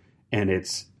Akira, and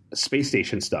it's space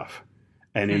station stuff.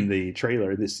 And in the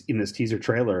trailer, in this teaser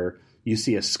trailer, you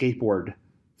see a skateboard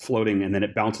floating, and then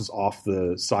it bounces off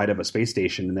the side of a space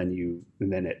station, and then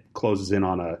it closes in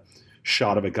on a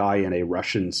shot of a guy in a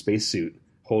Russian spacesuit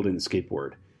holding the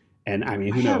skateboard. And I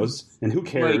mean, who knows? And who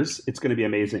cares? It's going to be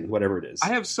amazing, whatever it is. I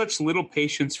have such little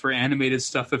patience for animated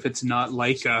stuff if it's not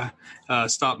like a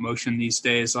stop motion these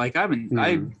days. Like, I don't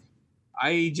know.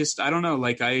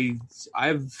 Like, I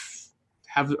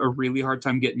have a really hard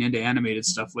time getting into animated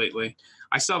stuff lately.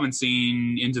 I still haven't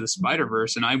seen Into the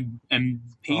Spider-Verse, and I am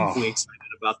painfully excited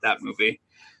about that movie.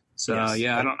 So I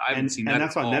haven't seen that. And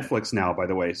that's on Netflix now, by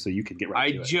the way, so you can get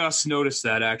right to it. I just noticed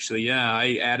that, actually. Yeah,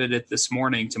 I added it this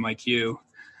morning to my queue.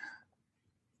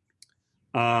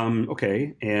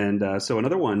 Okay, and so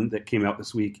another one that came out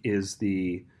this week is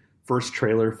the first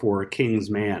trailer for King's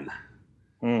Man,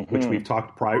 which we've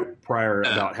talked prior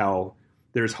about how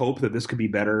there's hope that this could be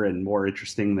better and more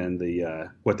interesting than the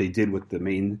what they did with the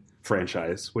main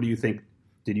franchise. What do you think?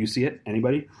 Did you see it?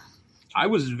 Anybody? I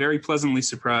was very pleasantly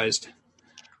surprised.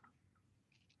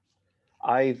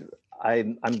 I'm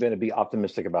going to be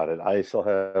optimistic about it. I still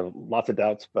have lots of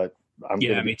doubts, but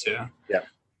me too. Yeah.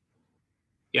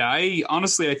 Yeah, I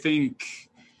think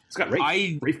it's got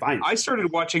great finds. I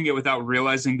started watching it without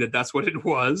realizing that that's what it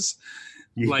was.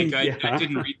 Like, I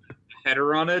didn't read the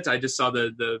header on it. I just saw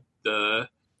the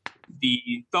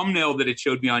the thumbnail that it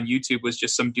showed me on YouTube was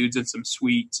just some dudes in some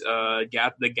sweet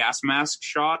the gas mask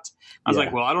shot. I was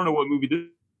like, well, I don't know what movie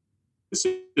this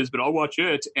is, but I'll watch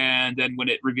it. And then when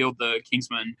it revealed the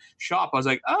Kingsman shop, I was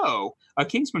like, oh, a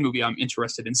Kingsman movie I'm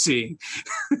interested in seeing.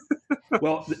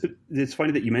 Well, it's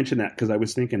funny that you mentioned that, because I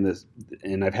was thinking this,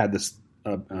 and I've had this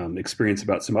experience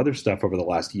about some other stuff over the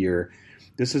last year.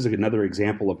 This is another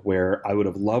example of where I would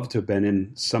have loved to have been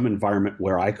in some environment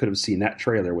where I could have seen that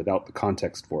trailer without the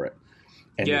context for it,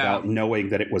 and without knowing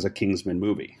that it was a Kingsman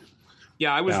movie.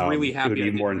 Yeah, I was really happy. It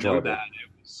would be more enjoyable. That.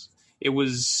 It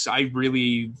was. I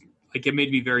really like. It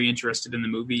made me very interested in the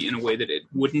movie in a way that it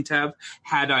wouldn't have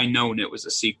had I known it was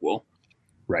a sequel.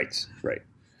 Right.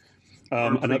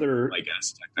 Another, I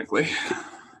guess, technically,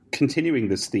 continuing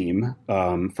this theme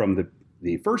from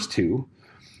the first two,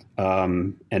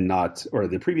 and not, or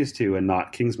the previous two, and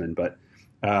not Kingsman, but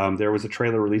there was a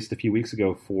trailer released a few weeks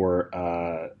ago for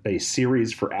a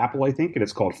series for Apple, I think, and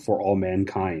it's called For All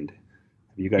Mankind.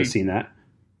 Have you guys seen that?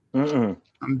 Mm-mm.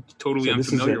 I'm totally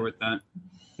unfamiliar with that.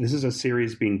 This is a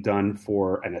series being done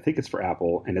for, and I think it's for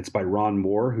Apple, and it's by Ron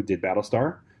Moore, who did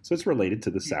Battlestar, so it's related to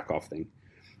the Sackhoff thing.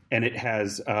 And it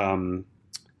has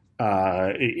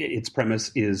its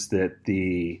premise is that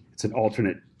it's an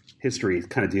alternate history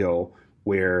kind of deal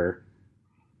where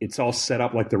it's all set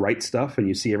up like The Right Stuff, and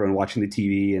you see everyone watching the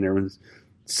TV and everyone's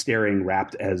staring,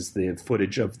 rapt as the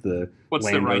footage of the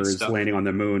landers landing on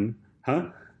the moon. Huh?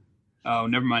 Oh,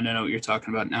 never mind. I know what you're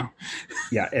talking about now.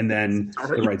 Yeah, and then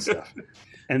The Right Stuff.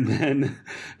 And then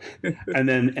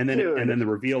the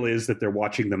reveal is that they're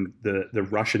watching the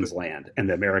Russians land, and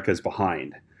America's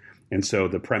behind. And so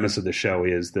the premise of the show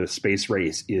is the space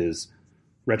race is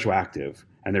retroactive,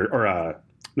 and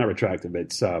not retroactive.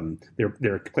 It's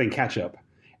they're playing catch up,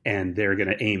 and they're going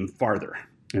to aim farther,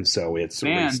 and so it's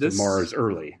raced to Mars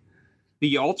early.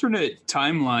 The alternate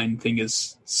timeline thing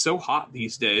is so hot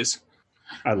these days.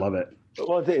 I love it.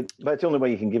 Well, that's the only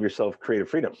way you can give yourself creative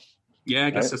freedom. Yeah,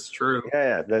 I guess that's true.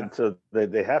 Yeah. So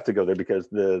they have to go there because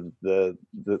the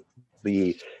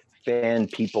fan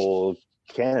people,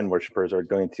 canon worshippers are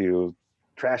going to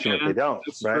trash them if they don't.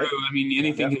 That's right? true. I mean,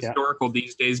 anything historical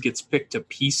these days gets picked to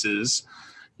pieces.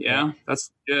 Yeah,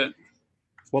 that's it.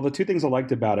 Well, the two things I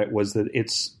liked about it was that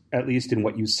it's, at least in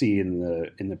what you see in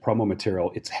the promo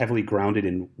material, it's heavily grounded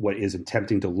in what is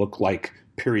attempting to look like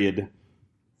period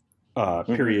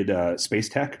space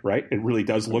tech, right? It really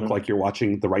does look like you're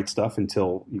watching The Right Stuff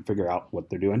until you figure out what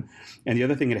they're doing. And the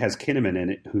other thing, it has Kinnaman in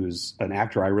it, who's an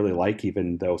actor I really like,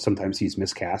 even though sometimes he's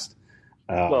miscast.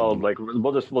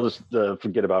 We'll just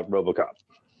forget about RoboCop,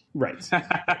 right?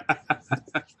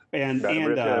 and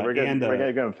we're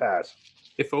gonna go fast.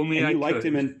 If only and I you could. liked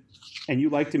him in, and you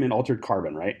liked him in Altered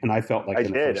Carbon, right? And I felt like I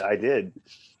did.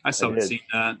 I still haven't seen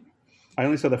that. I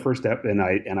only saw the first step, and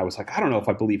I was like, I don't know if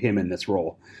I believe him in this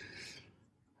role.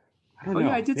 I don't know.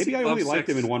 Yeah, Maybe I only liked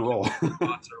him in one role. or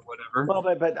whatever. Well,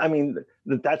 but I mean,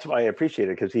 that's why I appreciate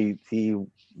it, because he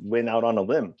went out on a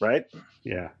limb, right?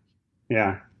 Yeah.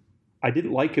 I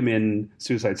didn't like him in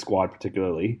Suicide Squad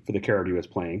particularly for the character he was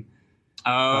playing.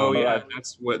 Oh yeah,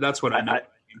 that's what I know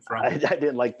from. I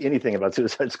didn't like anything about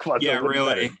Suicide Squad. Yeah,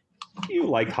 really. You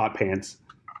liked Hot Pants.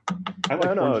 I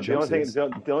like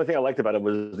the only thing I liked about it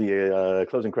was the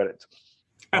closing credits.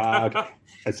 Okay.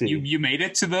 I see. You made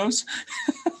it to those?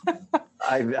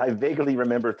 I vaguely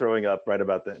remember throwing up right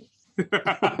about then.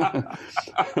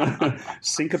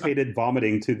 Syncopated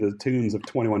vomiting to the tunes of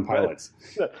 21 Pilots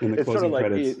in the it's closing sort of like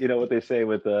credits. You know what they say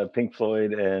with Pink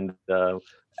Floyd and the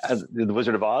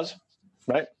Wizard of Oz,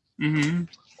 right? Mm-hmm.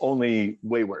 Only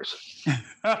way worse.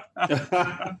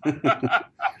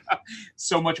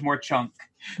 So much more chunk.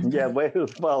 Yeah,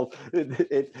 well,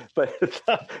 it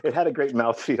had a great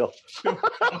mouthfeel.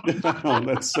 Oh,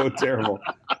 that's so terrible.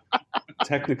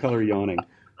 Technicolor yawning.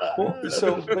 Well,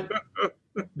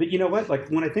 but you know what? Like,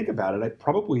 when I think about it,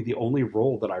 probably the only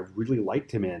role that I really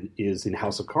liked him in is in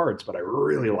House of Cards, but I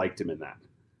really liked him in that.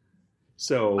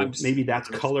 So maybe that's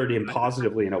colored him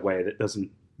positively in a way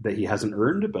that he hasn't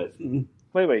earned. But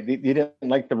wait, you didn't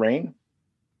like The Rain?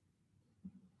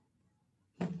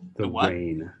 The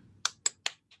Rain.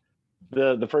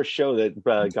 The first show that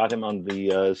got him on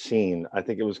the scene, I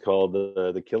think it was called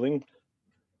The Killing.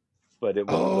 But it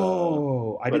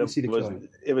was. I didn't see The Killing.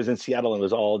 It was in Seattle, and it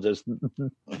was all just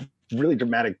really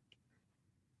dramatic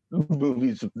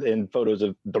movies and photos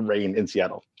of the rain in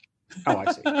Seattle. Oh,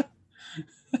 I see.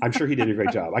 I'm sure he did a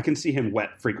great job. I can see him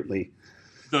wet frequently.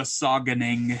 The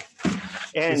Soggening.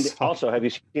 And also, have you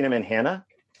seen him in Hannah?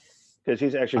 Because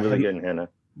he's actually really good in Hannah.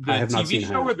 The TV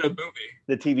show or the movie?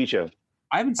 The TV show.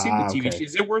 I haven't seen the TV show.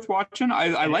 Is it worth watching?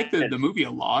 I like the movie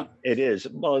a lot. It is.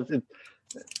 Well,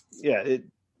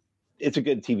 it's a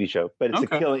good TV show, but it's a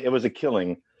killing. It was a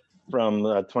killing from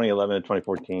 2011 to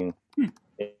 2014.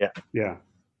 Yeah.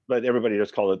 But everybody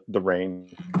just called it The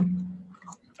Rain.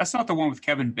 That's not the one with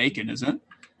Kevin Bacon, is it?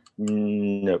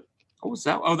 Nope. What was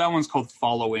that? Oh, that one's called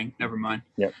Following. Never mind.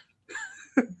 Yep.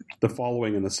 The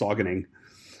Following and the Soggening.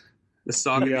 The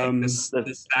Soggening, the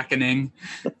Stackening.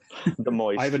 The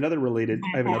Moist. I have another related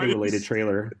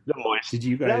trailer. The Moist. Did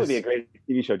you guys? That would be a great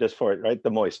TV show just for it, right?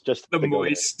 The Moist. Just The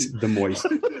Moist. The Moist.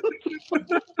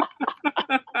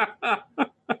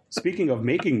 Speaking of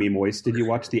making me moist, did you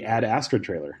watch the Ad Astra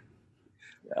trailer?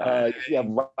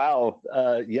 Wow.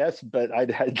 Yes, but I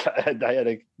had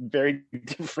a very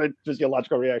different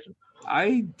physiological reaction.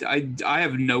 I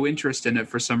have no interest in it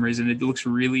for some reason. It looks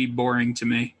really boring to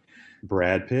me.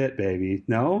 Brad Pitt, baby.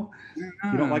 No? You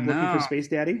don't like looking for Space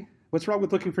Daddy? What's wrong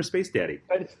with looking for Space Daddy?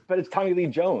 But it's Tommy Lee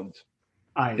Jones.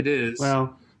 It is.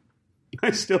 Well, I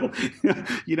still,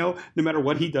 no matter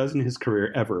what he does in his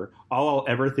career ever, all I'll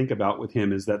ever think about with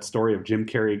him is that story of Jim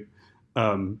Carrey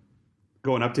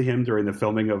going up to him during the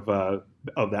filming of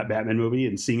that Batman movie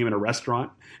and seeing him in a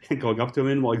restaurant and going up to him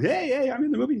and like, hey, I'm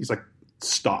in the movie. He's like,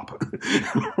 stop.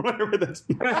 Whatever that's.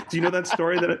 Do you know that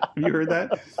story? Have you heard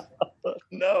that?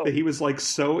 No. He was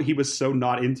so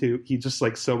not into. He's just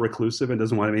like so reclusive and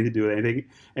doesn't want anything to do with anything.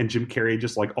 And Jim Carrey,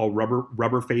 just like all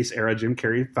rubber face era, Jim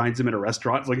Carrey finds him in a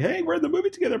restaurant. It's like, hey, we're in the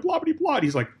movie together. Blah blah blah. And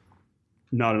he's like,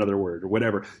 not another word or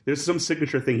whatever. There's some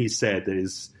signature thing he said that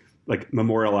is like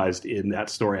memorialized in that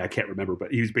story. I can't remember,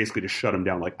 but he was basically just shut him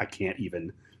down. Like, I can't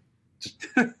even. Just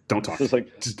don't talk.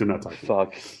 Just do not talk.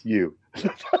 Fuck you.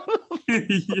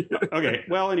 Okay.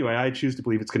 Well, anyway, I choose to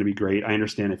believe it's going to be great. I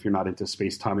understand if you're not into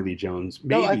Space Tommy Lee Jones.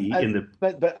 Maybe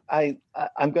But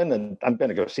I'm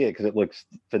gonna go see it because it looks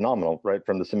phenomenal, right,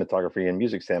 from the cinematography and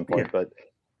music standpoint. Yeah.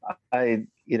 But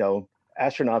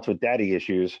astronauts with daddy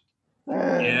issues.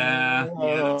 Yeah,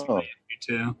 that's my issue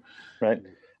too. Right.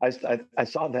 I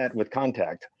saw that with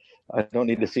Contact. I don't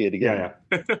need to see it again.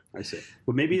 Yeah. I see.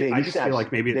 Well, maybe I just feel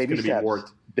like maybe it's going to be more.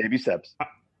 Baby steps.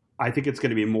 I think it's going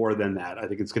to be more than that. I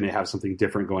think it's going to have something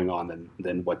different going on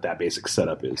than what that basic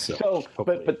setup is. So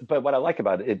but what I like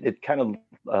about it kind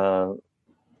of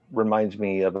reminds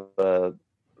me of a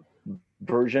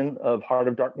version of Heart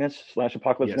of Darkness /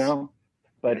 Apocalypse Now,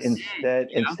 but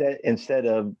instead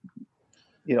of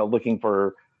looking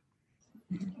for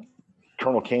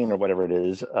Colonel Kane or whatever it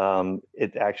is,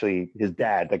 it's actually his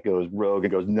dad that goes rogue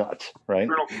and goes nuts, right?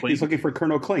 He's looking for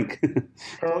Colonel Klink.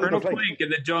 Colonel Klink in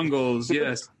the jungles,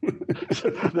 yes.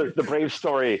 the brave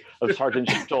story of Sergeant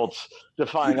Schultz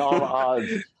defying all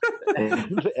odds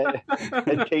and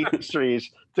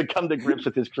tapestries to come to grips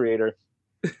with his creator.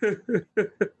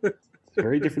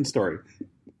 Very different story.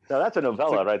 Now that's a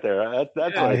novella right there.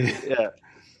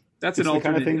 That's an alternate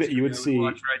kind of thing that you would see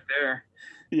right there.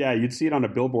 Yeah, you'd see it on a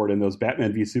billboard in those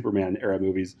Batman v Superman era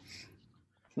movies.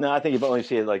 No, I think you'd only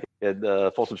see it like at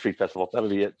the Folsom Street Festival. That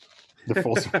would be it. The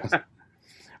Folsom.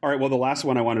 All right. Well, the last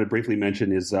one I wanted to briefly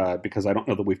mention is because I don't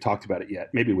know that we've talked about it yet.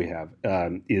 Maybe we have.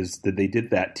 Is that they did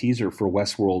that teaser for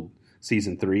Westworld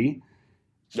season 3?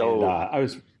 No,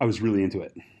 and, I was really into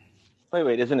it.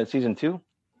 Wait, isn't it season 2?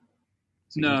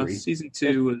 No, season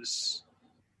 2 was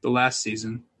the last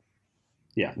season.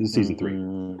 Yeah, this is season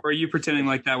 3. Or are you pretending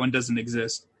like that one doesn't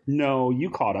exist? No, you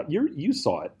caught up. You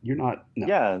saw it. You're not. No,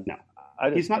 yeah, no.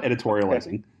 He's not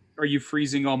editorializing. Are you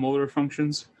freezing all motor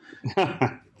functions?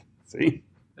 See,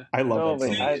 I love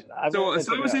that. So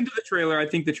I was into the trailer. I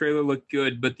think the trailer looked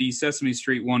good, but the Sesame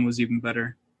Street one was even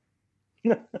better.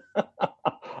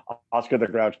 Oscar the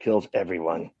Grouch kills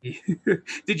everyone.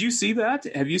 Did you see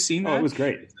that? Have you seen that? Oh, it was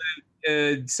great.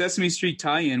 Sesame Street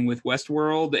tie-in with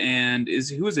Westworld, and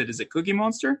who is it? Is it Cookie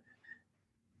Monster?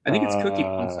 I think it's Cookie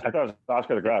Monster. I thought it was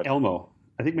Oscar the Grouch. Elmo.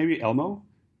 I think maybe Elmo.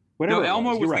 Whatever. No,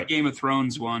 Elmo was the Game of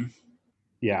Thrones one.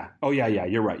 Yeah. Oh, yeah.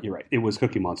 You're right. It was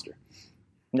Cookie Monster.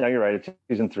 No, you're right. It's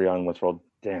season 3 on Westworld.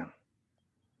 Damn.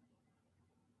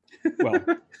 Well,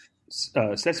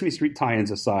 Sesame Street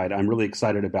tie-ins aside, I'm really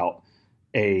excited about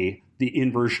the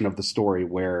inversion of the story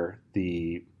where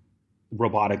the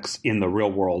robotics in the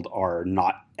real world are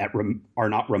not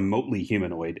remotely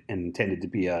humanoid and intended to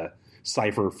be a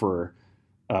cipher for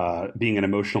being an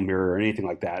emotional mirror or anything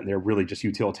like that. They're really just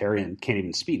utilitarian, can't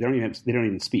even speak. They don't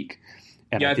even speak.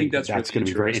 And I think that's really going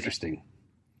to be very interesting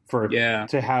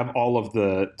to have all of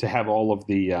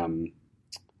the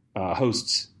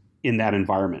hosts in that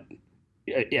environment.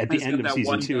 At the end of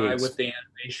season 2, guy with the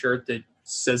anime shirt that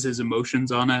says his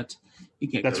emotions on it. You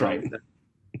can't. That's right.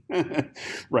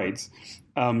 Right.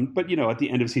 But at the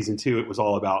end of season 2, it was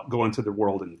all about go into the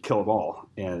world and kill them all.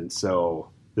 And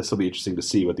so this will be interesting to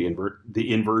see what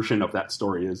the inversion of that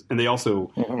story is. And they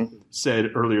also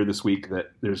said earlier this week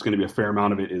that there's going to be a fair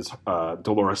amount of it is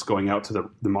Dolores going out to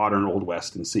the modern Old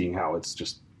West and seeing how it's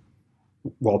just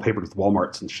wallpapered with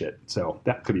Walmarts and shit. So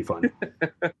that could be fun.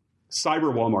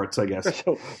 Cyber Walmarts, I guess.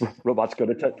 So robots go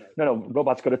to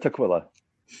Tukwila.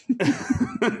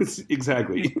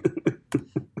 Exactly.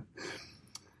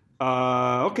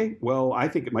 Okay, well, I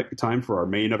think it might be time for our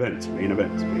main event.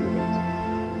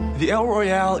 The El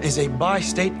Royale is a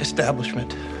bi-state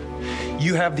establishment.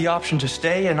 You have the option to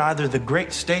stay in either the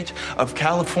great state of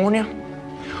California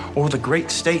or the great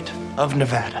state of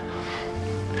Nevada.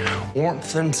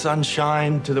 Warmth and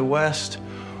sunshine to the west,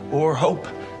 or hope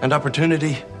and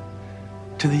opportunity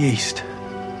to the east.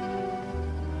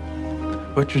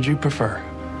 Which would you prefer?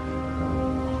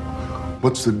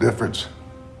 What's the difference?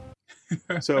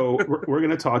 So we're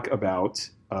going to talk about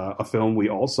a film we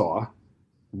all saw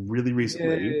really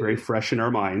recently, very fresh in our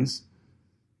minds,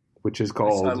 which is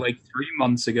called... I saw it 3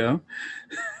 months ago.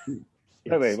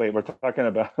 Wait. We're talking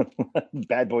about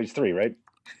Bad Boys 3, right?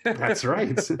 That's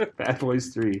right. Bad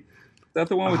Boys 3. Is that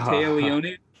the one with Téa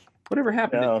Leoni? Whatever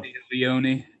happened to Téa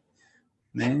Leoni?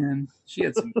 Man, she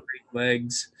had some great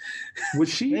legs. Was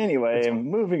she? Anyway,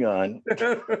 moving on.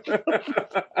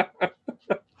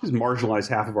 Just marginalized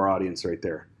half of our audience right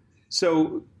there.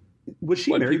 So, was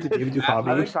she married to David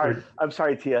Duchovny? I'm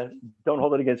sorry, Tia. Don't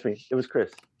hold it against me. It was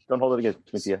Chris. Don't hold it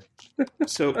against me, Tia.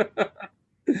 So,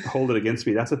 hold it against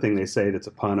me. That's a thing they say that's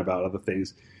a pun about other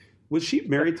things. Was she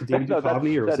married to David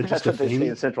Duchovny, or was it just a thing? That's what they say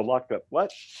in Central Lockup. What?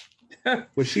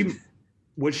 Was she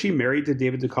married to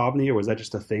David Duchovny, or was that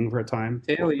just a thing for a time?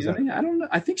 I don't know.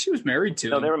 I think she was married to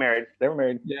him. No, they were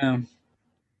married. Yeah.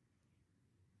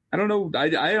 I don't know.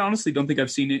 I honestly don't think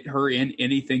I've seen her in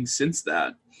anything since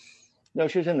that. No,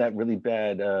 she was in that really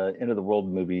bad End of the World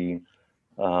movie.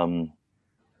 Ad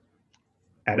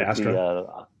Astra?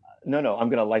 No. I'm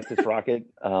going to light this rocket.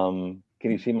 Can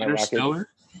you see my rocket?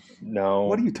 No.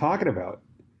 What are you talking about?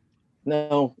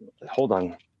 No. Hold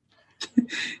on.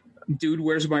 Dude,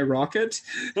 where's my rocket?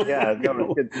 Yeah, I'm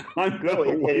going to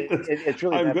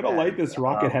light this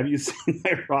rocket. Have you seen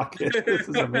my rocket? This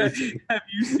is amazing. Have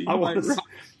you seen my rocket?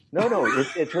 No,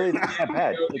 it's really not that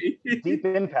bad. It's Deep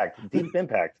Impact.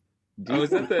 Oh,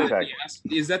 is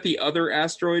that the other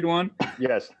asteroid one?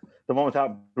 Yes, the one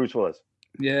without Bruce Willis.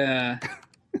 Yeah.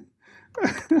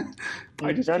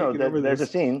 There's a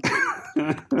scene.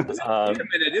 Wait a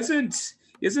minute,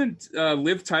 isn't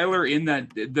Liv Tyler in that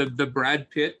the Brad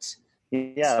Pitt?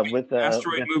 Yeah, with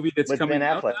asteroid movie that's coming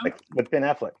Ben Affleck, out now? with Ben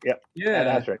Affleck. Yep.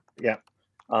 Yeah. Affleck. Yeah.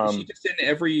 Is she just in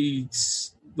every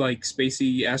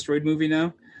spacey asteroid movie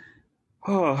now?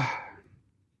 Oh,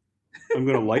 I'm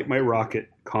going to light my rocket,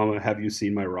 have you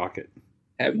seen my rocket?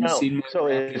 Have you seen my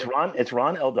rocket? It's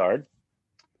Ron Eldard.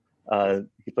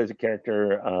 He plays a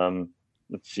character,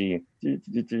 let's see.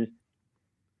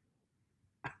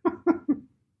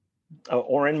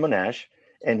 Oren Monash,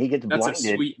 and he gets blinded. That's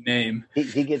a sweet name.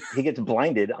 He gets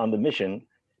blinded on the mission,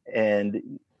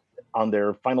 and on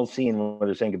their final scene when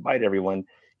they're saying goodbye to everyone,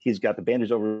 he's got the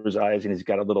bandage over his eyes and he's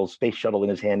got a little space shuttle in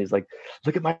his hand. He's like,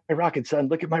 "Look at my rocket, son!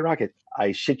 Look at my rocket!"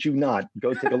 I shit you not.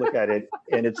 Go take a look at it,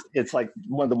 and it's like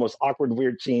one of the most awkward,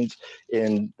 weird scenes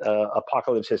in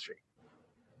apocalypse history.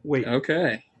 Wait,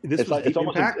 okay, it's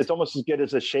almost as good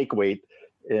as a shake weight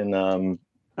in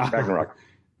Ragnarok.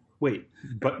 Wait,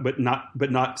 but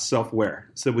not self-aware.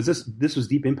 So was this was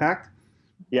Deep Impact?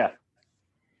 Yeah.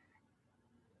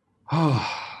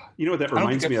 You know what that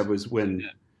reminds me of was when.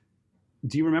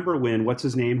 Do you remember when what's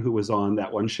his name who was on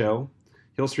that one show,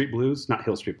 Hill Street Blues? Not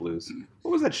Hill Street Blues.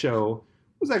 What was that show?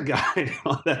 What was that guy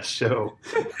on that show?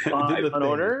 Law and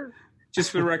Order. Just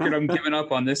for the record, I'm giving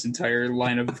up on this entire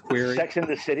line of query. Sex in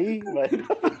the City.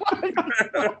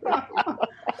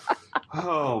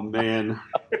 Oh man,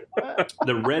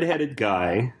 the redheaded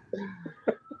guy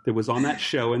that was on that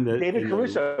show David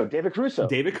Caruso,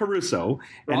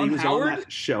 and he was on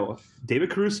that show.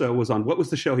 David Caruso was on. What was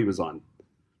the show he was on?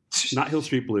 Not Hill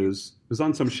Street Blues. It was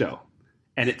on some show,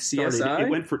 and it started. CSI? It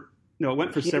went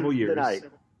for several years.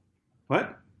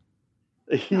 What?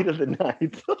 The Heat of the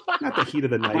Night. Not the Heat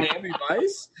of the Night. Miami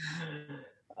Vice.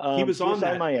 He was on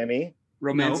that. Miami.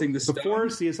 Romancing the Stone. Before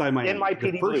CSI Miami.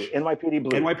 NYPD Blue.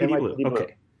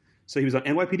 Okay. So he was on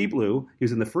NYPD Blue. He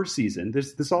was in the first season.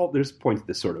 There's points to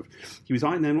this sort of. He was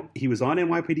on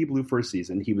NYPD Blue first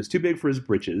season. He was too big for his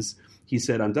britches. He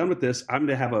said, "I'm done with this. I'm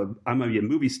gonna be a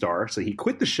movie star." So he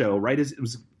quit the show right as it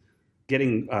was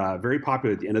getting very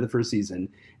popular at the end of the first season,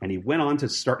 and he went on to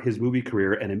start his movie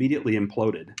career and immediately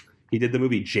imploded. He did the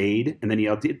movie Jade, and then he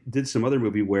did some other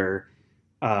movie where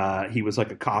He was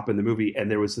like a cop in the movie,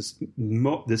 and there was this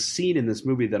scene in this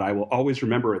movie that I will always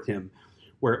remember with him,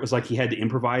 where it was like he had to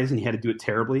improvise and he had to do it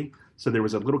terribly. So there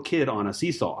was a little kid on a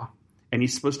seesaw, and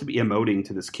he's supposed to be emoting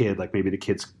to this kid, like maybe the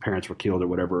kid's parents were killed or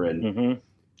whatever, and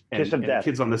kiss of death.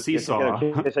 Kids on the seesaw.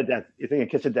 Kiss of death. You think a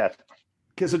kiss of death?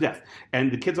 Kiss of death.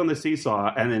 And the kid's on the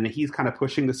seesaw, and then he's kind of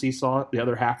pushing the seesaw, the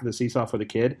other half of the seesaw for the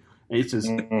kid, and he says,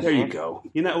 "There you go."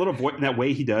 In that little in that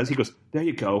way he does, he goes, "There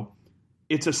you go."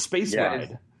 It's a space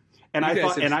ride. And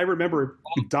I remember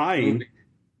dying.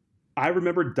 I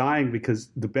remember dying because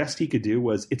the best he could do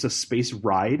was it's a space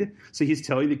ride. So he's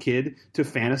telling the kid to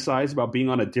fantasize about being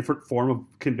on a different form of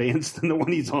conveyance than the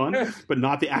one he's on, but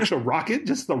not the actual rocket,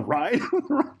 just the ride on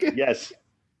the rocket. Yes.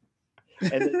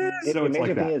 And the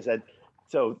amazing thing is that,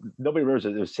 so nobody remembers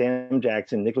it. It was Sam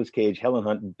Jackson, Nicolas Cage, Helen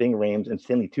Hunt, Bing Rames, and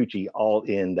Stanley Tucci all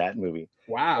in that movie.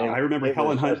 Wow. And I remember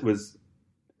Helen Hunt was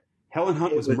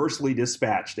mercilessly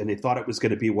dispatched, and they thought it was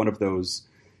going to be one of those,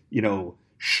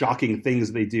 shocking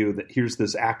things they do, that here's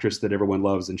this actress that everyone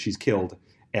loves and she's killed,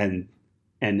 and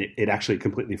it actually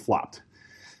completely flopped.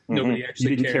 Nobody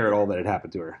actually didn't care at all that it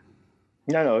happened to her.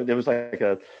 No, there was like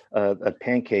a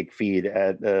pancake feed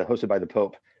hosted by the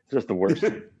Pope. It's just the worst.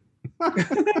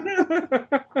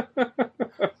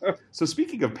 So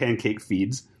speaking of pancake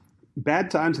feeds, Bad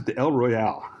Times at the El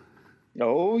Royale.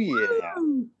 Oh yeah.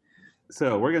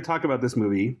 So we're going to talk about this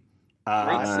movie.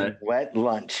 Wet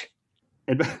lunch.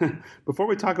 And before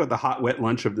we talk about the hot, wet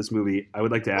lunch of this movie, I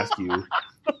would like to ask you,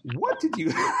 what did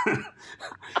you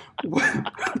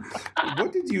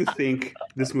think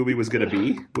this movie was going to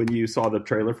be when you saw the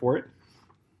trailer for it?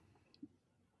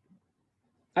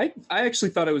 I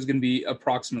actually thought it was going to be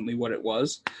approximately what it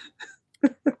was.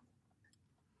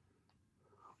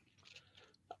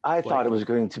 I thought it was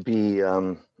going to be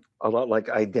a lot like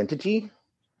Identity.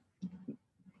 Does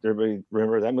everybody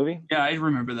remember that movie? Yeah, I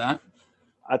remember that.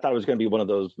 I thought it was going to be one of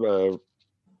those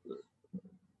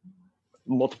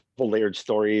multiple layered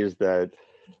stories that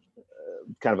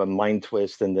kind of a mind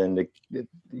twist, and then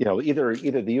either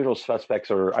the Usual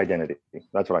Suspects or Identity.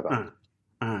 That's what I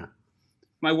thought.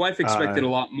 My wife expected a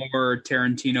lot more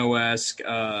Tarantino-esque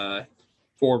 4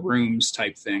 Rooms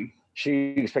type thing. She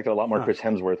expected a lot more Chris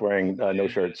Hemsworth wearing no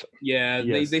shirts. Yeah,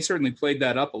 yes. They certainly played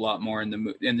that up a lot more in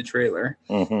the trailer.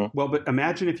 Mm-hmm. Well, but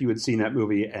imagine if you had seen that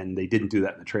movie and they didn't do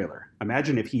that in the trailer.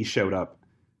 Imagine if he showed up.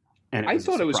 And I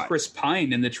thought it was Chris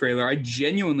Pine in the trailer. I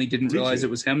genuinely didn't realize it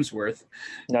was Hemsworth.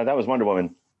 No, that was Wonder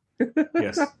Woman.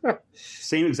 Yes,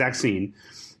 same exact scene.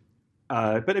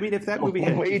 But I mean, if that movie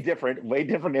had way different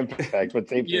impact, but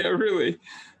same. Yeah, really.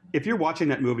 If you're watching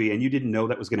that movie and you didn't know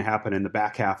that was going to happen in the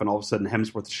back half, and all of a sudden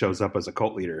Hemsworth shows up as a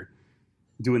cult leader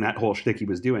doing that whole shtick he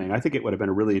was doing, I think it would have been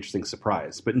a really interesting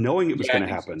surprise. But knowing it was going to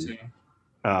happen,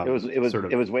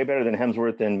 it was way better than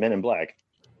Hemsworth in Men in Black.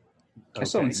 I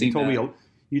still haven't seen that.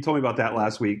 You told me about that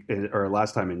last week or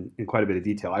last time in quite a bit of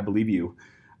detail. I believe you.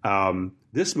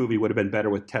 This movie would have been better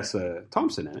with Tessa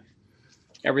Thompson in it.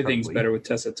 Everything's better with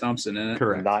Tessa Thompson in it.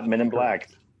 Correct. Not Men in Black.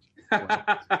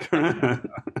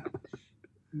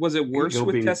 Was it worse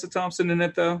with Tessa Thompson in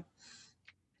it, though?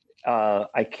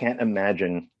 I can't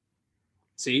imagine.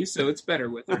 See, so it's better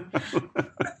with her.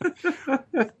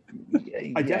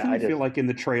 I definitely feel like in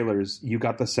the trailers, you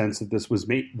got the sense that this was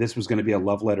going to be a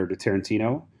love letter to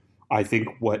Tarantino. I think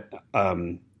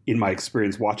in my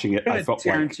experience watching it, I felt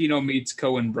Tarantino meets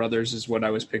Coen Brothers is what I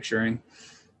was picturing.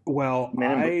 Well,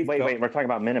 wait, we're talking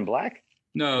about Men in Black?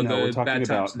 No, we're talking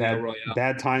about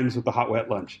Bad Times with the Hot Wet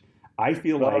Lunch. I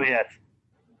feel like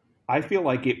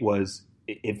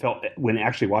it felt, when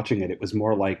actually watching it was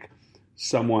more like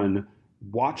someone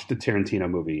watched a Tarantino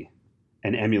movie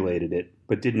and emulated it,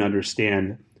 but didn't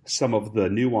understand some of the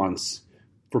nuance,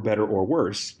 for better or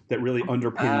worse, that really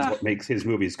underpins what makes his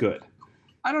movies good.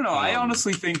 I don't know. I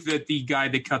honestly think that the guy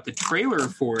that cut the trailer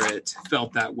for it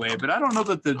felt that way, but I don't know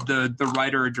that the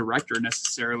writer or director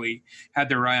necessarily had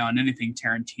their eye on anything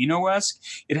Tarantino-esque.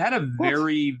 It had a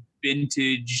very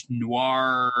vintage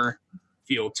noir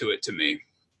feel to it to me.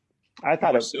 I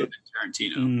thought it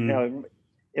Tarantino.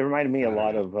 It reminded me a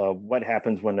lot of what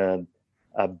happens when a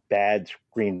bad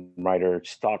screenwriter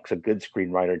stalks a good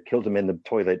screenwriter, kills him in the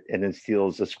toilet, and then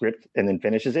steals a script and then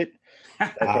finishes it.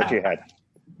 That's what you had.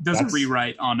 Does a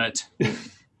rewrite on it.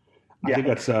 I think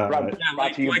that's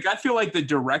I feel like the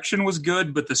direction was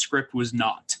good, but the script was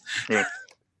not. Yeah.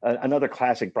 Another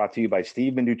classic brought to you by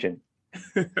Steve Mnuchin.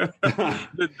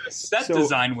 The set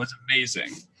design was amazing.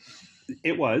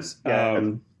 It was.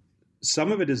 Yeah.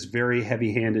 Some of it is very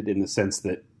heavy-handed in the sense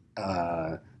that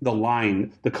the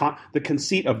line, the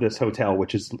conceit of this hotel,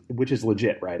 which is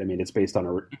legit, right? I mean, it's based on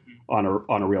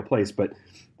a real place, but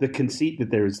the conceit that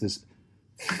there's this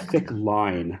thick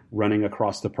line running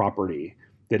across the property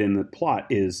that in the plot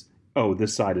is, oh,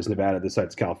 this side is Nevada, this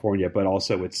side's California, but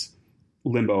also it's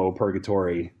limbo,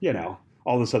 purgatory,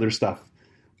 all this other stuff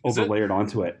overlaid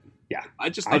onto it. Yeah. I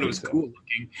just thought it was cool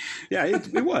looking. Yeah,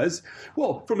 it was.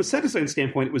 Well, from a set design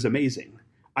standpoint, it was amazing.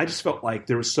 I just felt like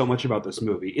there was so much about this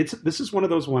movie. This is one of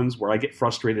those ones where I get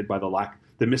frustrated by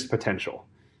the missed potential,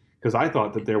 because I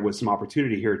thought that there was some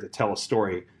opportunity here to tell a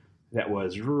story that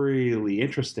was really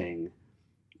interesting,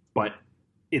 but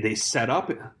they set up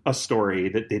a story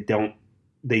that they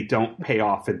don't pay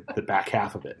off in the back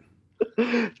half of it.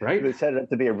 Right? They set it up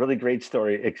to be a really great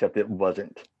story, except it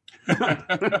wasn't.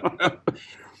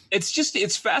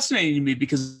 It's fascinating to me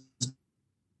because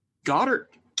Goddard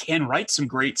can write some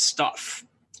great stuff.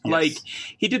 Yes. Like,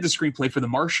 he did the screenplay for The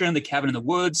Martian, The Cabin in the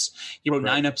Woods. He wrote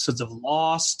 9 episodes of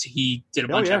Lost. He did a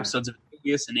bunch of episodes of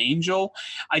Alias and Angel.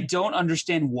 I don't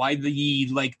understand why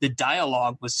the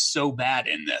dialogue was so bad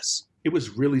in this. It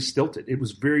was really stilted. It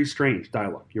was very strange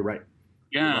dialogue. You're right.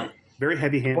 Yeah. You're right. Very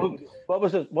heavy-handed. What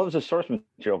was the source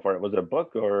material for it? Was it a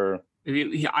book or?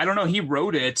 I don't know. He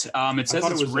wrote it. It says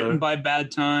it was written by Bad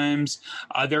Times.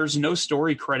 There's no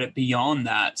story credit beyond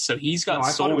that, so he's got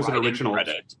sole writing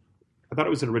credit. I thought it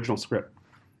was an original script.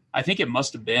 I think it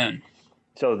must have been.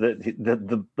 So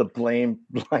the blame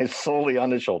lies solely on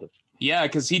his shoulders. Yeah,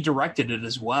 because he directed it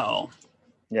as well.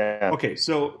 Yeah. Okay.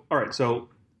 So all right. So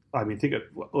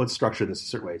let's structure this a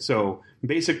certain way. So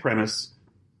basic premise: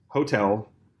 hotel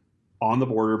on the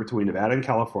border between Nevada and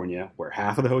California, where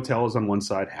half of the hotel is on one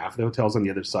side, half of the hotel is on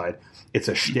the other side. It's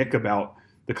a shtick about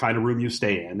the kind of room you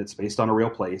stay in. It's based on a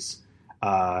real place.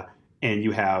 And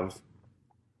you have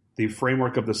the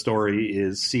framework of the story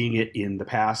is seeing it in the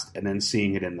past and then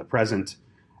seeing it in the present,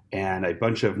 and a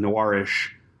bunch of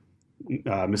noirish,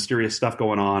 mysterious stuff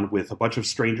going on with a bunch of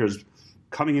strangers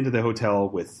coming into the hotel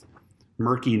with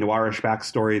murky, noirish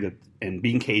backstory and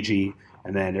being cagey,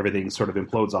 and then everything sort of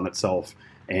implodes on itself.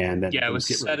 And then it was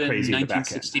set in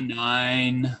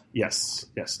 1969. Yes,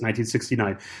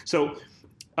 1969. So,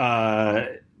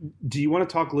 do you want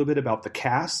to talk a little bit about the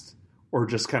cast, or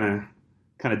just kind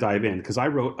of dive in? Because I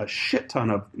wrote a shit ton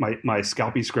of my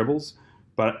scalpy scribbles,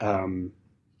 but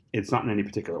it's not in any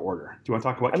particular order. Do you want to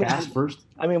talk about cast first?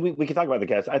 I mean, we can talk about the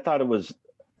cast. I thought it was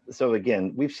so.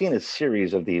 Again, we've seen a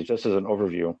series of these just as an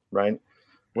overview, right?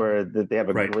 Where they have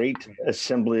a great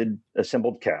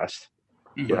assembled cast,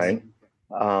 right?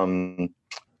 And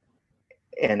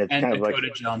it's kind of like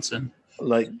Dakota Johnson,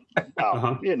 like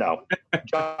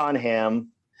John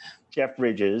Hamm, Jeff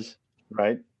Bridges,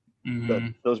 right? Mm-hmm.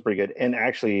 Those are pretty good. And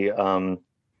actually,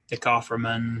 Dick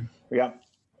Offerman. Yeah,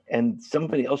 and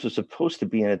somebody else was supposed to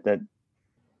be in it that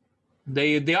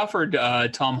they offered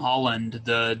Tom Holland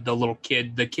the little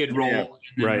kid role.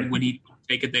 And then when he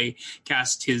take it, they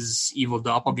cast his evil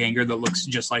doppelganger that looks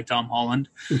just like Tom Holland.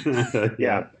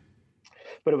 Yeah.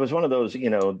 But it was one of those,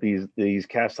 these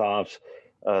cast-offs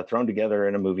thrown together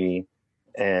in a movie,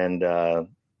 and a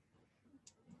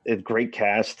great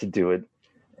cast to do it,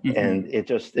 and it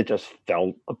just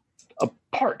fell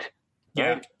apart.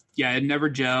 Right? Yeah, it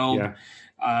never gelled.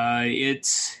 Yeah.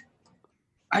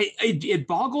 It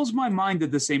boggles my mind that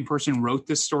the same person wrote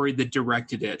this story that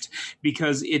directed it,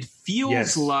 because it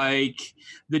feels like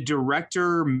the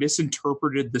director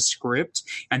misinterpreted the script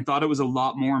and thought it was a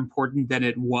lot more important than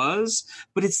it was,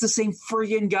 but it's the same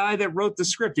friggin' guy that wrote the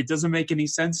script. It doesn't make any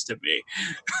sense to me.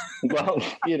 Well,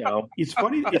 it's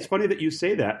funny that you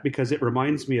say that, because it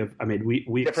reminds me of,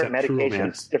 we accept true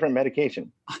romance. Different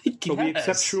medication. But we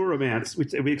accept true romance.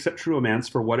 We accept true romance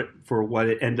for what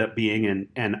it ended up being,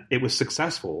 and it was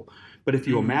successful. But if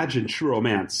you imagine True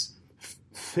Romance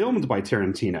filmed by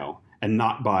Tarantino and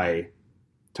not by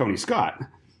Tony Scott,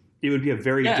 it would be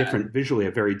visually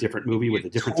a very different movie with a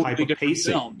different type of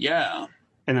pacing. Film. Yeah.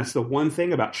 And that's the one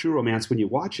thing about True Romance when you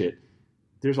watch it.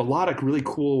 There's a lot of really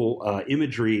cool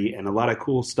imagery and a lot of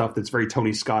cool stuff that's very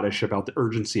Tony Scottish about the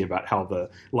urgency, about how the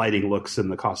lighting looks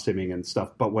and the costuming and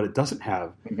stuff. But what it doesn't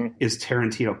have is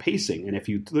Tarantino pacing. And if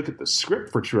you look at the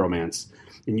script for True Romance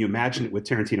and you imagine it with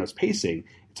Tarantino's pacing,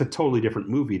 it's a totally different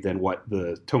movie than what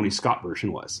the Tony Scott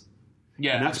version was.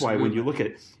 Yeah, and that's why when you look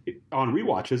at it, on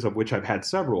rewatches, of which I've had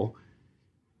several,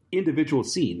 individual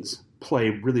scenes play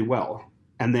really well.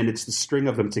 And then it's the string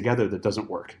of them together that doesn't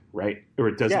work, right? Or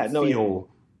it doesn't feel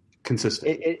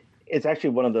consistent. It's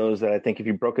actually one of those that I think if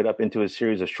you broke it up into a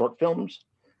series of short films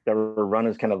that were run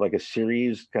as kind of like a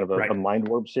series, kind of a mind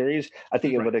warp series, I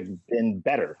think it would have been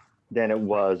better than it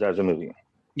was as a movie.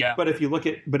 Yeah. But if you look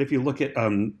at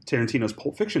Tarantino's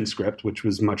Pulp Fiction script, which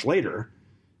was much later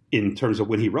in terms of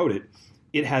when he wrote it,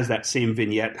 it has that same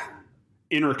vignette,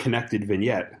 interconnected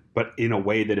vignette, but in a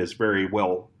way that is very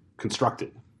well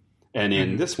constructed. And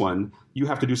in this one, you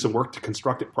have to do some work to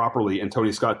construct it properly, and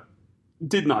Tony Scott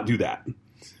did not do that.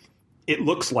 It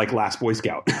looks like Last Boy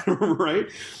Scout, right?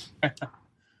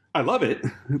 I love it,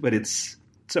 but it's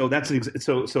so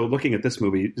looking at this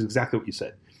movie is exactly what you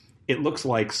said. It looks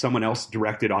like someone else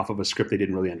directed off of a script they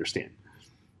didn't really understand.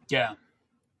 Yeah,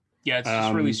 it's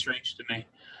just really strange to me.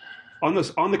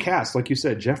 On the cast, like you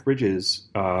said, Jeff Bridges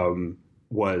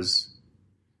was.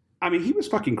 I mean, he was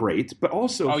fucking great, but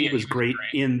also he was great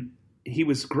in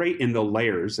the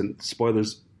layers, and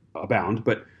spoilers abound.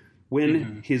 But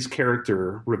when his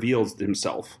character reveals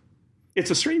himself, it's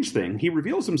a strange thing. He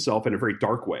reveals himself in a very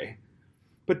dark way,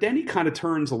 but then he kind of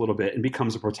turns a little bit and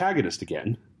becomes a protagonist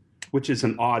again, which is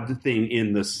an odd thing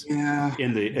in this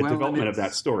development of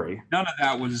that story. None of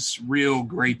that was real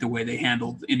great the way they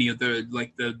handled any of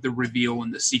the reveal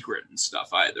and the secret and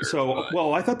stuff either. So,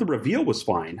 I thought the reveal was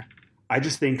fine. I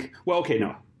just think,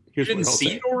 no. You didn't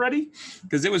see it already?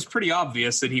 Because it was pretty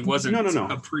obvious that he wasn't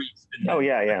a priest. Oh,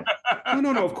 yeah.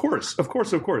 No, of course.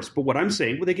 But what I'm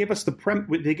saying, they gave us the like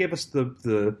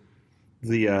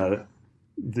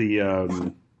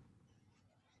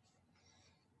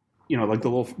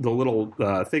the little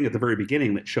thing at the very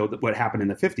beginning that showed that what happened in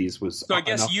the 50s was. So I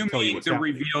guess you mean the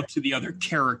reveal to the other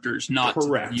characters, not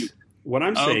correct. To what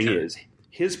I'm saying is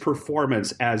his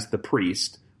performance as the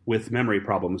priest with memory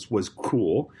problems was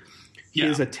cool.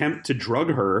 His attempt to drug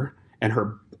her and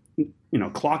her,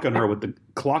 clock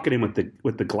in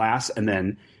with the glass, and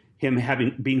then him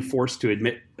being forced to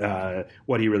admit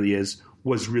what he really is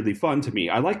was really fun to me.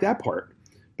 I like that part.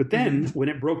 But then when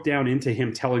it broke down into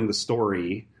him telling the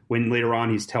story, when later on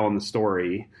he's telling the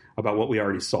story about what we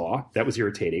already saw, that was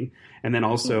irritating. And then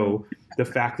also the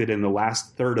fact that in the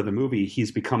last third of the movie,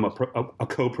 he's become a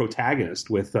co-protagonist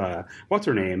with what's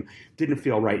her name, didn't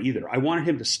feel right either. I wanted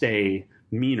him to stay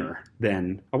meaner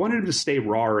than I wanted him to stay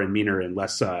raw and meaner and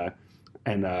less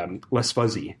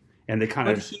fuzzy. And they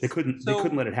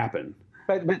couldn't let it happen.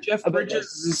 But Jeff Bridges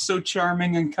is so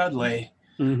charming and cuddly.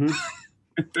 Mm-hmm.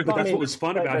 But that's what was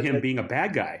fun about him being a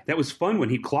bad guy. That was fun when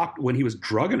he was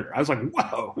drugging her. I was like,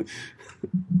 whoa.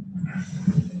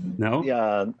 No?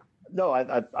 Yeah. No,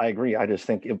 I agree. I just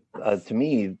think, to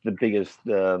me, the biggest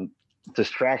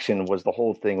distraction was the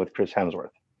whole thing with Chris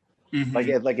Hemsworth. Mm-hmm.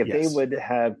 Like if they would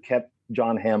have kept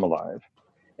John Hamm alive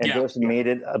and just made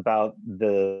it about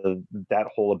the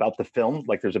film,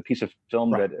 like there's a piece of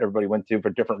film that everybody went to for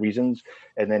different reasons,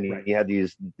 and then he had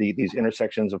these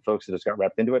intersections of folks that just got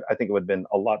wrapped into it. I think it would have been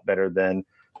a lot better than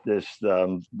this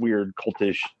weird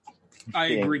cultish. I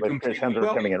agree completely. Chris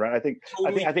Hemsworth coming in, right? I think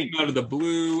out of the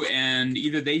blue, and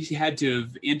either they had to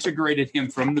have integrated him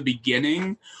from the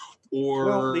beginning,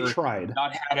 or they tried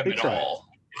not had him at all.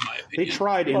 They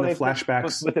tried in the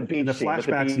flashbacks,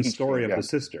 and story of the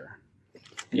sister.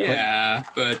 Yeah,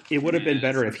 but it would have been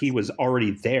better if he was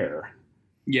already there.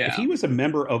 Yeah, if he was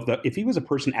if he was a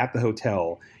person at the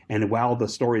hotel, and while the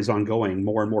story is ongoing,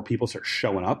 more and more people start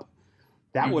showing up.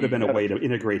 That would have been a way to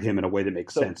integrate him in a way that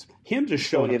makes sense. Him just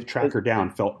showing up to track her down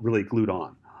felt really glued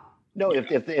on. No, if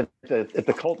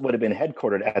the cult would have been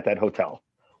headquartered at that hotel.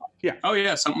 Yeah. Oh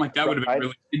yeah, something like that would have been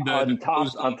really on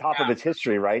top of its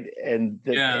history, right? And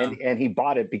he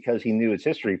bought it because he knew its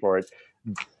history for it.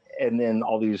 And then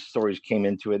all these stories came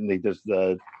into it, and they just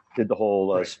did the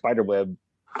whole spiderweb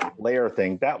layer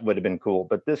thing. That would have been cool.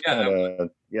 But this I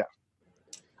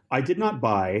did not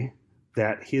buy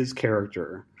that his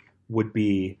character would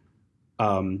be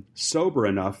sober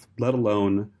enough, let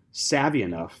alone savvy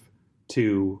enough,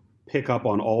 to pick up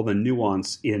on all the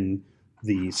nuance in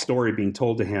the story being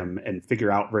told to him and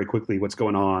figure out very quickly what's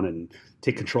going on and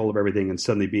take control of everything and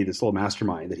suddenly be this little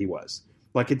mastermind that he was.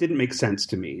 Like, it didn't make sense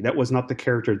to me. That was not the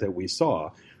character that we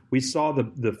saw. We saw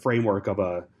the framework of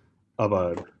a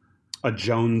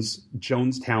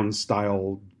Jonestown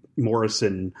style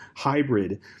Morrison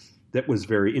hybrid that was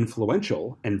very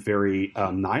influential and very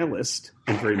nihilist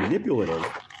and very manipulative.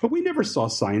 But we never saw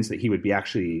signs that he would be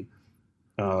actually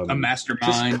a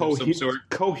mastermind of some sort,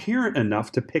 coherent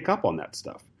enough to pick up on that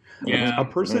stuff. Yeah. A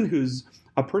person who's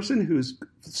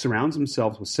surrounds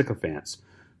himself with sycophants,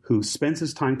 who spends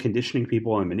his time conditioning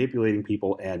people and manipulating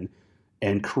people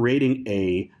and creating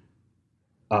a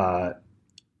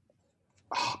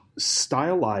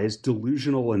stylized,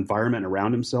 delusional environment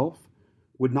around himself,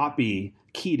 would not be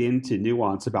keyed into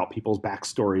nuance about people's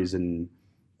backstories and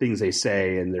things they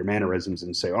say and their mannerisms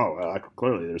and say,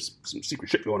 clearly there's some secret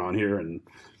shit going on here, and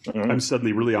I'm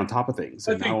suddenly really on top of things.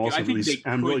 And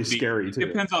I'm really scary too. It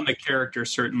depends on the character,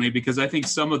 certainly, because I think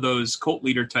some of those cult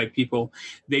leader type people,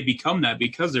 they become that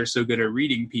because they're so good at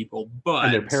reading people. But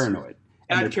and they're paranoid.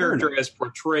 That character as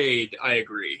portrayed, I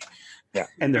agree. Yeah.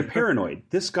 And they're paranoid.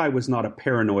 This guy was not a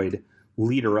paranoid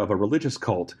leader of a religious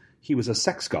cult. He was a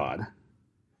sex god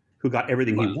who got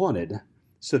everything he wanted.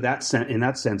 So in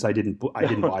that sense, I didn't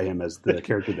buy him as the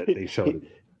character that they showed.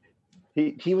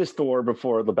 He was Thor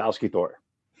before Lebowski Thor.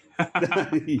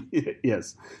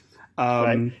 Yes.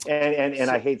 Right? And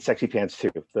I hate sexy pants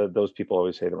too. Those people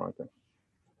always say the wrong thing.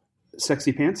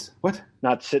 Sexy pants? What?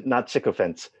 Not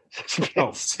sycophants. Sexy pants.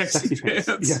 Oh, sexy pants.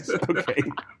 Yes. Okay.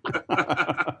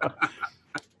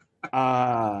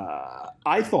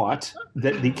 I thought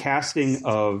that the casting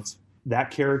of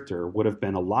that character would have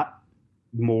been a lot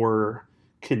more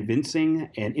convincing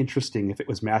and interesting if it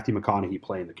was Matthew McConaughey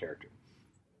playing the character.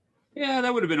 Yeah,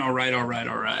 that would have been all right,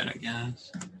 I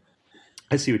guess.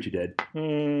 I see what you did.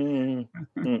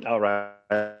 All right.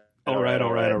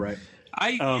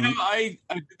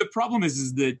 The problem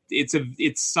is that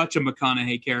it's such a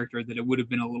McConaughey character that it would have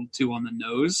been a little too on the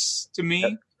nose to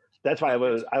me. That's why I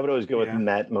would always go with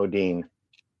Matt Modine.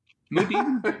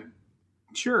 Modine?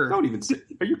 Sure. Don't even say.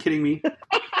 Are you kidding me?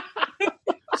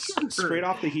 Straight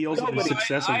off the heels of the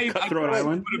success of Cutthroat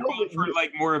Island. Would have called for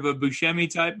like more of a Buscemi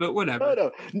type, but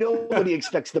whatever. No, nobody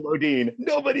expects the Modine.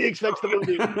 Nobody expects the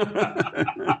Modine.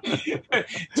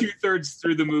 2/3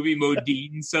 through the movie,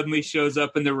 Modine suddenly shows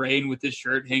up in the rain with his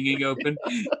shirt hanging open.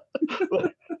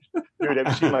 Dude, have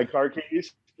you seen my car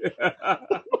keys?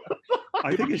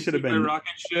 I think it should have been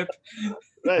rocket ship.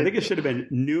 I think it should have been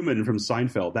Newman from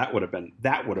Seinfeld. That would have been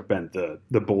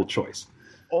the bold choice.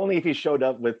 Only if he showed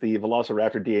up with the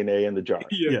Velociraptor DNA in the jar.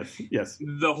 Yeah. Yes.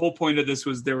 The whole point of this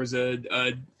was there was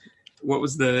what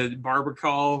was the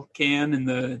Barbacol can in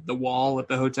the wall at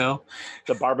the hotel?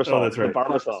 The Barbasol. Oh, that's right. The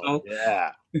Barbasol.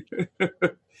 Yeah.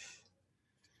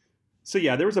 So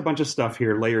yeah, there was a bunch of stuff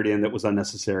here layered in that was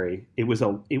unnecessary. It was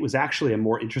actually a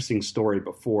more interesting story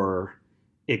before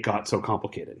it got so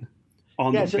complicated.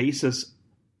 On the basis,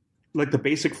 like the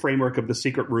basic framework of the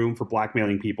secret room for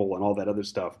blackmailing people and all that other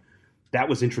stuff, that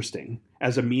was interesting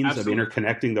as a means of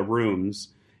interconnecting the rooms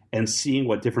and seeing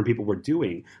what different people were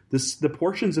doing. The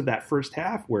portions of that first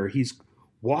half where he's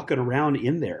walking around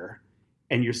in there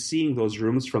and you're seeing those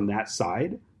rooms from that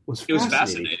side was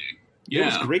fascinating. Yeah.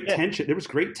 There was great tension. There was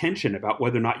great tension about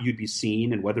whether or not you'd be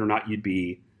seen and whether or not you'd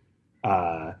be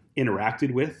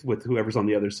interacted with whoever's on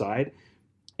the other side.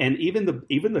 And even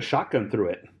the shotgun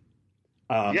through it,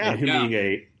 and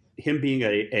him being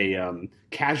a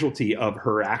casualty of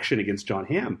her action against John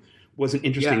Hamm was an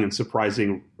interesting and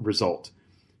surprising result.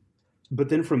 But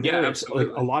then from there,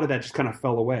 a lot of that just kind of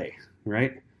fell away,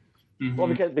 right? Mm-hmm.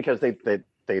 Well, because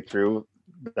they threw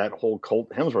that whole Colt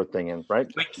Hemsworth thing in,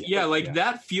 right?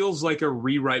 That feels like a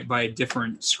rewrite by a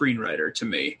different screenwriter to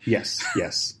me. Yes.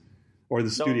 Or the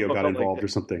studio got involved or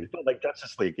something. Like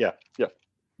Justice League, yeah.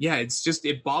 Yeah, it's just,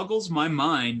 it boggles my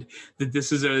mind that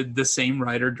this is the same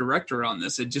writer-director on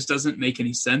this. It just doesn't make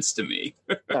any sense to me.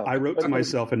 I wrote to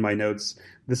myself in my notes,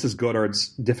 this is Godard's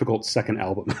difficult second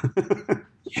album.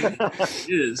 It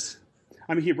is.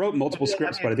 I mean, he wrote multiple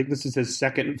scripts, but I think this is his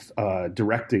second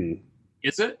directing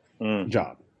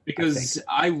job. Because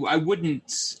I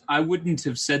wouldn't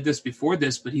have said this before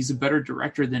this, but he's a better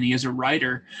director than he is a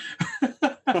writer.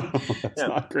 That's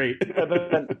not great.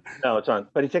 No, it's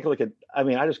not. But you take a look at, I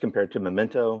mean, I just compared it to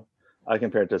Memento. I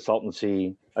compared it to Salton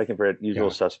Sea. I compared it to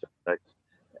Usual Suspect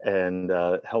and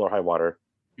Hell or High Water.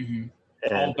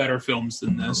 Mm-hmm. All better films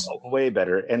than this. Way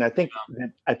better. And I think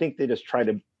they just try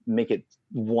to make it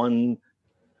one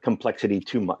complexity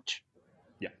too much.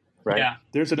 Yeah. Right? Yeah.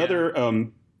 There's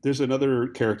another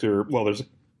character. Well,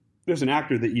 there's an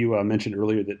actor that you mentioned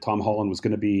earlier that Tom Holland was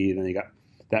going to be, and then he got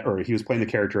that, or he was playing the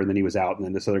character, and then he was out, and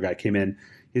then this other guy came in.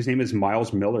 His name is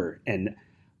Miles Miller, and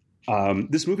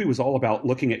this movie was all about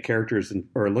looking at characters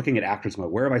or looking at actors and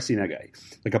going, where have I seen that guy?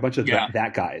 Like a bunch of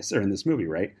that guys are in this movie,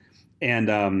 right?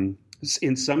 And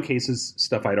in some cases,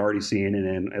 stuff I'd already seen, and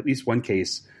in at least one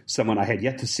case, someone I had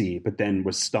yet to see, but then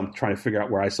was stumped trying to figure out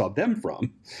where I saw them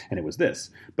from, and it was this.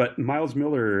 But Miles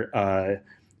Miller,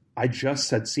 I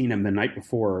just had seen him the night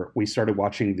before we started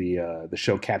watching the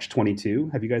show Catch 22.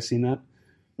 Have you guys seen that?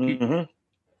 Mm-hmm.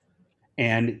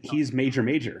 And he's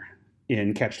Major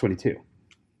in Catch 22.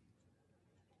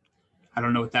 I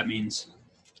don't know what that means.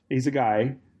 He's a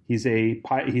guy. He's a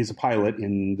pilot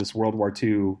in this World War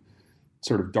II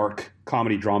sort of dark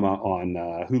comedy drama on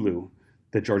Hulu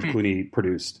that George Clooney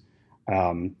produced.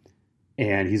 And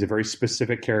he's a very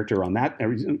specific character on that.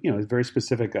 You know, a very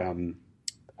specific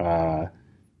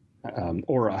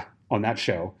aura on that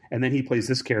show. And then he plays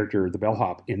this character, the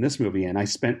bellhop, in this movie. And I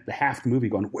spent half the movie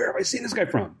going, where have I seen this guy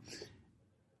from?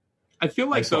 I feel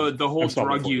like the whole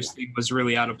drug use thing was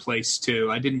really out of place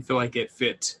too. I didn't feel like it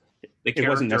fit the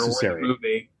character or the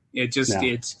movie. It just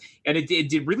it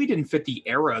really didn't fit the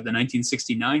era, the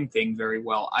 1969 thing, very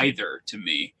well either to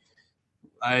me.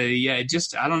 I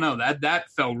don't know, that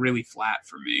fell really flat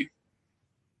for me.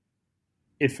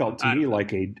 It felt to me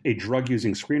like a drug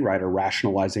using screenwriter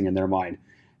rationalizing in their mind,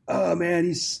 oh man,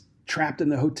 he's trapped in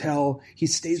the hotel. He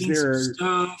stays there.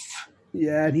 Stuff.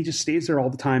 Yeah, and he just stays there all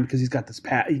the time because he's got this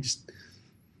he just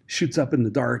shoots up in the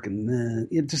dark,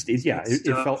 and it just is. Yeah,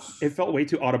 it felt way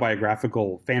too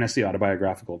autobiographical, fantasy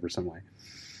autobiographical for some way.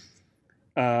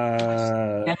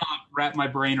 I cannot wrap my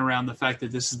brain around the fact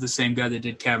that this is the same guy that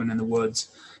did Cabin in the Woods.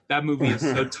 That movie is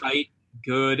so tight,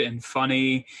 good, and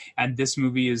funny, and this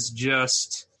movie is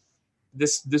just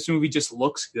this movie just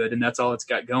looks good, and that's all it's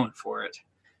got going for it.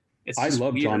 I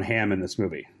love John Hamm in this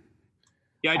movie.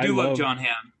 Yeah, I do love John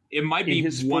Hamm. It might be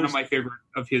one of my favorite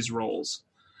of his roles.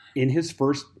 In his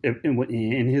first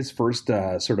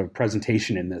sort of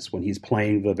presentation in this, when he's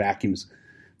playing the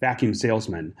vacuum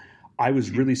salesman, I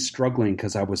was really struggling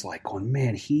because I was like, oh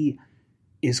man, he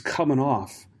is coming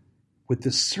off with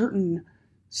this certain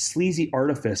sleazy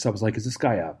artifice. I was like, is this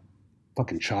guy a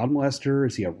fucking child molester?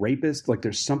 Is he a rapist? Like,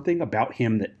 there's something about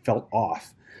him that felt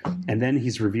off. And then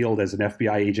he's revealed as an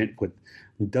FBI agent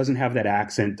doesn't have that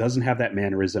accent, doesn't have that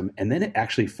mannerism, and then it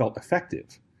actually felt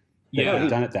effective. Yeah, he's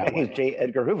done it that way. He's J.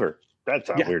 Edgar Hoover. That's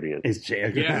how weird he is. It's J.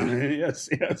 Edgar Hoover. Yes.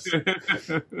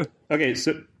 Okay,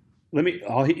 so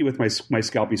I'll hit you with my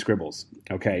scalpy scribbles.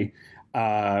 Okay,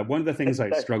 one of the things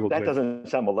I struggled with. That doesn't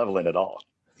sound malevolent at all.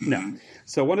 No.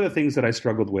 So one of the things that I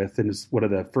struggled with, and is one of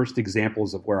the first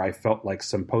examples of where I felt like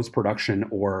some post-production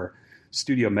or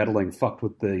studio meddling fucked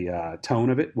with the tone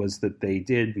of it, was that they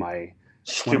did one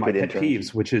of my pet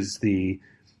peeves, which is the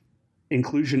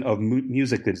inclusion of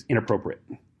music that's inappropriate.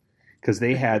 Because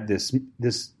they had this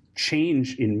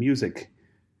change in music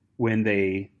when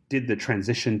they did the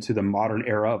transition to the modern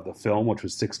era of the film, which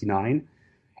was 1969,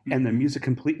 and the music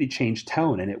completely changed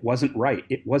tone, and it wasn't right.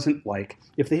 It wasn't like,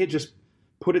 if they had just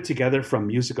put it together from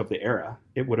music of the era,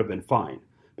 it would have been fine.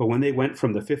 But when they went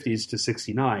from the 50s to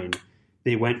 1969,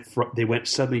 they went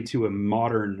suddenly to a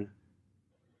modern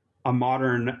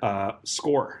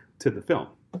score to the film,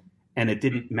 and it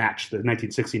didn't match the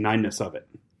 1969ness of it.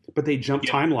 But they jumped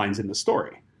timelines in the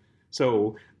story,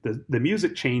 so the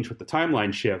music changed with the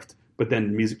timeline shift, but then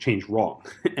the music changed wrong,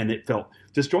 and it felt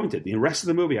disjointed. The rest of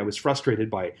the movie, I was frustrated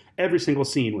by. Every single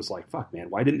scene was like, "Fuck, man,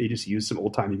 why didn't they just use some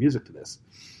old timey music to this?"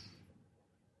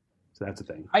 So that's a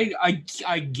thing.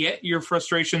 I get your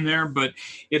frustration there, but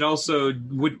it also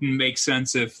wouldn't make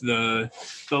sense if the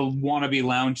wannabe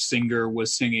lounge singer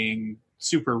was singing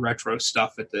super retro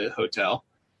stuff at the hotel.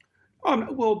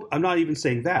 Well, I'm not even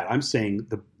saying that. I'm saying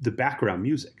the background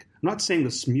music. I'm not saying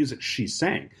the music she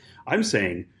sang. I'm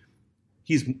saying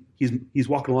he's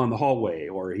walking along the hallway,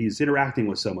 or he's interacting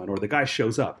with someone, or the guy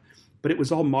shows up. But it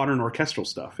was all modern orchestral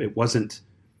stuff. It wasn't.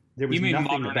 There was you mean nothing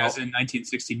modern about, as in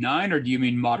 1969, or do you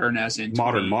mean modern as in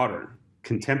modern,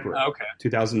 contemporary? Okay,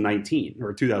 2019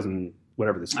 or 2000,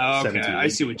 whatever this was. Okay, 17, I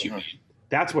see what you mean.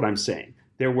 That's what I'm saying.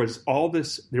 There was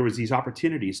these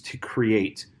opportunities to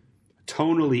create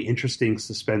tonally interesting,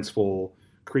 suspenseful,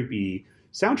 creepy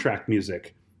soundtrack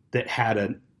music that had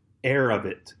an air of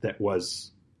it that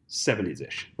was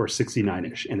 70s-ish or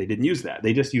 69-ish, and they didn't use that.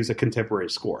 They just used a contemporary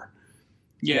score.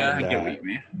 Yeah, I get what you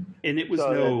mean. And it was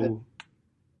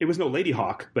it was no Lady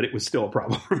Hawk, but it was still a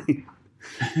problem.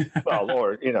 Well,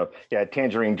 or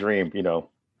Tangerine Dream.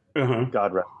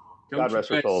 God rest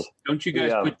her soul. Don't you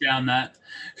guys put down that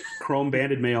chrome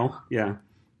banded male? Yeah.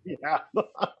 Yeah, we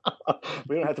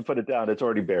don't have to put it down. It's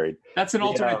already buried. That's an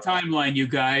alternate timeline, you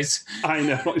guys. I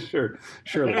know,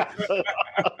 surely.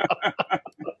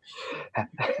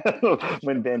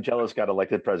 When Vangelis got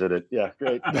elected president. Yeah,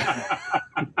 great.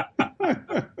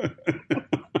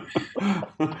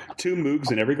 2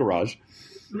 Moogs in every garage.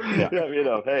 Yeah,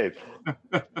 hey,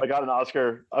 I got an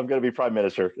Oscar. I'm going to be prime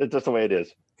minister. It's just the way it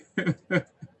is. But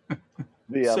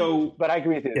I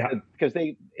agree with you, because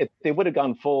if they would have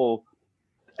gone full.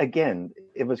 Again,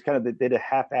 it was kind of they did a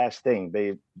half-ass thing.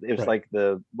 It was like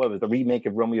the remake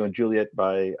of Romeo and Juliet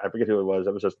by, I forget who it was.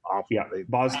 It was just awful. Yeah,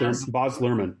 Baz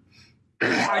Luhrmann.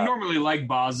 I normally like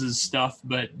Baz's stuff,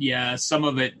 but yeah, some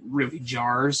of it really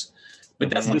jars.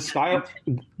 But that's the style.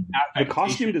 The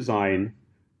costume design.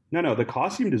 No, the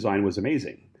costume design was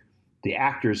amazing. The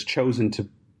actors chosen to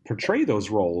portray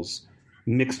those roles,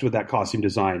 mixed with that costume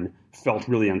design, felt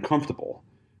really uncomfortable.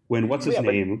 When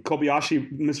name?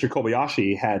 Mr.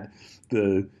 Kobayashi had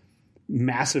the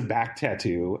massive back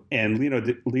tattoo, and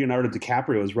Leonardo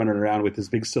DiCaprio is running around with his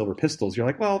big silver pistols. You're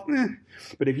like, well,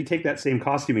 But if you take that same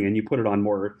costuming and you put it on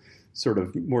more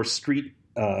street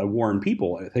worn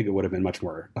people, I think it would have been much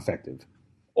more effective.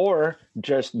 or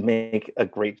just make a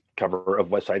great cover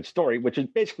of West Side Story, which is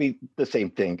basically the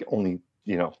same thing, only,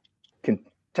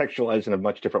 contextualized in a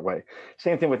much different way.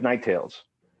 Same thing with Night Tales,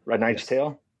 right? Knight's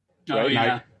Tale. Right? Oh,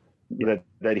 yeah.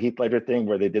 That Heath Ledger thing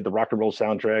where they did the rock and roll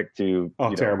soundtrack to...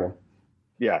 terrible.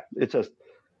 Yeah, it's just...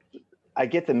 I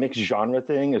get the mixed genre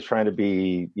thing is trying to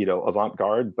be,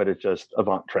 avant-garde, but it's just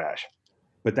avant trash.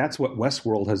 But that's what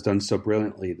Westworld has done so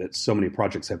brilliantly that so many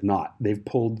projects have not. They've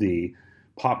pulled the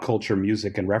pop culture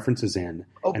music and references in,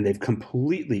 and they've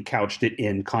completely couched it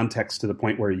in context to the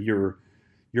point where you're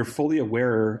fully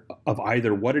aware of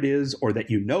either what it is or that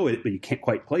it, but you can't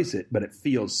quite place it, but it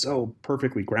feels so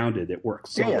perfectly grounded. It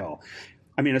works so well.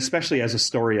 I mean, especially as a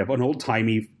story of an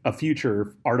a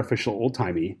future artificial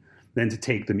old-timey, then to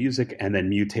take the music and then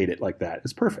mutate it like that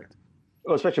is perfect.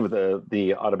 Well, especially with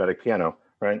the automatic piano,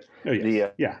 right? Oh,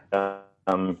 yes.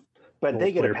 But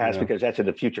they get a pass because that's in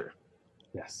the future.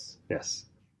 Yes.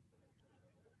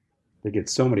 They get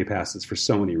so many passes for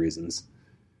so many reasons.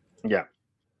 Yeah.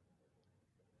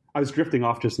 I was drifting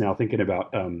off just now thinking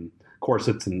about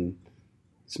corsets and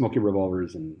smoky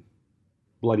revolvers and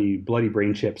bloody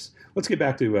brain chips. Let's get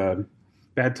back to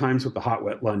Bad Times with the Hot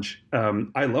Wet Lunch.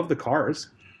 I love the cars.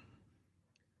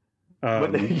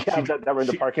 That were in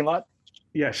the parking lot?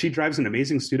 Yeah, she drives an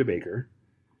amazing Studebaker.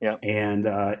 Yeah. And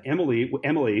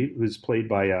Emily, who's played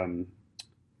by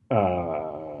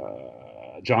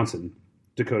Dakota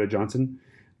Johnson,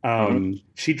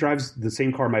 she drives the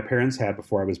same car my parents had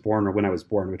before I was born, or when I was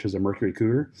born, which was a Mercury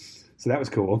Cougar. So that was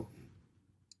cool.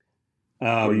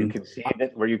 Were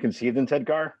you conceived in said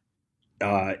car?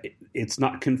 It's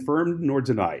not confirmed nor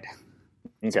denied.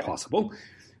 It's possible.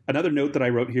 Another note that I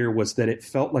wrote here was that it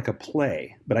felt like a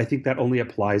play, but I think that only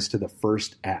applies to the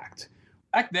first act.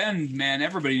 Back then, man,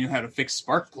 everybody knew how to fix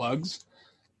spark plugs.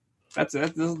 That's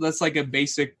like a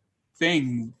basic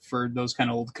thing for those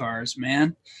kind of old cars,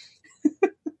 man.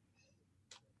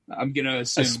 I'm gonna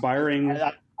assume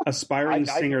aspiring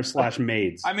singer /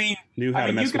 maids. I mean, knew how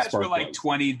to mess you guys were like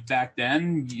 20 back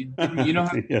then. You know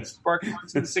how to yes. spark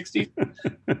plugs in the 60s.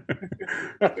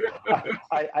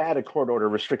 I had a court order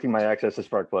restricting my access to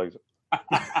spark plugs.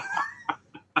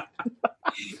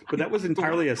 But that was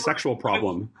entirely a sexual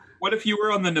problem. What if you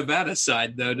were on the Nevada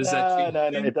side, though? Does that change?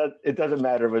 No, it doesn't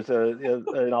matter. It was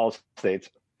in all states.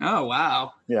 Oh,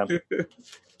 wow. Yeah.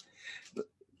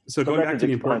 So going back to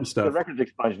the important stuff. The record's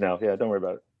expunged now. Yeah, don't worry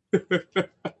about it.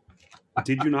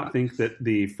 Did you not think that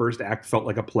the first act felt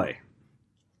like a play?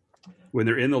 When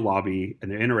they're in the lobby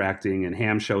and they're interacting and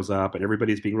Ham shows up and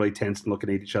everybody's being really tense and looking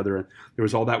at each other and there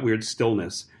was all that weird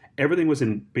stillness. Everything was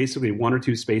in basically one or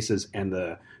two spaces, and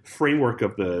the framework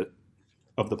of the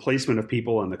placement of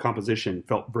people and the composition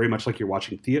felt very much like you're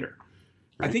watching theater.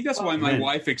 Right? I think that's why my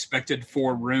wife expected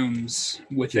 4 rooms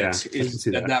with it. Is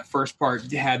that first part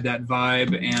had that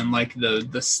vibe and like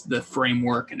the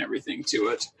framework and everything to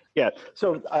it. Yeah,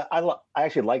 so I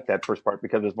actually like that first part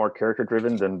because it's more character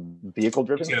driven than vehicle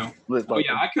driven. I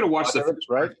could have watched the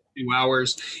first 2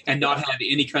 hours and not had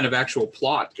any kind of actual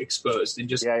plot exposed and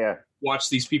just watch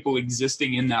these people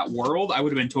existing in that world. I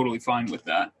would have been totally fine with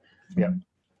that. Yeah.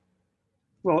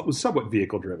 Well, it was somewhat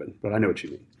vehicle driven, but I know what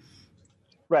you mean.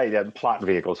 Right, yeah, plot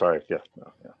vehicle. Sorry, yeah.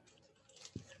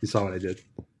 You saw what I did.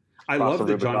 I love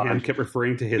that John Hamm kept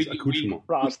referring to his accoutrement.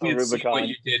 We can't see what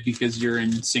you did because you're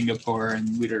in Singapore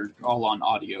and we're all on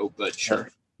audio, but sure.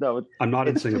 No, I'm not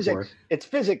in Singapore. It's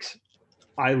physics.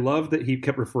 I love that he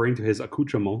kept referring to his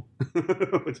accoutrement.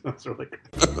 Really...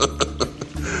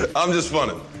 I'm just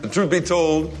funny. The truth be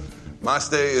told, my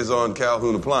stay is on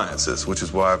Calhoun Appliances, which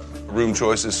is why room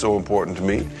choice is so important to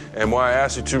me, and why I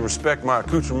ask you to respect my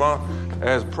accoutrement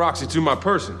as a proxy to my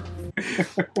person.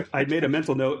 I made a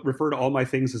mental note, refer to all my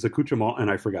things as accoutrement, and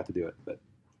I forgot to do it. But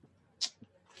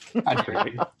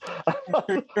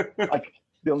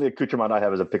the only accoutrement I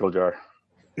have is a pickle jar.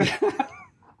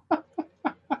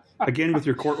 Again, with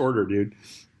your court order, dude.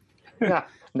 Yeah.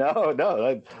 No,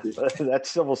 that's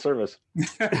civil service.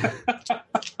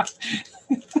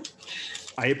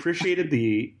 I appreciated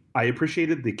the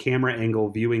camera angle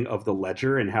viewing of the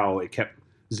ledger and how it kept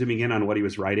zooming in on what he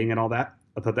was writing and all that.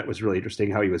 I thought that was really interesting,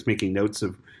 how he was making notes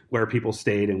of where people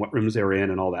stayed and what rooms they were in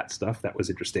and all that stuff. That was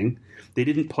interesting. They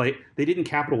didn't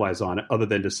capitalize on it other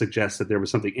than to suggest that there was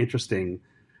something interesting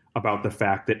about the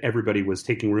fact that everybody was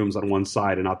taking rooms on one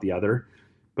side and not the other.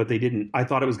 But they didn't. I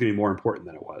thought it was going to be more important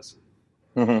than it was.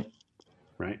 Mm-hmm.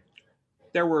 Right.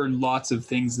 There were lots of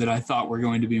things that I thought were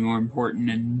going to be more important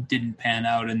and didn't pan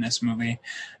out in this movie. I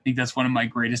think that's one of my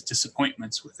greatest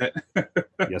disappointments with it.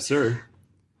 Yes, sir.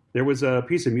 There was a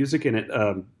piece of music in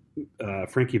it,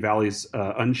 Frankie Valli's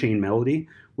Unchained Melody,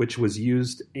 which was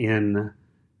used in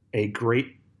a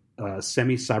great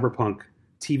semi-cyberpunk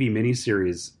TV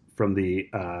miniseries from the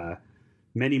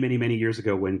many years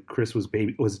ago when Chris was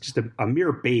just a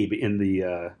mere babe in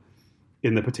the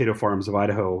potato farms of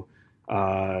Idaho,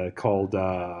 called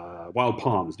Wild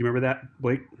Palms. Do you remember that,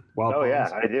 Blake? Wild Palms? Yeah,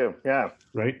 I do. Yeah.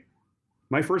 Right.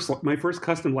 My first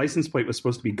custom license plate was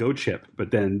supposed to be Go Chip, but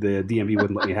then the DMV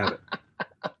wouldn't let me have it.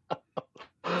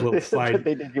 Little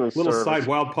side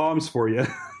Wild Palms for you.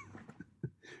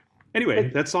 Anyway,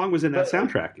 that song was in that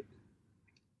soundtrack.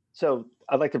 So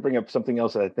I'd like to bring up something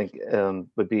else that I think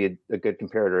would be a good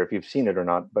comparator if you've seen it or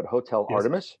not, but Hotel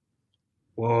Artemis.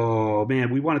 Whoa,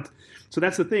 man. So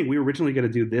that's the thing. We were originally going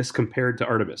to do this compared to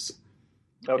Artemis.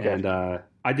 Okay. And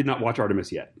I did not watch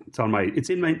Artemis yet. It's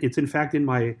in fact in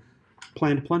my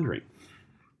planned plundering.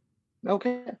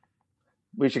 Okay.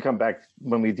 We should come back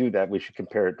when we do that. We should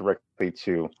compare it directly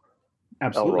to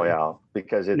Absolutely. El Royale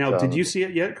because it's. Now, did you see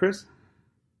it yet, Chris?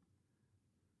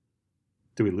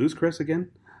 Did we lose Chris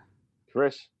again?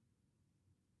 Chris,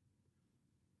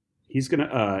 he's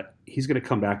gonna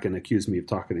come back and accuse me of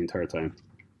talking the entire time.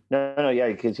 No, yeah,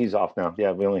 because he's off now.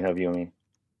 Yeah, we only have you and me.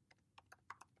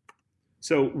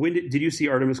 So when did you see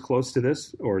Artemis close to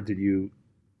this, or did you?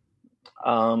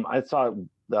 I saw it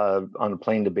on the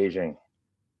plane to Beijing.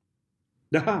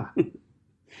 the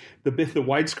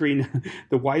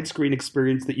widescreen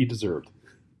experience that you deserved.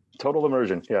 Total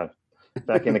immersion, yeah.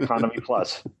 Back in economy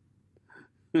plus.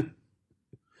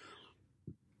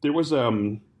 There was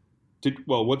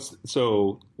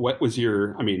what was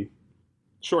your? I mean,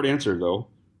 short answer though,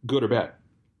 good or bad?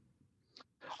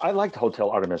 I liked Hotel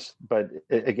Artemis, but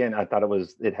again, I thought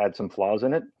it had some flaws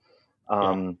in it.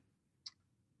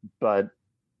 But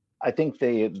I think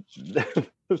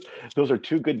those are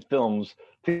two good films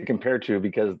to compare to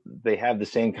because they have the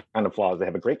same kind of flaws. They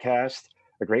have a great cast,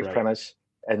 a great premise,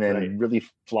 and then really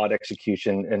flawed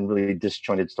execution and really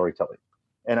disjointed storytelling.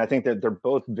 And I think that they're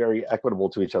both very equitable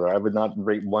to each other. I would not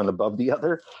rate one above the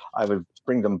other. I would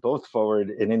bring them both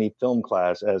forward in any film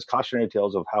class as cautionary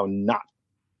tales of how not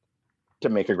to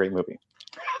make a great movie.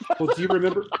 Well, do you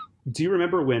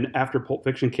remember when after Pulp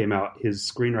Fiction came out,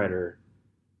 his screenwriter,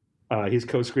 his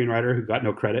co-screenwriter who got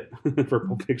no credit for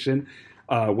Pulp Fiction,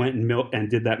 went and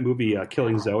did that movie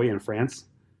Killing Zoe in France?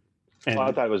 And,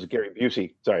 I thought it was Gary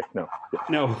Busey. Sorry, no.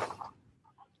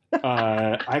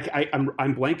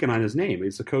 I'm blanking on his name.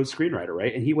 He's a co-screenwriter,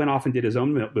 right? And he went off and did his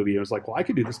own movie and was like, well, I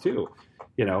could do this too,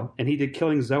 and he did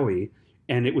Killing Zoe.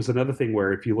 And it was another thing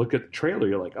where if you look at the trailer,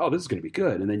 you're like, oh, this is going to be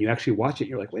good. And then you actually watch it, and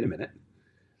you're like, wait a minute.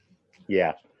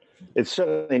 Yeah. It's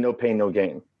certainly no pain, no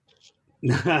gain.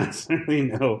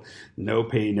 Certainly no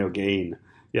pain, no gain.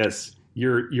 Yes.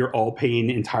 You're all pain,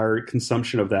 entire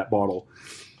consumption of that bottle.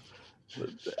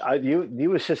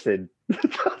 You assisted.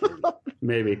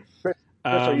 Maybe. Chris,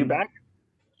 are you back?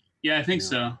 Yeah, I think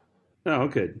so. Oh,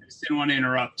 good. I just didn't want to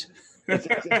interrupt. It's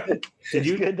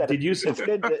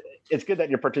good that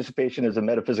your participation is a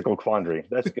metaphysical quandary.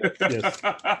 That's good. Yes.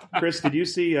 Chris, did you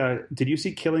see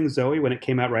Killing Zoe when it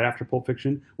came out right after Pulp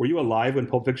Fiction? Were you alive when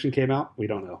Pulp Fiction came out? We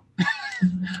don't know.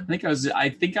 I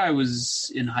think I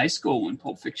was in high school when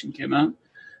Pulp Fiction came out.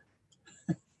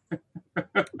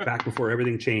 Back before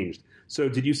everything changed. So,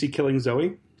 did you see Killing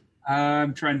Zoe?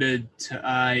 I'm trying to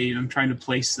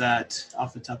place that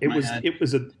off the top of my head. It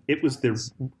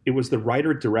was the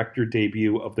writer director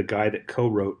debut of the guy that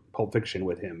co-wrote Pulp Fiction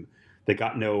with him. That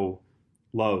got no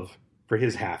love for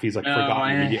his half. He's like forgotten.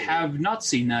 I have not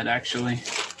seen that actually.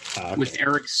 Okay. With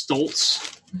Eric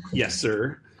Stoltz. Yes,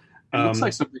 sir. It looks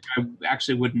like something I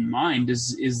actually wouldn't mind.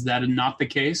 Is that not the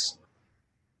case?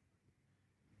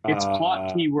 Its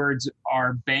plot keywords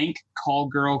are bank, call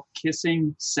girl,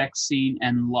 kissing, sex scene,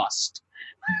 and lust.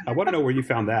 I want to know where you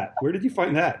found that. Where did you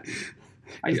find that?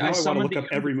 I want to look up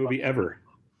every movie ever.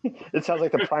 It sounds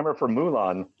like the primer for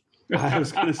Mulan. I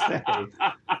was going to say.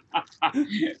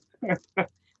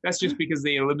 That's just because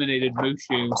they eliminated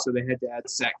Mushu, so they had to add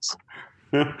sex.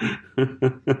 Like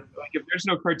if there's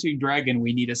no cartoon dragon,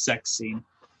 we need a sex scene.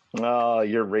 Oh,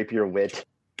 your rapier wit.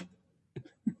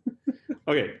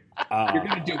 Okay. You're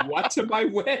going to do what to my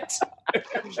wit?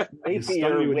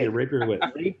 Rapier with your rapier wit.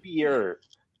 Rapier.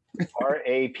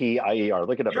 Rapier.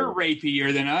 Look it up. You're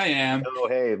rapier than I am. Oh,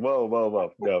 hey.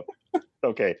 Whoa. No.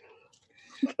 Okay.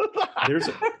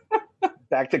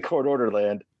 Back to court order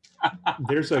land.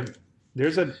 There's a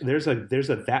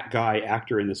that guy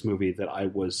actor in this movie that I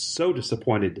was so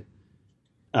disappointed.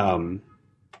 Had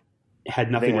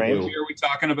nothing to do. Are we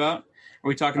talking about? Are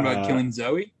we talking about Killing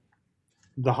Zoe?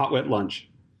 The Hot Wet Lunch.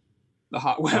 The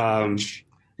Hot Wet Lunch.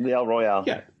 The El Royale.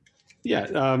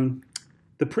 Yeah.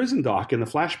 the prison doc in the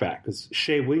flashback is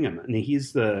Shea Wingham, and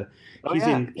he's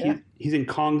in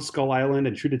Kong Skull Island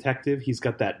and True Detective. He's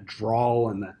got that drawl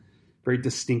and the very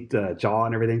distinct jaw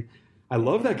and everything. I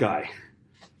love that guy,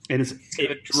 and it's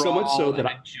so much so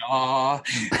that jaw.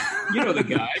 You know the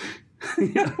guy.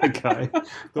 Yeah, the guy,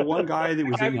 the one guy that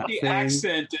was in that the thing.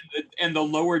 accent and the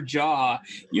lower jaw.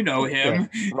 You know him,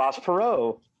 Ross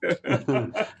Perot.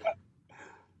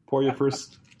 Pour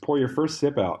your first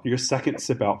sip out, your second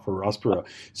sip out for Ross Perot.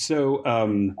 So,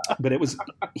 but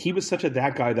he was such a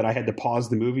that guy that I had to pause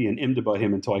the movie and IMDb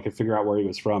him until I could figure out where he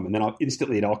was from, and then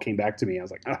instantly it all came back to me. I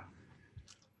was like, ah.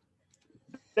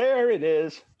 There it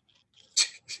is.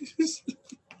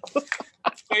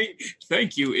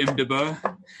 Thank you,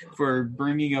 IMDb, for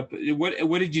bringing up.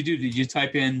 What did you do? Did you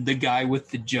type in the guy with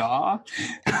the jaw?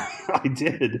 I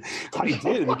did.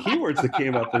 The keywords that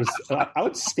came up was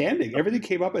outstanding. Everything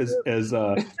came up as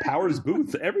Powers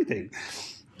Booth. Everything.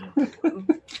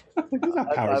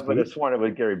 I would have sworn it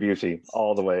was Gary Busey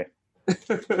all the way.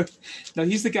 No,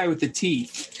 he's the guy with the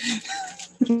teeth.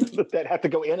 That have to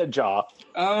go in a jaw.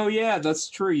 Oh yeah, that's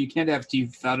true. You can't have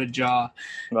teeth without a jaw.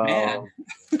 Man.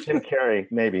 Jim Carrey,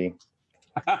 maybe.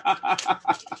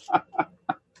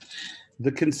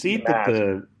 The conceit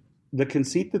that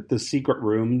the secret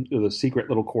room, or the secret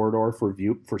little corridor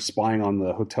for spying on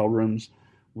the hotel rooms,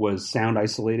 was sound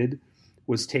isolated,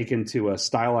 was taken to a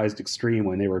stylized extreme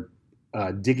when they were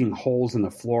digging holes in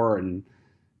the floor and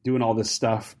doing all this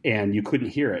stuff, and you couldn't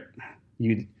hear it.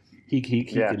 He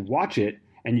could watch it,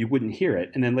 and you wouldn't hear it.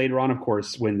 And then later on, of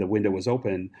course, when the window was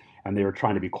open and they were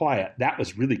trying to be quiet, that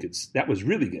was really good. That was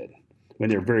really good when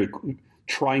they're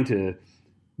trying to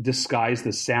disguise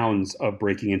the sounds of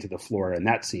breaking into the floor. And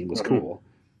that scene was cool.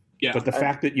 Yeah. But the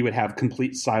fact that you would have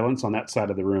complete silence on that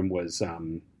side of the room was,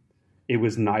 it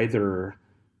was neither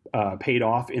paid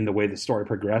off in the way the story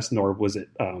progressed, nor was it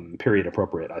period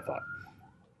appropriate, I thought.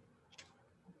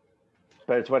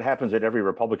 But it's what happens at every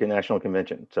Republican National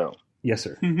Convention. So yes,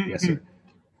 sir. Yes, sir.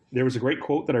 There was a great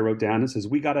quote that I wrote down that says,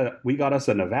 "We got us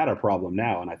a Nevada problem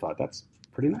now," and I thought that's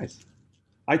pretty nice.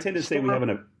 I tend to say we have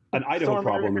an Idaho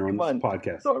problem here on this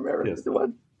podcast. Yes.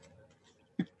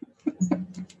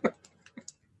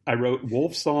 I wrote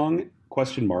Wolf Song ?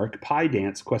 Pie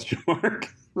Dance ?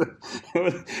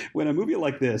 When a movie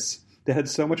like this that had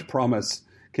so much promise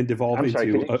can devolve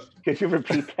could you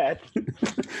repeat that?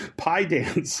 Pie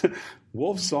Dance,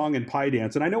 Wolf Song and Pie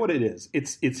Dance. And I know what it is.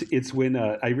 It's when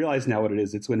I realize now what it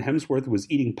is. It's when Hemsworth was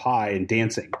eating pie and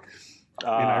dancing. And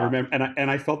I remember,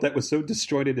 and I felt that was so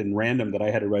disjointed and random that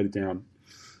I had to write it down.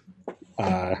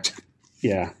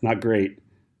 Yeah, not great.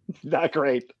 Not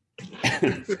great.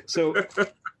 So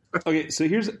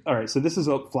here's all right. So this is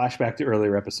a flashback to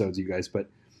earlier episodes, you guys. But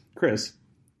Chris,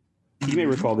 you may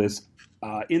recall this.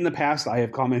 In the past, I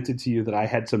have commented to you that I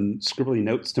had some scribbly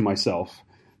notes to myself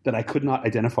that I could not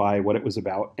identify what it was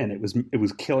about, and it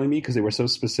was killing me because they were so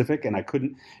specific, and I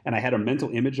couldn't. And I had a mental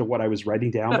image of what I was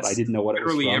writing down, but I didn't know what it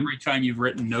was from. Literally every time you've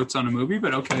written notes on a movie,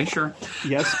 but okay, sure.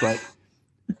 Yes, but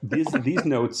these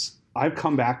notes I've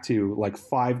come back to like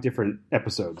 5 different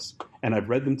episodes, and I've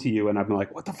read them to you, and I've been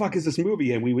like, "What the fuck is this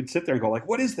movie?" And we would sit there and go, "Like,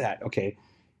 what is that?" Okay.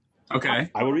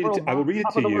 I will read it. I will read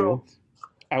it to you.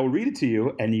 I will read it to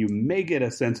you, and you may get a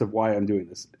sense of why I'm doing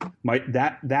this.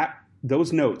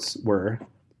 Those notes were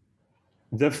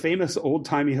the famous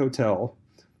old-timey hotel,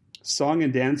 song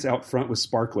and dance out front with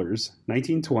sparklers,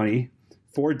 1920,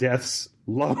 4 deaths,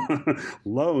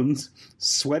 loans,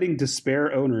 sweating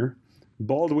despair owner,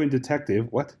 Baldwin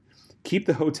detective, what? Keep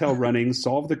the hotel running,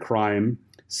 solve the crime,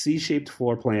 C-shaped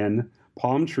floor plan,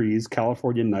 palm trees,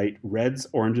 California night, reds,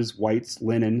 oranges, whites,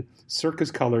 linen, circus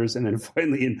colors, and then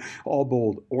finally in all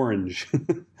bold, orange.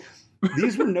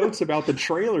 These were notes about the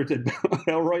trailer to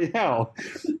El Royale.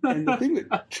 And the thing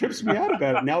that trips me out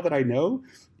about it now that I know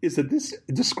is that this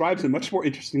describes a much more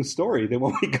interesting story than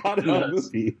what we got in that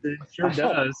movie. It sure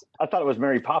does. I thought it was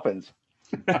Mary Poppins.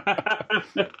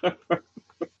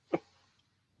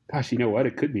 Gosh, you know what?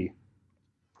 It could be.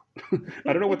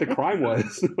 I don't know what the crime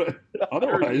was, but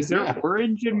otherwise, is there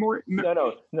orange and more?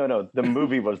 No. The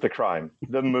movie was the crime.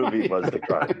 The movie was the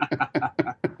crime.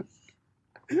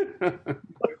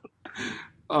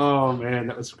 Oh man,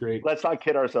 that was great. Let's not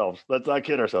kid ourselves. Let's not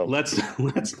kid ourselves.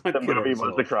 The movie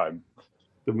was the crime.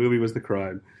 The movie was the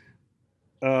crime.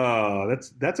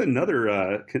 That's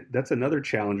another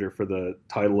challenger for the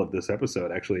title of this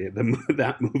episode. Actually,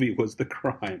 that movie was the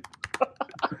crime.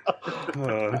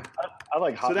 I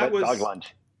like hot dog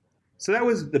lunch. So that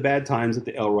was the bad times at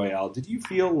the El Royale. Did you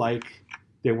feel like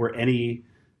there were any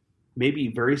maybe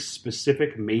very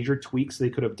specific major tweaks they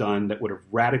could have done that would have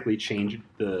radically changed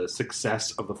the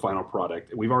success of the final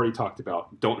product? We've already talked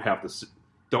about don't have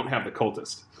don't have the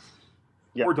cultist.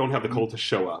 Yeah. Or don't have the cultist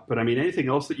show up. But I mean, anything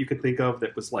else that you could think of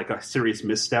that was like a serious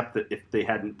misstep that if they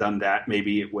hadn't done that,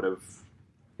 maybe it would have,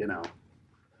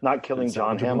 not killing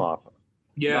John Hamm off.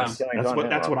 Yeah,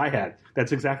 that's what I had.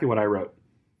 That's exactly what I wrote,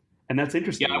 and that's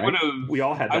interesting. Yeah, right? We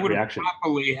all had that reaction. I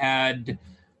would have happily had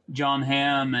John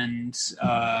Hamm and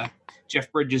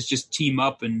Jeff Bridges just team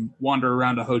up and wander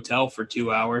around a hotel for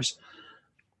 2 hours.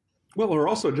 Well, or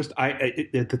also just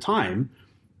at the time,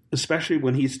 especially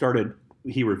when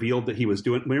he revealed that he was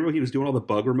doing all the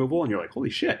bug removal, and you're like,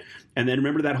 holy shit. And then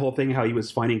remember that whole thing, how he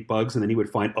was finding bugs and then he would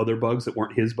find other bugs that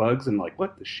weren't his bugs, and like,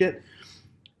 what the shit?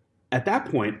 At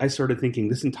that point, I started thinking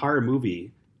this entire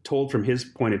movie, told from his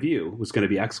point of view, was going to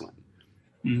be excellent.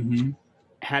 Mm-hmm.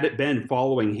 Had it been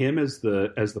following him as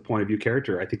the point of view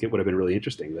character, I think it would have been really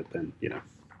interesting. But then,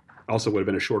 also would have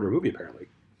been a shorter movie, apparently.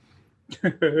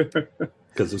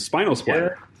 Because of Spinal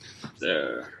Splitter.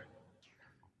 Yeah.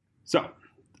 So,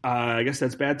 I guess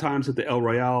that's Bad Times at the El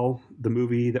Royale, the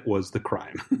movie that was the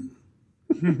crime.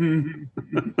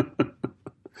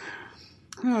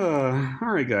 All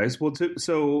right, guys. Well,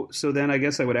 so then I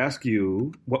guess I would ask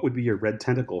you, what would be your red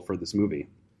tentacle for this movie?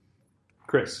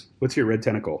 Chris, what's your red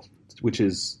tentacle? Which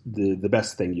is the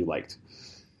best thing you liked?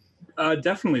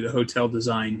 Definitely the hotel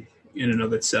design in and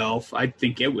of itself. I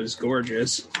think it was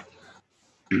gorgeous.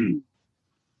 And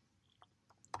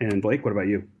Blake, what about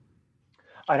you?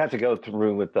 I'd have to go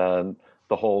through with the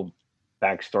whole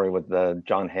backstory with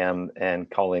John Hamm and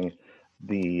calling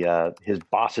his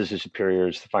bosses, his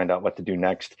superiors, to find out what to do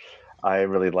next. I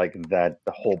really like the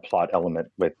whole plot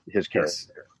element with his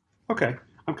character. Yes. Okay.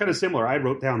 I'm kind of similar. I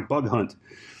wrote down bug hunt.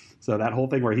 So that whole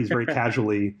thing where he's very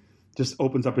casually just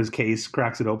opens up his case,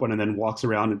 cracks it open, and then walks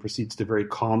around and proceeds to very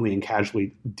calmly and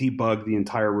casually debug the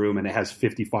entire room, and it has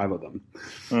 55 of them.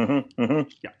 Mm-hmm,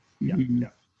 mm-hmm. Yeah.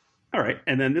 All right.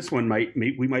 And then this one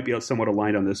we might be somewhat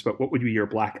aligned on this, but what would be your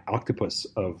black octopus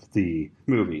of the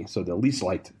movie? So the least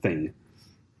liked thing.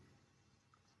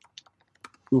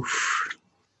 Oof.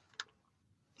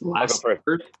 I'll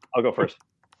go first.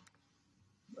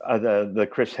 The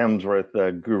Chris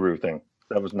Hemsworth guru thing.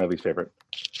 That was my least favorite.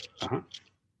 Uh-huh.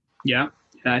 Yeah,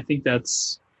 I think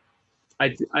that's. I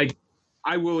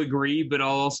will agree, but I'll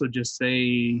also just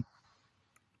say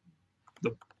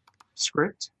the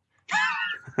script.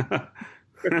 The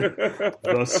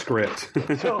script.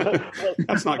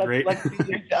 That's not great.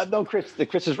 No,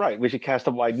 Chris is right. We should cast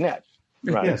a wide net.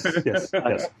 Right. Yes.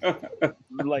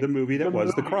 Like the movie that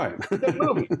was the crime.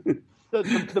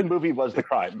 The movie was the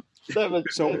crime.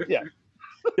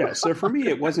 So for me,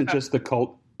 it wasn't just the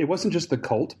cult. It wasn't just the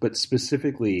cult, but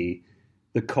specifically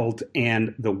the cult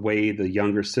and the way the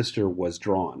younger sister was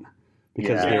drawn,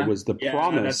 because there was the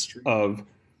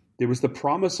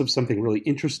promise of something really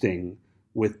interesting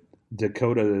with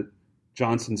Dakota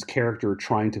Johnson's character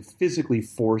trying to physically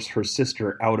force her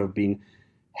sister out of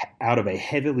a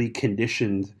heavily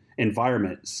conditioned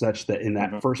environment, such that in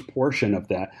that first portion of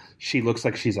that, she looks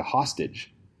like she's a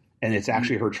hostage. And it's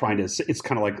actually her it's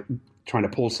kind of like trying to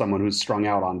pull someone who's strung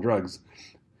out on drugs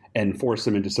and force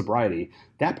them into sobriety.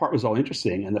 That part was all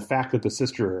interesting. And the fact that the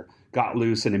sister got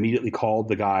loose and immediately called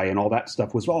the guy and all that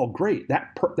stuff was all great.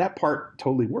 That part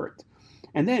totally worked.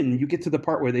 And then you get to the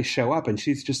part where they show up and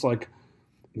she's just like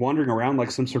wandering around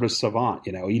like some sort of savant,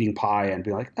 eating pie and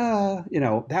be like,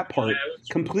 that part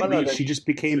completely, she just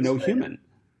became no human.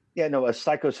 Yeah, no, a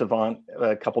psycho savant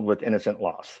coupled with innocent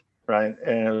loss, right?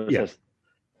 And it was just,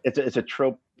 it's a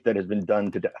trope that has been done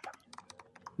to death.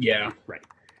 Yeah, right.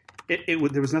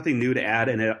 There was nothing new to add,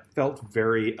 and it felt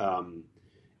very,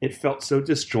 it felt so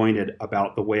disjointed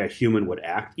about the way a human would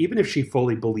act, even if she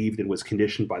fully believed and was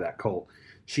conditioned by that cult.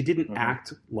 She didn't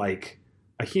act like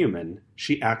a human.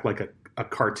 She acted like a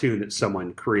cartoon that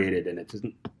someone created, and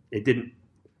it didn't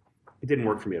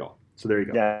work for me at all. So there you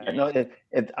go. Yeah, no,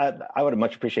 I would have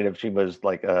much appreciated if she was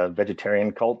like a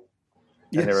vegetarian cult,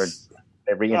 and they were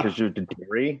reintroduced to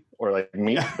dairy or like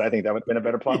meat. I think that would have been a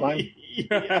better plot line.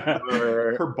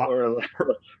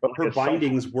 Her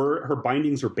bindings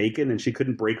were bacon, and she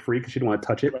couldn't break free because she didn't want to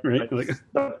touch it. Right?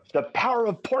 The power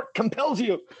of pork compels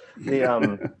you.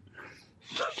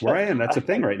 Where I am, that's a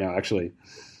thing right now. Actually,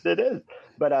 it is.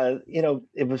 But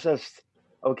it was just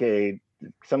okay.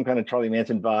 Some kind of Charlie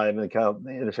Manson vibe in the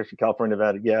intersection of California,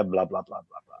 Nevada. Yeah, blah blah blah blah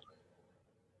blah.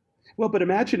 Well, but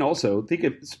imagine also,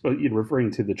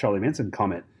 referring to the Charlie Manson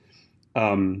comment,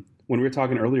 when we were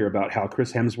talking earlier about how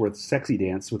Chris Hemsworth's sexy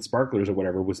dance with sparklers or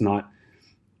whatever was not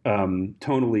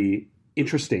tonally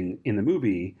interesting in the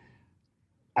movie,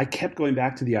 I kept going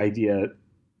back to the idea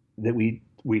that we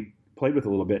played with a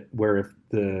little bit, where if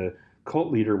the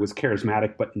cult leader was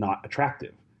charismatic but not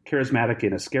attractive, charismatic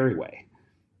in a scary way,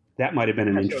 that might have been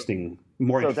an interesting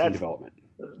development.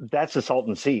 That's The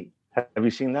Salton Sea. Have you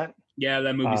seen that? Yeah,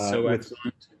 that movie's so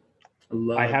excellent.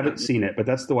 I haven't seen it, but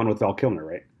that's the one with Val Kilmer,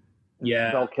 right?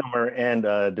 Yeah, Val Kilmer and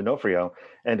D'Onofrio.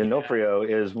 And D'Onofrio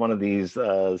is one of these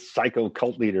psycho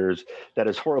cult leaders that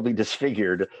is horribly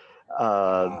disfigured.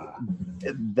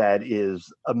 That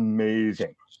is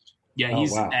amazing. Yeah,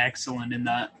 he's excellent in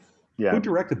that. Yeah, who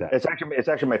directed that? It's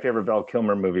actually my favorite Val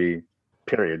Kilmer movie.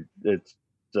 Period. It's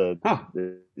an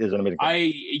amazing.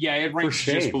 It ranks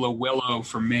just below Willow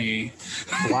for me.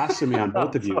 Blasphemy on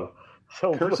both of you.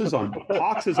 Curses on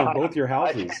boxes on both your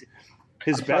houses.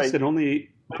 His best and only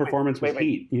performance was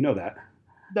Heat. You know that.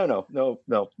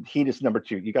 No. Heat is number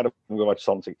 2. You got to go watch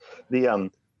Salton Sea.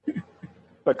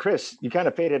 But Chris, you kind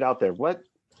of faded out there. What?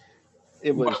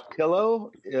 It was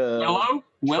Pillow? Willow?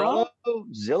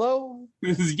 Zillow?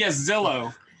 Yes,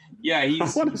 Zillow. Yeah, he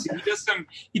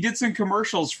did some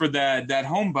commercials for that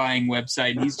home buying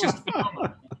website. And he's just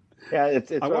phenomenal. Yeah,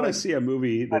 I want to see a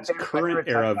movie that's current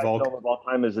era of all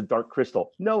time is The Dark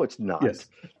Crystal. No, it's not. Yes.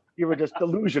 You were just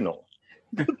delusional.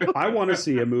 I want to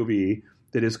see a movie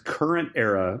that is current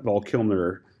era Val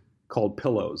Kilmer called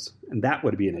Pillows, and that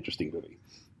would be an interesting movie.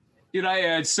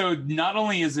 Dude, so not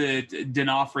only is it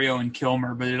D'Onofrio and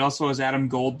Kilmer, but it also has Adam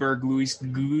Goldberg, Luis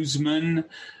Guzman,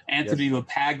 Anthony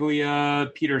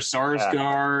LaPaglia, Peter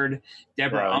Sarsgaard,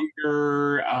 Deborah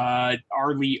Unger,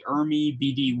 R. Lee Ermey,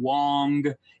 B.D.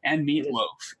 Wong, and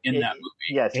Meatloaf in that movie.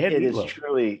 Yes, it is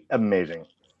truly amazing.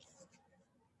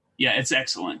 Yeah, it's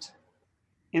excellent.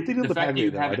 Anthony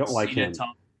LaPaglia, I don't like him.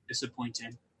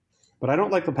 Disappointing. But I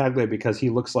don't like LaPaglia because he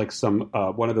looks like some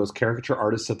one of those caricature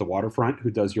artists at the waterfront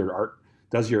who does your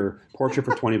portrait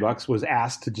for $20. Was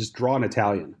asked to just draw an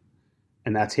Italian,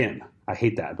 and that's him. I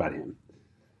hate that about him.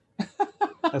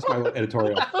 That's my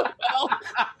editorial.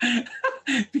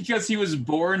 Because he was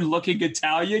born looking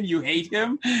Italian, you hate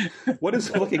him? What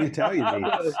does looking Italian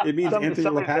mean? It means Anthony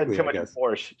LaPaglia, I guess.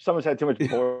 Someone's had too much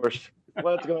borscht.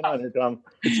 What's going on here, Tom?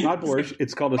 It's not borscht.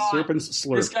 It's called a serpent's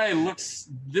slurp.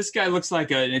 This guy looks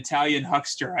like an Italian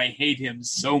huckster. I hate him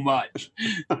so much.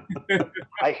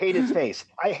 I hate his face.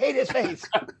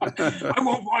 I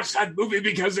won't watch that movie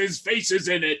because his face is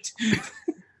in it.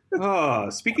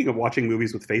 Speaking of watching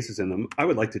movies with faces in them, I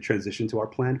would like to transition to our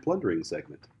planned blundering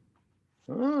segment.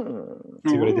 See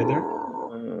what I did there?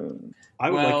 I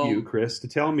would like you, Chris, to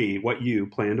tell me what you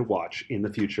plan to watch in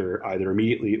the future, either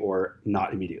immediately or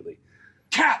not immediately.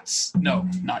 Cats! No,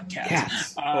 not cats.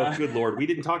 Cats. Oh, good Lord. We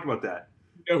didn't talk about that.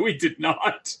 No, we did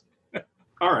not.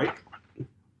 All right.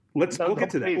 We'll get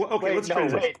to that. Let's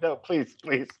transition. Please.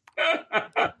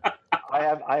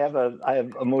 I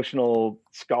have emotional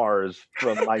scars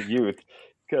from my youth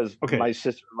because my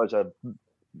sister was a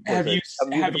have you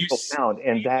seen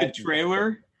the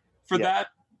trailer for that?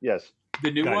 Yes.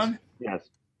 The new one? Yes.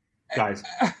 Guys,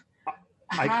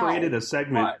 I created a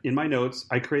segment in my notes.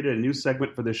 I created a new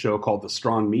segment for this show called The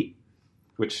Strong Meat,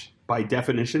 which by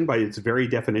its very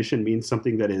definition, means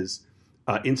something that is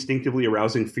instinctively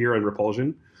arousing fear and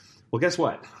repulsion. Well, guess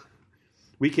what?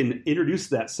 We can introduce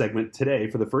that segment today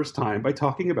for the first time by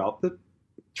talking about the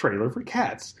trailer for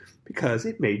Cats, because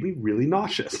it made me really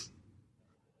nauseous.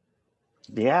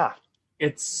 Yeah.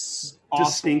 It's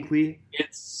distinctly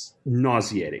it's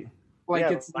nauseating.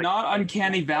 It's not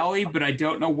Uncanny Valley, but I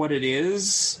don't know what it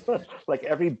is. Like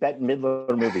every Bette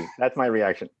Midler movie. That's my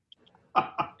reaction.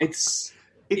 It's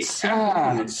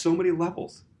on so many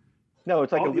levels. No,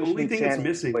 it's like the only thing that's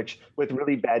missing with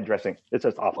really bad dressing. It's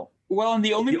just awful. Well, and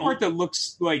the only part that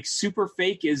looks like super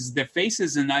fake is the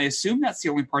faces, and I assume that's the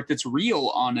only part that's real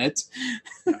on it.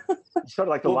 Sort of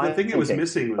like the thing that was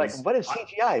missing was like, what is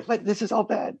CGI? But this is all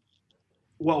bad.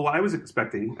 Well, what I was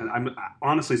expecting, and I'm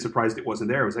honestly surprised it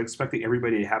wasn't there, was expecting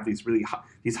everybody to have these really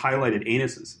these highlighted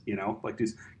anuses, like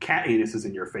these cat anuses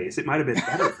in your face. It might have been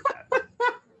better for that.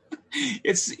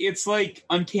 It's like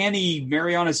Uncanny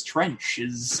Mariana's Trench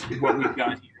is what we've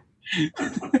got here.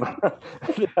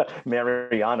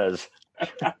 Mariana's.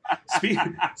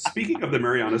 Speaking of the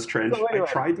Mariana's Trench,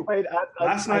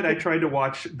 last night I tried to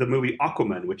watch the movie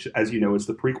Aquaman, which, as you know, is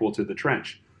the prequel to The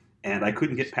Trench. And I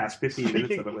couldn't get past 15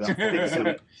 minutes of it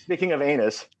without Speaking of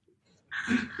anus.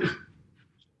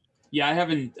 Yeah,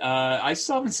 I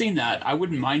still haven't seen that. I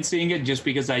wouldn't mind seeing it just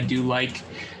because I do like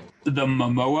the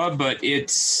Momoa, but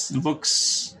it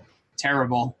looks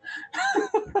terrible.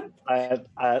 I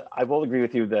will agree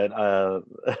with you that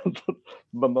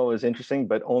Momoa is interesting,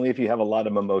 but only if you have a lot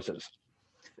of mimosas.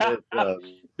 The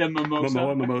mimosa.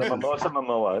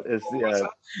 Momoa is the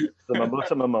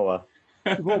mimosa Momoa.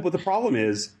 Well, but the problem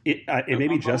is,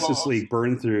 maybe Justice League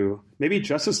burned through. Maybe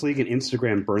Justice League and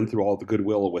Instagram burned through all the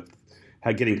goodwill with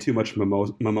getting too much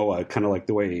Momoa, kind of like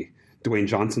the way Dwayne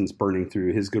Johnson's burning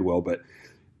through his goodwill. But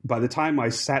by the time I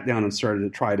sat down and started to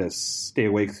try to stay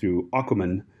awake through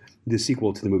Aquaman, the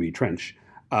sequel to the movie Trench,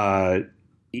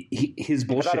 his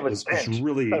bullshit was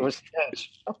really. That was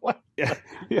stench.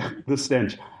 yeah, the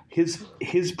stench. His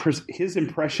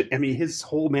impression. I mean, his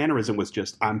whole mannerism was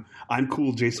just I'm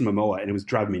cool, Jason Momoa, and it was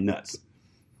driving me nuts.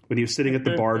 When he was sitting at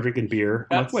the bar drinking beer,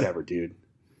 I'm like, whatever, dude.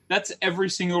 That's every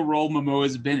single role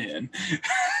Momoa's been in.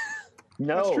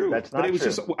 No, that's true. That's not but it was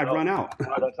true. just I've run out.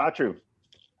 No, that's not true.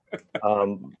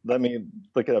 Let me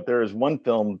look it up. There is one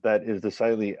film that is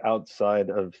decidedly outside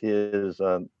of his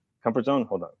comfort zone.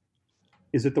 Hold on.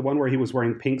 Is it the one where he was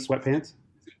wearing pink sweatpants?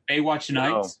 Baywatch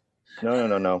Nights?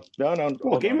 No.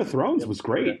 Well, Game of Thrones was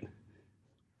great.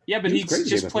 Yeah, but he's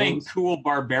just playing cool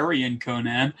barbarian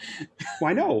Conan. Well,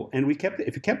 I know, and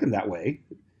if you kept him that way.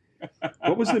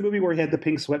 What was the movie where he had the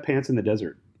pink sweatpants in the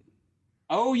desert?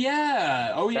 Oh yeah.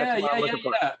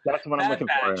 That's what I'm looking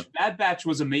for. Bad Batch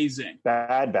was amazing.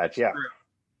 Bad Batch, yeah. True.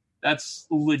 That's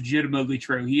legitimately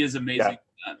true. He is amazing.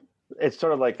 Yeah. It's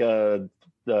sort of like the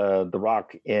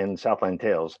Rock in Southland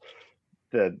Tales.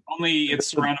 Only it's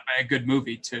surrounded by a good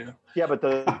movie too. Yeah, but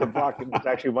the Rock was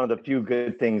actually one of the few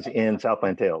good things in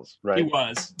Southland Tales, right? He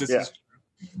was. This is true.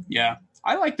 Yeah,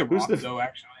 I like the Rock though,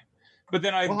 actually. But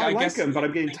then I like guess him, but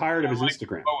I'm getting tired of his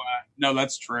Instagram. No,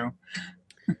 that's true.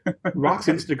 Rock's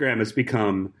Instagram has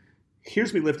become,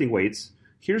 here's me lifting weights.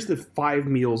 Here's the 5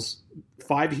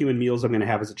 human meals I'm going to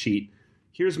have as a cheat.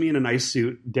 Here's me in a nice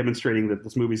suit demonstrating that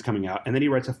this movie's coming out. And then he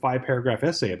writes a 5-paragraph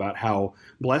essay about how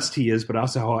blessed he is, but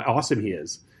also how awesome he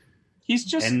is. He's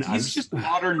just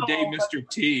modern day Mr.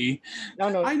 T.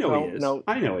 No, I know he is. No.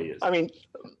 I know he is. I mean,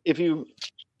 if you,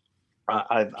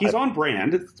 he's on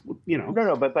brand. It's,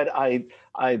 No, but I've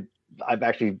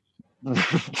actually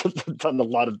done a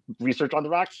lot of research on The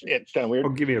Rock. It's kind of weird. Oh,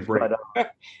 give me a break.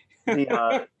 But,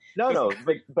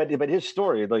 but his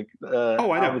story, like, I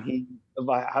know how he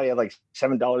had like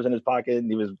 $7 in his pocket and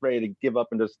he was ready to give up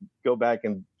and just go back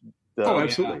and.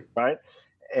 Absolutely. Right.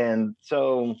 And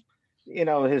so,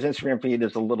 his Instagram feed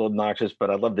is a little obnoxious, but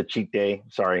I love the cheat day.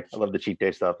 Sorry. I love the cheat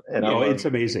day stuff. And it's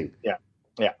amazing. Yeah.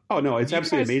 Yeah. Oh no, it's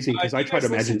absolutely amazing because I try to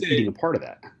imagine eating a part of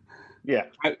that. Yeah.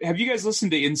 Have you guys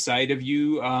listened to Inside of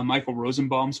You, Michael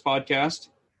Rosenbaum's podcast?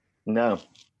 No.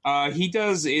 He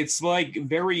does, it's like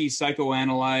very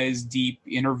psychoanalyzed, deep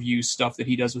interview stuff that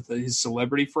he does with his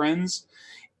celebrity friends.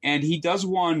 And he does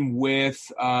one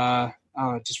with, I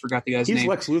just forgot the guy's name. He's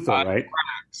Lex Luthor, right?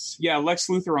 Rex. Yeah, Lex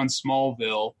Luthor on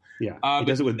Smallville. Yeah, he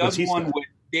does it with Batista. He does one with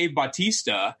Dave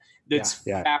Bautista that's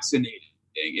fascinating.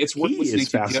 It's worth listening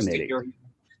to just to hear him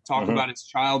talk about his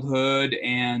childhood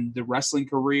and the wrestling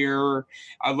career.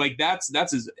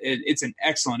 It's an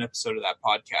excellent episode of that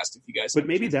podcast. If you guys, but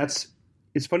maybe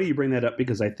it's funny you bring that up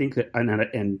because I think that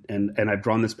and I've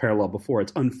drawn this parallel before.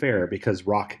 It's unfair because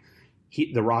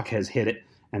The Rock has hit it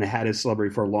and had his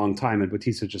celebrity for a long time, and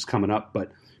Bautista's just coming up.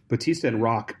 But Bautista and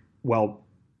Rock,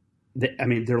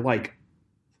 they're like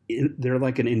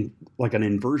an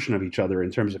inversion of each other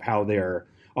in terms of how they're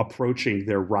approaching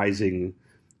their rising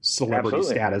celebrity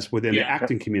status within the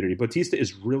acting community. Bautista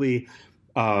is really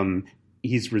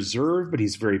he's reserved, but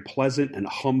he's very pleasant and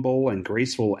humble and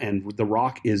graceful. And The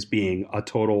Rock is being a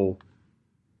total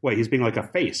he's being like a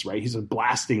face, right? He's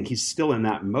blasting. He's still in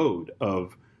that mode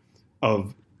of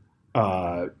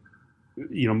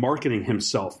marketing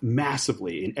himself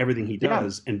massively in everything he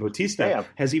does. And Bautista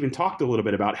has even talked a little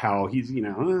bit about how he's,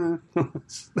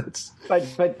 that's.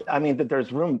 But I mean, that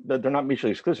there's room that they're not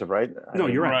mutually exclusive, right? No,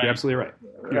 you're right. You're absolutely right.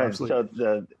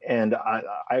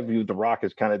 I view The Rock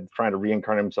as kind of trying to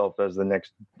reincarnate himself as the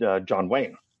next John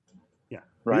Wayne. Yeah.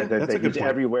 Right. Yeah, that's a good he's point.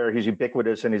 Everywhere. He's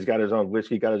ubiquitous, and he's got his own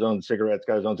whiskey, got his own cigarettes,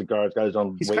 got his own cigars, got his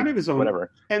own. He's kind of his own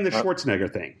whatever. And the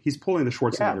Schwarzenegger thing. He's pulling the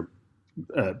Schwarzenegger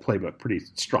playbook pretty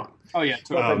strong. Oh yeah,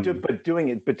 totally. But doing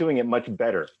it much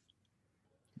better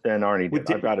than Arnie did.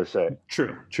 I've got to say.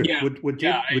 True. Yeah. With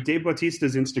Dave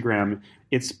Bautista's Instagram,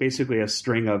 it's basically a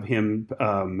string of him,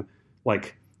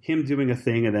 him doing a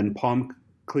thing, and then Palm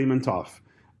Klementov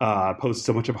posts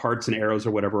a bunch of hearts and arrows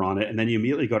or whatever on it, and then you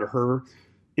immediately go to her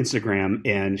Instagram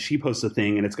and she posts a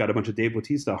thing and it's got a bunch of Dave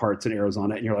Bautista hearts and arrows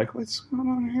on it, and you're like, what's going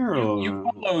on here?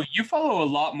 You follow a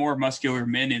lot more muscular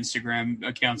men Instagram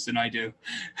accounts than I do.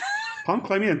 Palm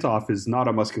Klementov is not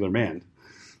a muscular man.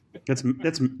 That's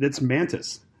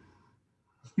Mantis.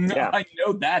 No, I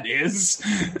know that is.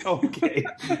 Okay.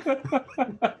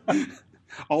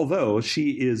 Although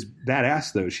she is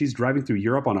badass, though. She's driving through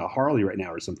Europe on a Harley right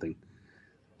now or something.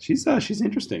 She's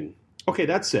interesting. Okay,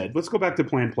 that said, let's go back to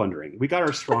planned plundering. We got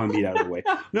our strong beat out of the way.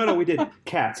 No, we did.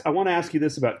 Cats. I want to ask you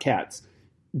this about Cats.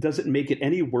 does it make it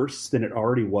any worse than it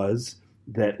already was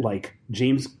that like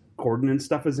James Corden and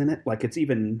stuff is in it? Like it's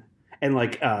even, and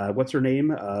like what's her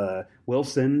name,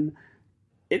 Wilson.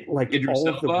 It like Idris all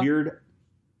of the Elba? weird.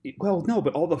 Well, no,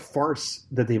 but all the farce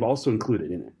that they've also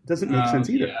included in it doesn't make sense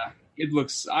either. Yeah. It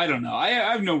looks, I don't know. I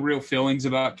have no real feelings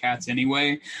about Cats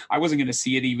anyway. I wasn't going to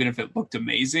see it even if it looked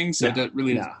amazing, so that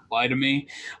really doesn't apply to me.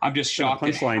 I'm just shocked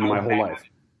at punchline my whole life. It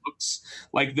looks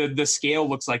like the scale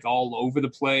looks like all over the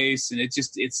place, and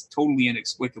it's totally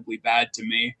inexplicably bad to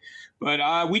me.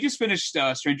 But we just finished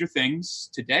Stranger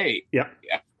Things today. Yeah,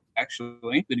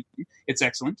 actually, it's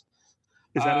excellent.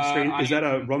 Is that is that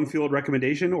a Rumfield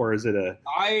recommendation, or is it a?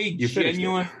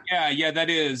 Yeah, that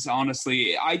is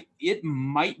honestly. It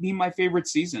might be my favorite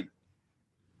season.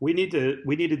 We need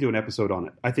to do an episode on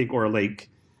it. I think, or like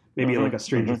maybe like a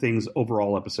Stranger Things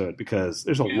overall episode, because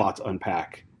there's a lot to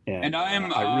unpack. And I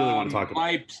really want to talk about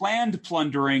my planned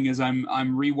plundering is I'm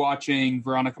rewatching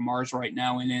Veronica Mars right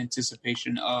now in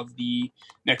anticipation of the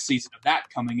next season of that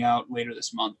coming out later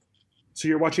this month. So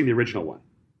you're watching the original one?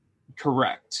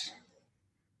 Correct.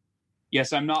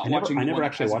 Yes, I'm not watching. I never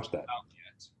actually watched that.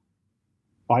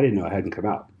 Oh, I didn't know it hadn't come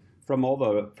out. From all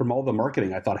the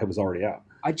marketing, I thought it was already out.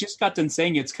 I just got done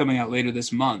saying it's coming out later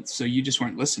this month, so you just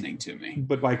weren't listening to me.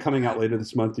 But by coming out later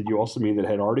this month, did you also mean that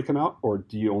it had already come out, or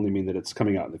do you only mean that it's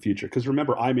coming out in the future? Because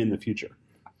remember, I'm in the future,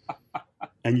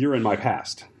 and you're in my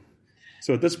past.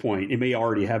 So at this point, it may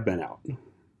already have been out.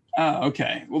 Oh,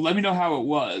 okay. Well, let me know how it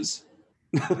was.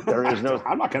 There is no.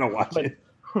 I'm not going to watch it.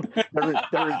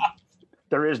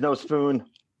 There is no spoon.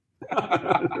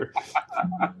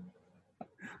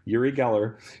 Uri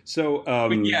Geller. So,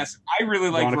 but yes, I really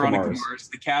like Veronica Mars. Mars.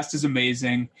 The cast is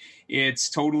amazing. It's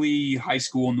totally high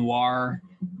school noir,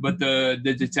 but the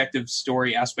detective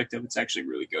story aspect of it's actually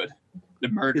really good. The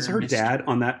murder. Is her dad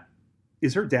on that?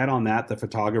 Is her dad on that? The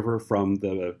photographer from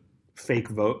the fake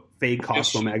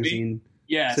Costco magazine.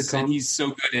 Yes, sitcom? And he's so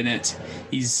good in it.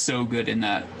 He's so good in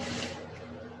that.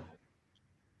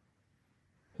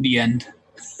 The end.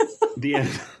 The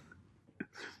end.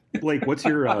 Blake, what's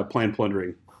your planned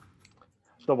plundering?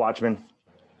 The Watchmen.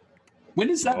 When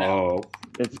is that out?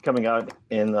 It's coming out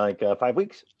in like 5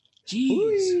 weeks.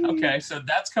 Jeez. Okay, so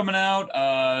that's coming out.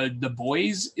 The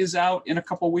Boys is out in a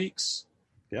couple weeks.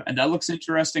 Yeah. And that looks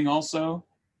interesting also.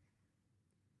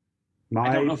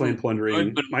 My planned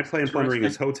plundering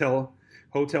is Hotel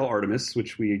Artemis,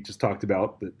 which we just talked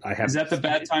about. That I have. Is that the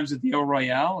Bad Times at the El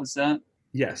Royale? Is that?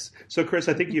 Yes. So, Chris,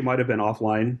 I think you might have been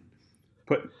offline.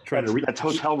 That's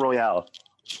Hotel Royale.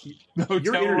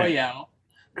 Hotel Royale.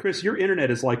 Chris, your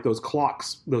internet is like those clock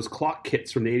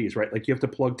kits from the 80s, right? Like you have to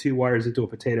plug 2 wires into a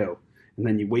potato, and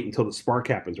then you wait until the spark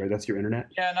happens, right? That's your internet?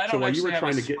 Yeah, and I don't actually have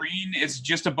a screen. It's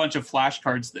just a bunch of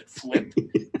flashcards that flip.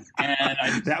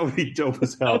 And that would be dope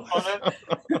as hell.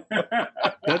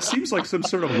 That seems like some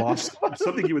sort of Lost,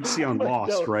 something you would see on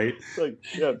Lost, right? Like,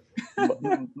 yeah,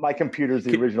 my computer's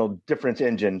the original difference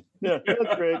engine. Yeah,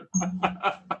 that's great.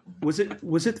 Was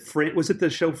it the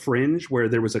show Fringe where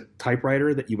there was a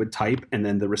typewriter that you would type and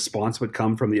then the response would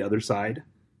come from the other side?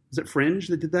 Was it Fringe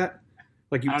that did that?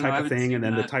 Like you type a thing and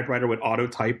then the typewriter would auto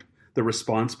type the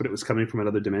response, but it was coming from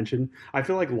another dimension. I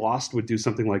feel like Lost would do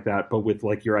something like that, but with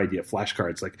like your idea,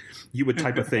 flashcards. Like you would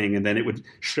type a thing and then it would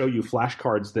show you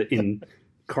flashcards that in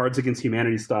Cards Against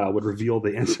Humanity style would reveal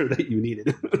the answer that you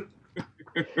needed.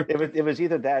 It was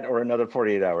either that or another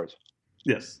 48 hours.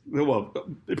 Yes. Well,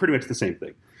 pretty much the same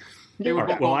thing. They were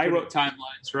I wrote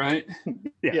timelines, right?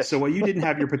 Yeah. Yes. So while you didn't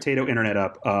have your potato internet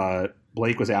up,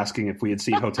 Blake was asking if we had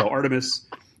seen Hotel Artemis,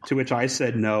 to which I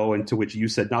said no, and to which you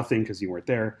said nothing because you weren't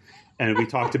there. And we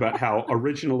talked about how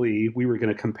originally we were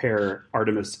going to compare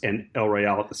Artemis and El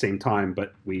Royale at the same time,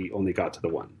 but we only got to the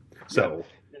one. So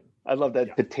I love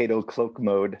that potato cloak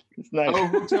mode. It's nice. Oh,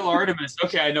 Hotel Artemis.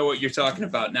 Okay, I know what you're talking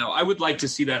about now. I would like to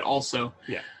see that also.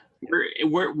 Yeah.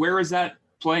 Where is that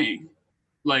playing?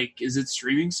 Like, is it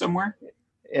streaming somewhere?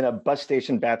 In a bus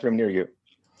station bathroom near you.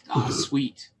 Oh,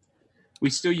 sweet.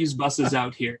 We still use buses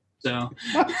out here, so.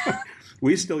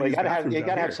 We still you gotta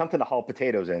have something to haul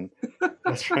potatoes in.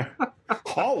 That's right.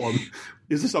 Haul them.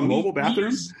 Is this a mobile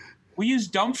bathroom? We use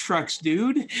dump trucks,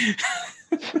 dude.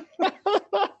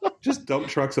 Just dump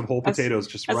trucks of whole potatoes,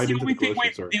 just right into the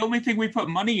grocery store. The only thing we put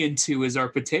money into is our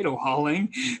potato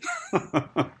hauling.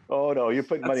 Oh no, you're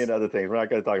putting money into other things. We're not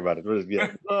going to talk about it. Blah,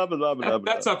 blah, blah, blah,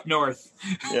 blah. That's up north.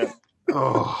 Yeah.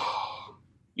 Oh.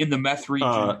 In the meth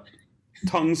region.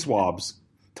 Tongue swabs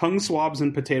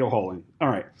and potato hauling. All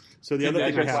right. So the other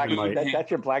thing I have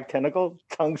that's your black tentacle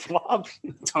tongue swabs.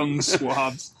 Tongue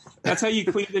swabs. That's how you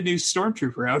clean the new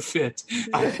Stormtrooper outfit.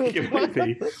 I think it might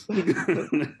be.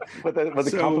 with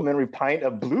a complimentary pint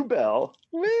of Bluebell.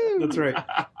 Woo! That's right.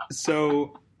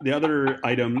 So the other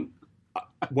item,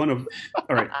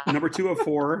 number 2 of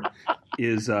 4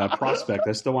 is Prospect.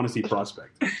 I still want to see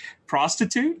Prospect.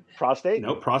 Prostitute? Prostate?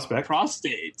 No, Prospect.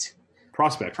 Prostate.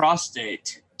 Prospect.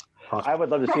 Prostate. I would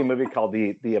love to see a movie called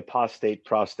the Apostate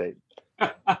Prostate.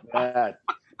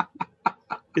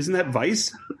 Isn't that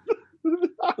Vice?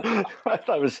 I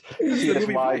thought it was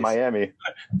CSY Miami.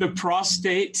 The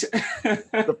Prostate.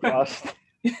 The Prostate.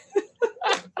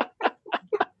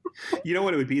 You know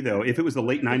what it would be though? If it was the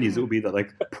late 90s, it would be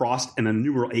like Prost and a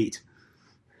numeral 8.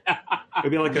 It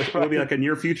would be like a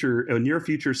near future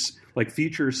like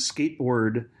future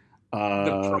skateboard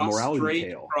morality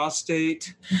tale.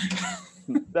 Prostate.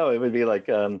 No, it would be like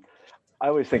I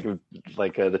always think of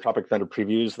like the Tropic Thunder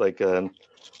previews, like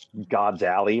God's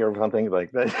Alley or something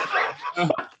like that.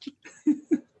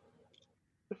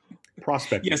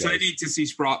 Prospect. Yes, I need to see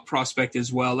Prospect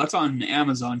as well. That's on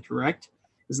Amazon, correct?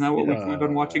 Isn't that what we planned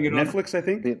on watching it on? Netflix, I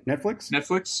think.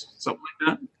 Netflix, something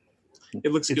like that.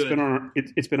 It looks good.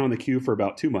 It's been on the queue for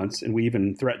about 2 months, and we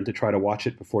even threatened to try to watch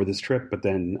it before this trip, but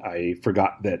then I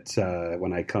forgot that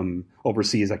when I come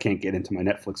overseas, I can't get into my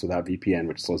Netflix without VPN,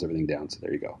 which slows everything down. So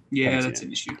there you go. Yeah, that's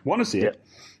an issue. Want to see it?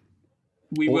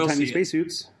 We will see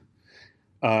spacesuits.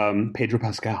 Pedro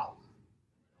Pascal.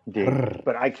 Indeed.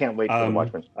 But I can't wait for The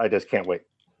Watchmen. I just can't wait.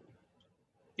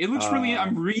 It looks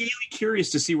I'm really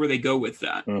curious to see where they go with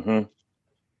that. Mm-hmm.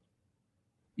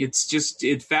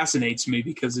 It fascinates me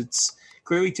because it's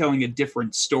clearly telling a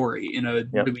different story in a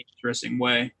really interesting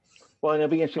way. Well, and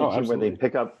it'll be interesting to see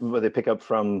where they pick up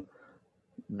from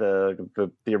the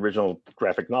original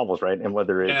graphic novels, right? And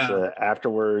whether it's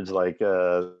afterwards, like,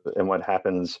 and what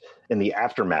happens in the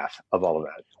aftermath of all of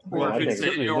that. Or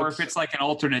if it's like an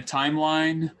alternate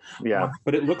timeline. Yeah.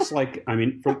 But it looks like, I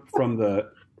mean,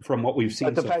 from what we've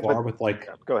seen so far with like...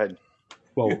 Go ahead.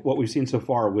 Well, what we've seen so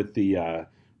far with the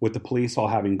police all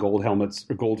having gold helmets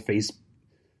or gold face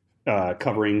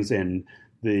coverings and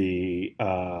the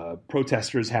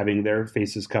protesters having their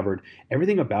faces covered,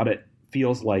 everything about it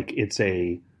feels like it's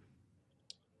a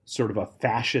sort of a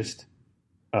fascist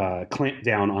clamp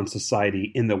down on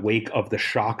society in the wake of the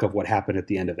shock of what happened at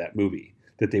the end of that movie,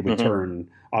 that they would turn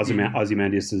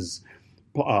Ozymandias's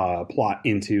plot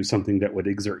into something that would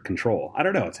exert control. I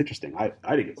don't know. It's interesting. I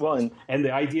think it's and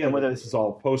the idea that this is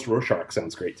all post Rorschach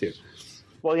sounds great too.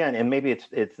 Well, yeah, and maybe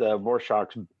it's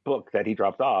Rorschach's book that he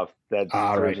dropped off that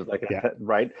serves as like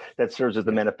that serves as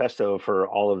the manifesto for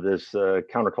all of this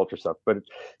counterculture stuff. But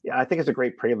I think it's a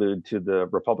great prelude to the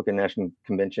Republican National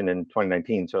Convention in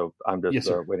 2019. So I'm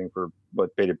just waiting for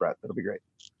bated breath. It'll be great.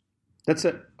 That's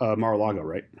at Mar-a-Lago,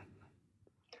 right?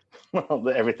 Well,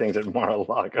 everything's at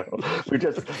Mar-a-Lago.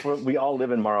 We all live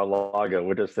in Mar-a-Lago.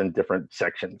 We're just in different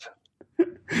sections.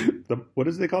 What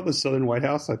does they call the Southern White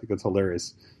House? I think that's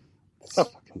hilarious.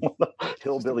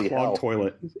 Hillbilly hell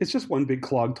toilet. It's just one big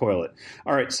clogged toilet.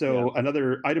 All right, so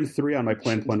another item 3 on my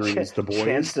plan plundering is The Boys.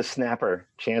 Chance the Snapper.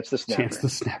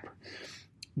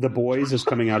 The Boys is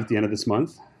coming out at the end of this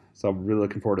month, so I'm really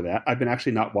looking forward to that. I've been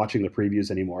actually not watching the previews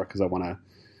anymore because I want to,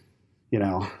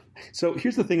 So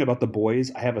here's the thing about The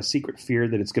Boys. I have a secret fear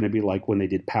that it's going to be like when they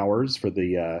did Powers for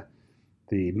the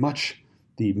much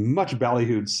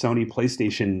ballyhooed Sony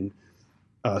PlayStation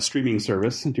streaming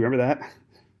service. Do you remember that?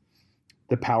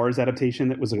 The Powers adaptation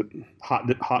that was a hot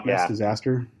mess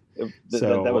disaster.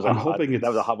 That was a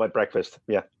hot wet breakfast.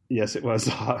 Yeah. Yes, it was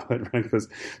a hot wet breakfast.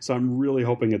 So I'm really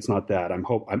hoping it's not that. I'm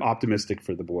optimistic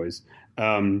for The Boys.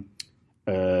 The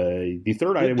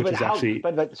third item, which is actually...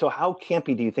 But so how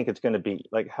campy do you think it's going to be?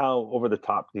 Like, how over the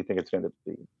top do you think it's going to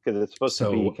be? Because it's supposed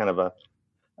to be kind of a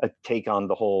take on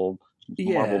the whole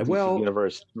Marvel DC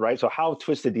universe, right? So how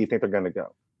twisted do you think they're going to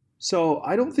go? So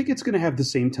I don't think it's going to have the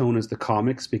same tone as the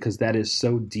comics because that is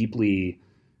so deeply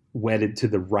wedded to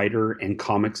the writer and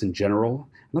comics in general.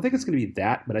 I don't think it's going to be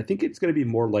that, but I think it's going to be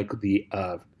more like the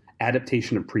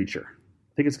adaptation of Preacher.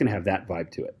 I think it's going to have that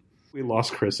vibe to it. We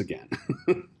lost Chris again.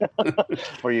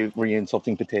 Were you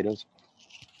insulting potatoes?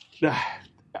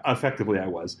 Effectively, I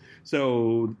was.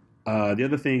 So the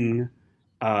other thing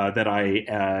that I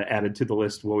added to the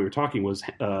list while we were talking was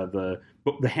the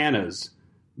Hannahs.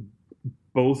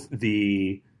 Both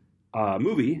the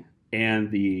movie and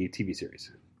the TV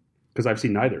series, because I've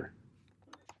seen neither.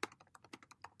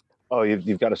 Oh,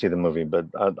 you've got to see the movie, but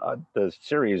the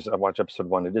series, I watched episode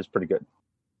 1. It is pretty good.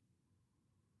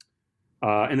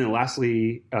 And then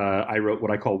lastly, I wrote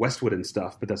what I call Westwood and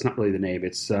Stuff, but that's not really the name.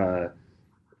 It's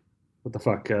What the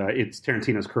fuck? It's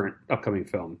Tarantino's current upcoming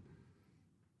film.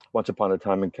 Once Upon a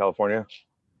Time in California.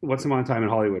 Once Upon a Time in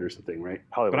Hollywood or something, right?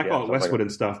 Hollywood, but I call it Westwood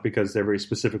and stuff because they're very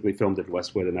specifically filmed in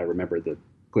Westwood, and I remember the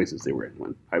places they were in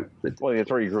when I lived. Well, that's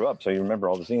where you grew up, so you remember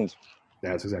all the scenes.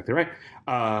 That's exactly right.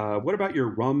 What about your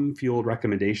rum-fueled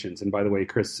recommendations? And by the way,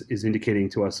 Chris is indicating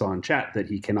to us on chat that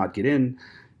he cannot get in,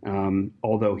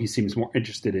 although he seems more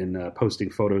interested in posting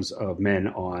photos of men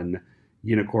on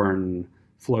unicorn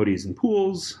floaties and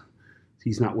pools.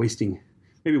 He's not wasting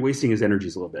his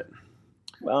energies a little bit.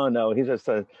 Oh, no, he's just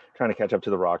trying to catch up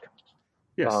to The Rock.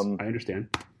 Yes, I understand.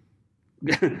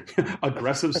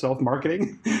 Aggressive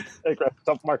self-marketing? Aggressive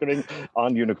self-marketing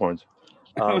on unicorns.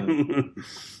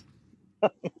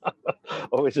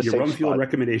 Always a your rum fuel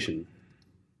recommendation.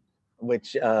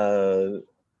 Which remind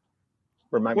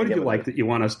what me. What do you like that you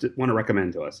want to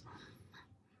recommend to us?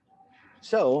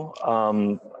 So,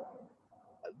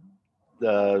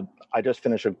 I just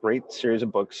finished a great series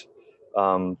of books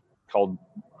called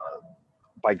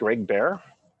by Greg Bear.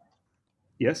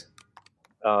 Yes.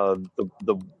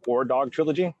 The War Dog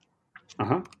trilogy.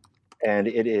 Uh-huh. And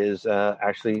it is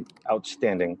actually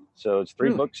outstanding. So it's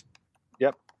 3 books.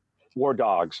 Yep. War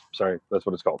Dogs. Sorry, that's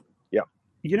what it's called. Yeah.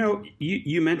 You know,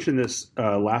 you mentioned this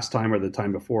last time or the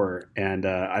time before, and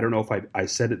I don't know if I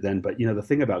said it then, but you know, the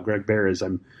thing about Greg Bear is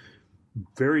I'm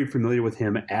very familiar with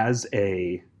him as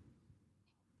a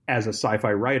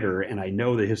sci-fi writer, and I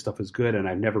know that his stuff is good, and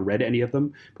I've never read any of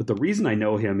them. But the reason I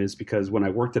know him is because when I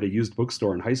worked at a used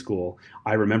bookstore in high school,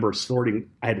 I remember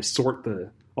I had to sort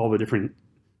all the different,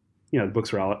 the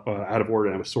books were out of order,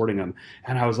 and I was sorting them.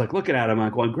 And I was like looking at him,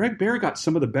 I'm going, Greg Bear got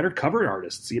some of the better cover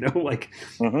artists,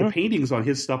 the paintings on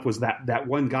his stuff was that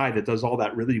one guy that does all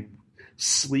that really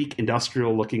sleek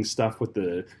industrial looking stuff with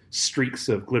the streaks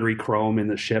of glittery chrome in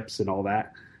the ships and all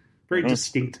that. Very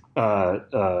distinct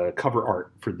cover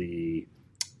art for the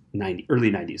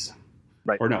early 90s.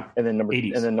 Right. Or no. And then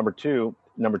 80s. And then number two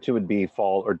would be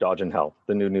Fall or Dodge in Hell,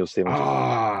 the new Neil Stephenson.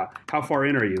 How far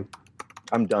in are you?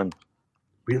 I'm done.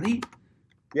 Really?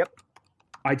 Yep.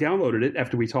 I downloaded it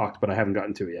after we talked, but I haven't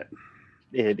gotten to it yet.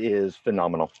 It is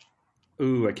phenomenal.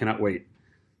 Ooh, I cannot wait.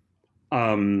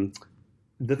 The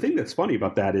thing that's funny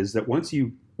about that is that once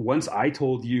I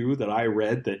told you that I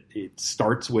read that it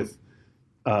starts with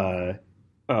Dodge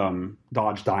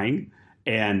dying,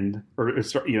 it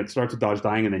starts with Dodge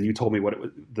dying, and then you told me what it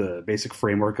was, the basic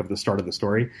framework of the start of the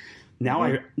story. Now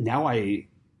I,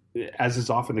 as is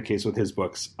often the case with his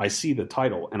books, I see the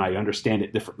title and I understand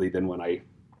it differently than when I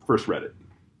first read it.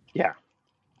 Yeah.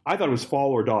 I thought it was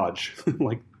fall or dodge,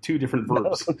 like 2 different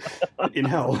verbs in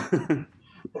hell.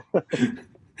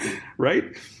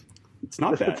 Right? It's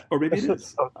not that. Or maybe it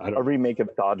is. A remake of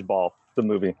Dodgeball, the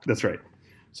movie. That's right.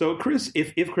 So Chris,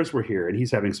 if Chris were here, and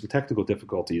he's having some technical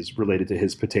difficulties related to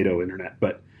his potato internet,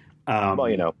 but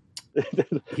the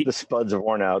spuds are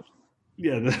worn out.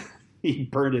 Yeah, he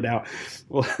burned it out.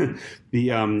 Well, he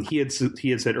had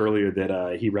said earlier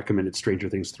that he recommended Stranger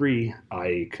Things 3.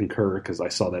 I concur because I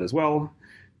saw that as well.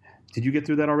 Did you get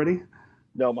through that already?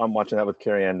 No, I'm watching that with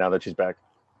Carrie Ann now that she's back.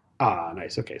 Ah,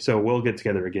 nice. Okay, so we'll get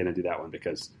together again and do that one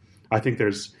because I think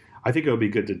it would be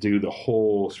good to do the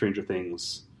whole Stranger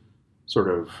Things sort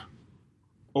of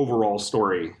overall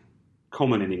story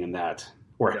culminating in that,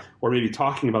 or maybe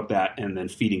talking about that and then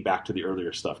feeding back to the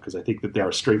earlier stuff, because I think that there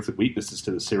are strengths and weaknesses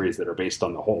to the series that are based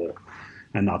on the whole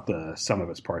and not the sum of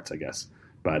its parts, I guess.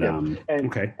 But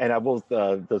okay. And I will.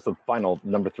 There's the final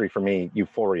number 3 for me,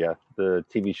 Euphoria, the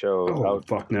TV show. Oh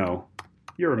fuck no!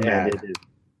 You're mad.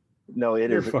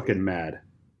 You're fucking mad.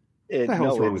 What the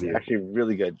hell's wrong with you? Actually,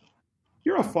 really good.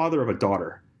 You're a father of a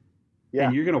daughter,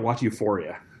 and you're going to watch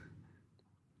Euphoria.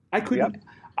 I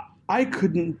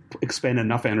couldn't expend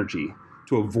enough energy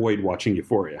to avoid watching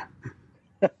Euphoria.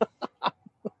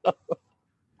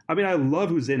 I mean, I love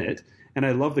who's in it, and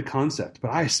I love the concept, but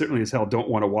I certainly as hell don't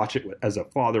want to watch it as a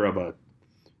father of a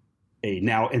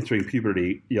now entering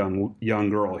puberty young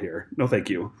girl here. No, thank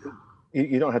you.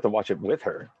 You don't have to watch it with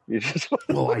her. You just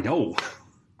Well, I know.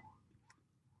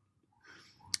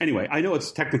 Anyway, I know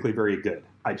it's technically very good.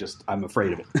 I'm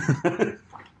afraid of it.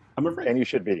 I'm afraid. And you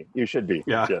should be.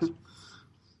 Yeah. Yes.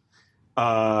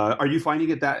 Are you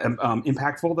finding it that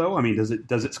impactful though? I mean, does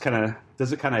it kind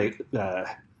of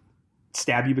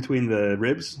stab you between the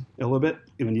ribs a little bit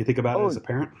when you think about it as a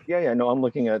parent? Yeah. No, I'm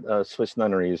looking at Swiss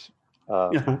nunneries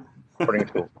boarding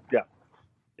school. Yeah.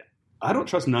 I don't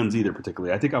trust nuns either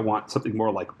particularly. I think I want something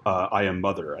more like I Am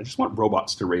Mother. I just want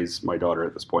robots to raise my daughter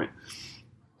at this point.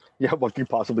 Yeah, what could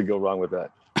possibly go wrong with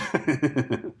that?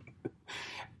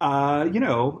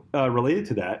 Related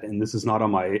to that, and this is not on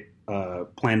my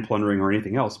plan plundering or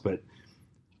anything else, but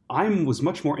I was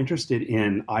much more interested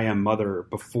in I Am Mother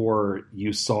before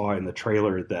you saw in the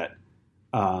trailer that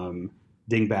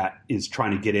Dingbat is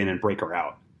trying to get in and break her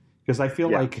out. Because I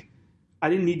feel like I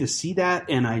didn't need to see that,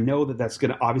 and I know that that's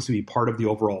going to obviously be part of the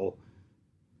overall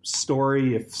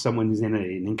story. If someone's in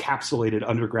an encapsulated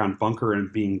underground bunker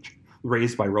and being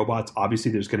raised by robots,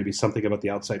 obviously there's going to be something about the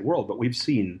outside world. But we've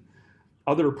seen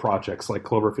other projects like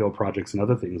Cloverfield projects and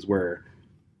other things where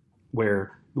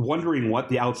wondering what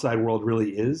the outside world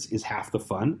really is half the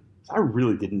fun. So I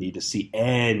really didn't need to see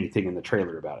anything in the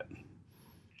trailer about it.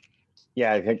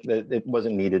 Yeah, I think that it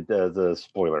wasn't needed as a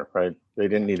spoiler, right? They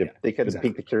didn't need it. They could have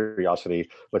piqued the curiosity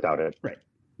without it. Right.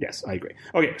 Yes, I agree.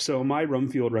 Okay, so my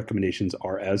Rumfield recommendations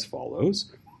are as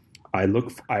follows. I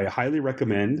highly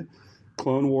recommend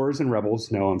Clone Wars and Rebels.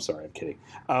 No, I'm sorry, I'm kidding.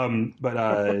 But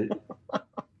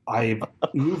I've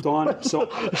moved on. So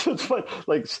it's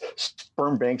like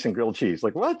sperm banks and grilled cheese.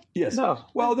 Like what? Yes. No.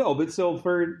 Well, no. But so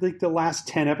for like the last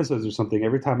 10 episodes or something,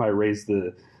 every time I raise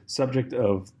the subject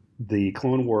of the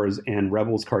Clone Wars and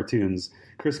Rebels cartoons,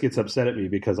 Chris gets upset at me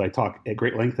because I talk at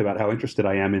great length about how interested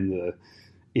I am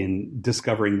in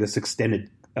discovering this extended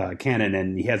canon,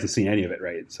 and he hasn't seen any of it.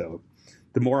 Right. So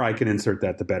the more I can insert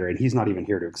that, the better. And he's not even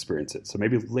here to experience it. So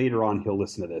maybe later on he'll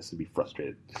listen to this and be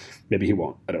frustrated. Maybe he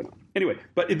won't. I don't know. Anyway,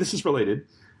 but this is related.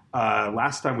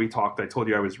 Last time we talked, I told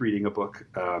you I was reading a book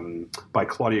by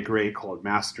Claudia Gray called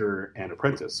Master and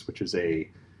Apprentice, which is a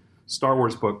Star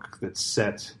Wars book that's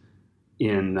set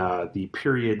in the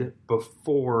period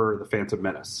before The Phantom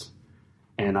Menace.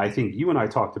 And I think you and I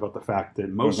talked about the fact that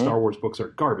most Star Wars books are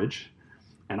garbage.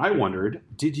 And I wondered,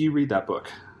 did you read that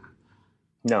book?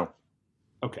 No.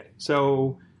 Okay,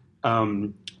 so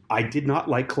I did not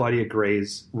like Claudia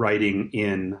Gray's writing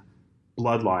in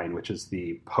Bloodline, which is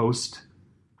the post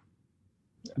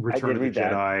Return of the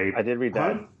Jedi. I did read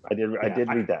that. I did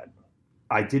read that.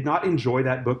 I did not enjoy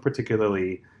that book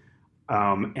particularly,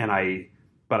 but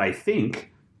I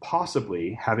think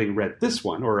possibly having read this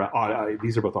one, or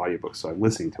these are both audiobooks, so I'm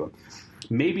listening to them.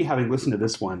 Maybe having listened to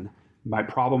this one, my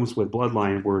problems with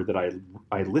Bloodline were that I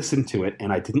listened to it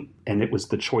and it was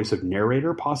the choice of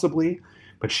narrator possibly,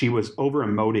 but she was over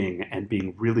emoting and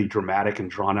being really dramatic and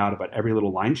drawn out about every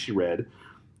little line she read.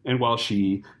 And while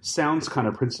she sounds kind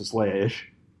of Princess Leia-ish,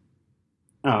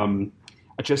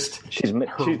 she's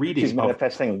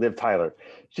manifesting Liv Tyler.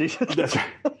 That's right.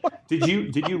 Did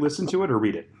you listen to it or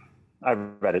read it? I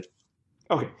read it.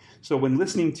 Okay. So when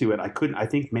listening to it, I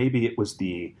think maybe it was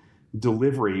the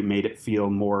delivery made it feel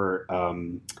more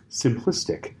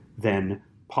simplistic than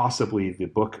possibly the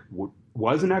book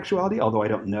was in actuality, although I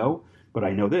don't know. But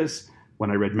I know this,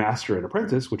 when I read Master and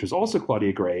Apprentice, which is also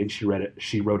Claudia Gray, and she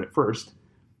wrote it first,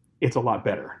 it's a lot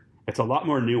better. It's a lot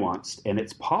more nuanced, and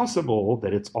it's possible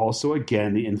that it's also,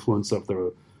 again, the influence of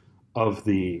the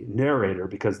narrator,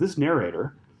 because this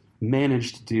narrator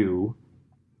managed to do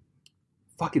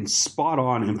fucking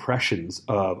spot-on impressions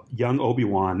of young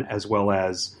Obi-Wan as well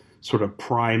as sort of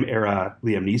prime era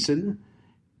Liam Neeson,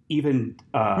 even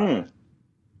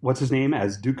what's his name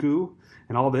as Dooku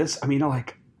and all this. I mean,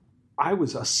 I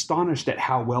was astonished at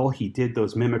how well he did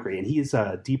those mimicry, and he's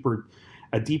a deeper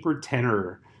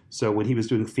tenor. So when he was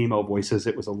doing female voices,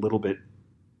 it was a little bit,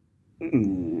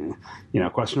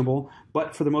 questionable.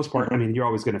 But for the most part, I mean, you're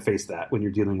always going to face that when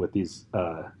you're dealing with these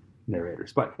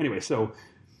narrators. But anyway, so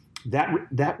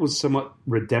that was somewhat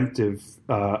redemptive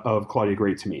of Claudia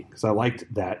Gray to me, because I liked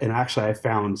that. And actually, I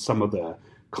found some of the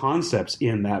concepts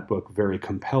in that book very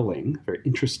compelling, very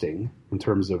interesting in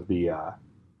terms of the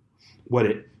what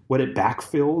it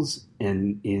backfills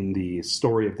in the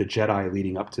story of the Jedi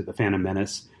leading up to the Phantom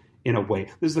Menace. In a way,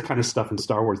 this is the kind of stuff in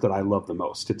Star Wars that I love the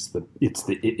most. It's the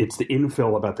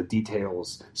infill about the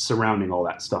details surrounding all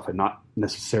that stuff, and not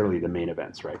necessarily the main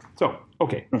events, right? So,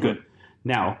 okay, good.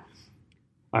 Now,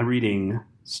 I'm reading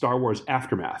Star Wars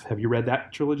Aftermath. Have you read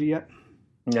that trilogy yet?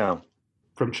 No.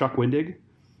 From Chuck Wendig.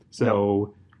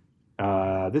 So,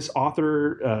 this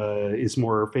author is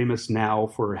more famous now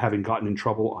for having gotten in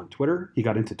trouble on Twitter. He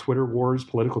got into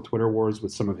political Twitter wars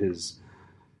with some of his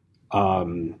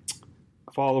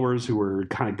followers who were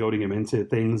kind of goading him into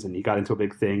things, and he got into a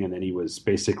big thing, and then he was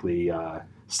basically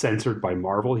censored by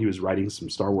Marvel. He was writing some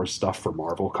Star Wars stuff for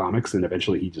Marvel Comics, and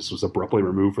eventually he just was abruptly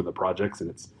removed from the projects, and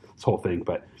it's this whole thing.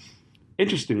 But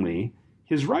interestingly,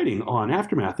 his writing on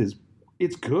Aftermath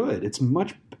it's good. It's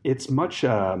much.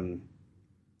 I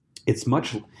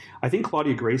think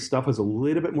Claudia Gray's stuff is a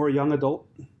little bit more young adult,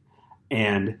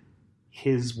 and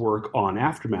his work on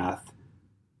Aftermath,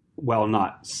 while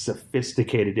not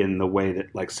sophisticated in the way that,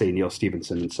 like, say, Neil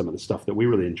Stephenson and some of the stuff that we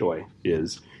really enjoy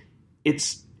is,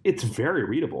 it's it's very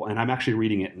readable, and I'm actually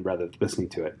reading it rather than listening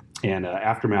to it. And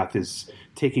Aftermath is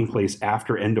taking place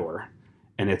after Endor,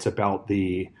 and it's about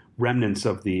the remnants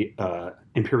of the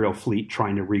Imperial fleet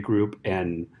trying to regroup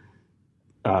and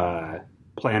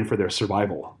plan for their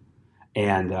survival.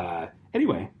 And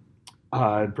anyway,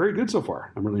 very good so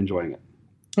far. I'm really enjoying it.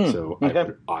 So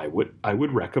okay. I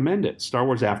would recommend it. Star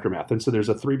Wars Aftermath. And so there's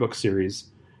a 3-book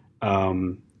series,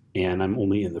 and I'm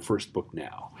only in the first book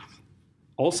now.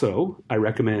 Also, I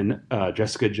recommend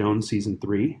Jessica Jones Season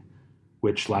 3,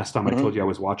 which last time I told you I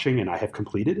was watching, and I have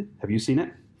completed. Have you seen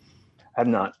it? I have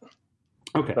not.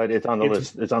 Okay. But it's on the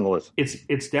list. It's on the list.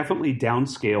 It's definitely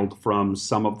downscaled from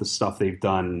some of the stuff they've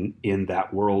done in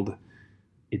that world.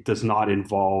 It does not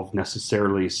involve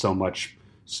necessarily so much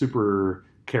super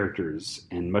characters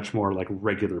and much more like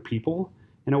regular people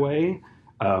in a way.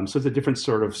 So it's a different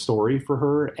sort of story for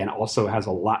her, and also has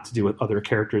a lot to do with other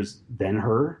characters than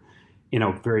her in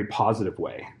a very positive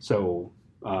way. So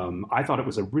I thought it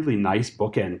was a really nice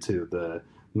bookend to the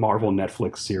Marvel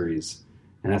Netflix series,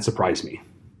 and that surprised me.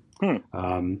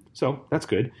 So that's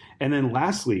good. And then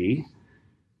lastly,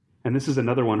 and this is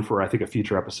another one for, I think, a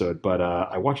future episode, but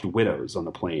I watched Widows on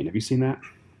the plane. Have you seen that?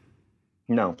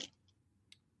 No.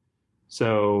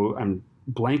 So I'm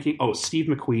blanking. Oh, Steve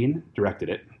McQueen directed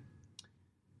it.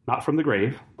 Not from the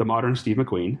grave, the modern Steve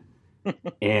McQueen.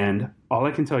 And all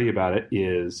I can tell you about it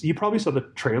is, you probably saw the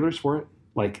trailers for it,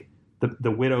 like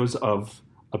the widows of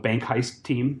a bank heist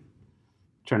team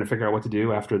trying to figure out what to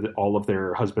do after all of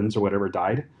their husbands or whatever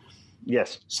died.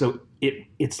 Yes. So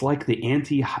it's like the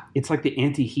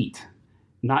anti-Heat,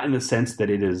 not in the sense that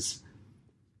it is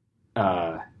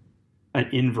an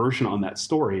inversion on that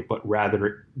story, but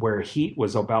rather where Heat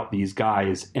was about these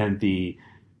guys and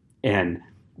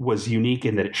was unique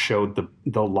in that it showed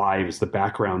the lives, the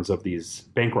backgrounds of these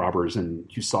bank robbers, and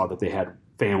you saw that they had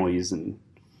families and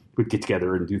would get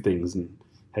together and do things and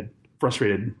had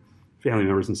frustrated family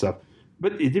members and stuff.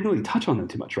 But it didn't really touch on them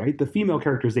too much, right? The female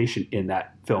characterization in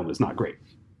that film is not great.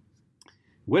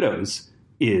 Widows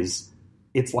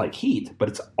it's like Heat, but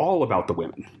it's all about the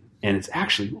women. And it's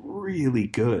actually really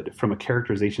good from a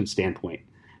characterization standpoint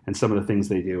and some of the things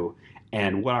they do.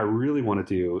 And what I really want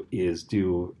to do is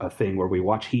do a thing where we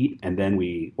watch Heat and then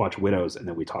we watch Widows and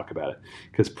then we talk about it.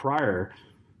 Because prior,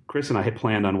 Chris and I had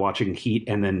planned on watching Heat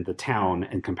and then The Town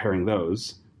and comparing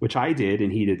those, which I did,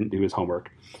 and he didn't do his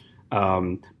homework.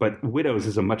 But Widows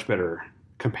is a much better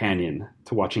companion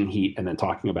to watching Heat and then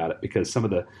talking about it, because some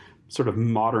of the sort of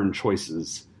modern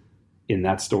choices in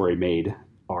that story made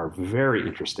are very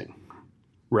interesting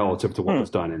relative to what was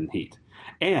done in Heat.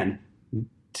 And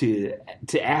to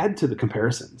add to the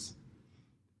comparisons,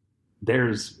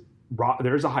 there's a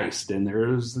heist and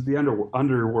there's the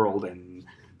underworld and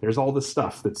there's all this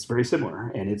stuff that's very similar,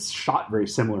 and it's shot very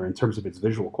similar in terms of its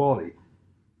visual quality.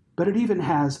 But it even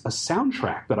has a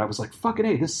soundtrack that I was like, fucking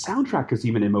A, this soundtrack is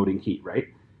even emoting Heat, right?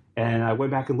 And I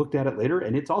went back and looked at it later,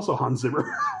 and it's also Hans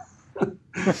Zimmer.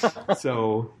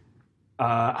 So,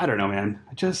 I don't know, man.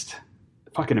 Just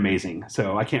fucking amazing.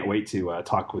 So I can't wait to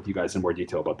talk with you guys in more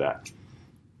detail about that.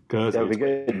 That would be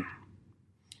good.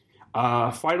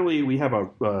 Finally, we have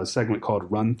a segment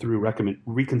called Run Through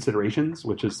Reconsiderations,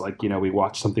 which is like, we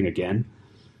watch something again.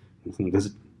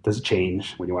 Does it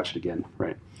change when you watch it again,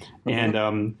 right?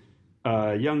 Mm-hmm.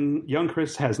 And young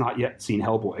Chris has not yet seen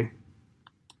Hellboy.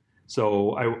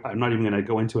 So I'm not even going to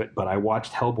go into it, but I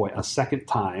watched Hellboy a second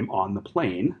time on the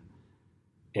plane.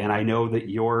 And I know that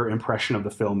your impression of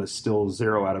the film is still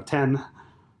 0 out of 10.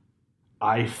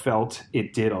 I felt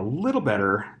it did a little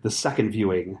better the second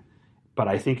viewing, but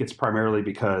I think it's primarily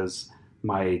because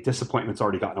my disappointment's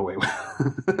already gotten away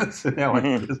with. So now I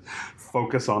can just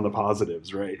focus on the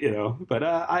positives, right? But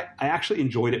I actually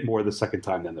enjoyed it more the second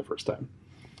time than the first time.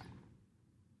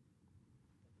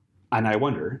 And I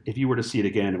wonder if you were to see it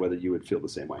again, whether you would feel the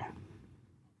same way.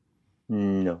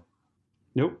 No.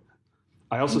 Nope.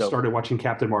 I also started watching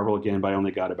Captain Marvel again, but I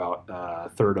only got about a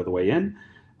third of the way in.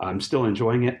 I'm still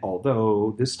enjoying it,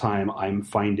 although this time I'm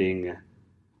finding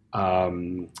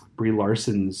Brie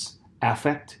Larson's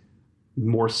affect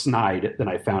more snide than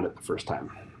I found it the first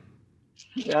time.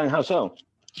 Yeah, and how so?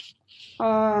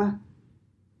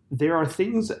 There are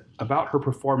things about her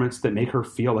performance that make her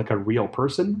feel like a real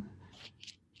person,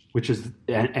 which is,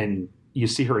 and you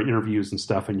see her in interviews and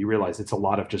stuff, and you realize it's a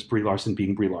lot of just Brie Larson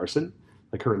being Brie Larson,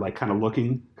 like her kind of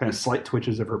looking, kind of slight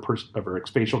twitches of her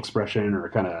facial expression, or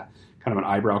kind of an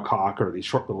eyebrow cock, or these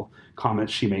short little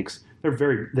comments she makes.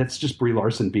 That's just Brie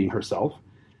Larson being herself.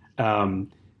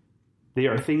 They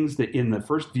are things that in the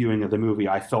first viewing of the movie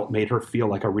I felt made her feel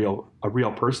like a real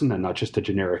person and not just a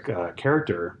generic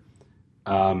character.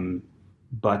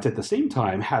 But at the same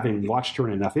time, having watched her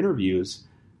in enough interviews,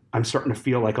 I'm starting to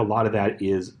feel like a lot of that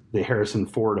is the Harrison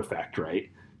Ford effect, right?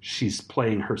 She's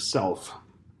playing herself,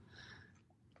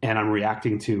 and I'm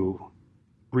reacting to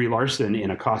Brie Larson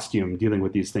in a costume dealing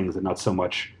with these things and not so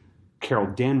much Carol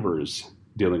Danvers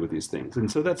dealing with these things. And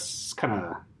so that's kind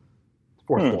of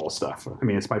fourth wall stuff. I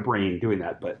mean, it's my brain doing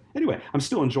that. But anyway, I'm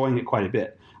still enjoying it quite a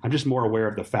bit. I'm just more aware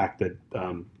of the fact that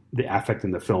the affect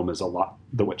in the film is a lot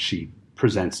than what she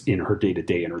presents in her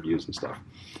day-to-day interviews and stuff.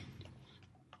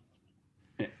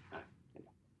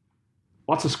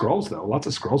 Lots of scrolls, though. Lots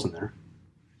of scrolls in there.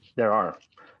 There are.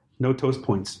 No toast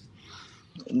points.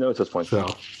 No toast points. So,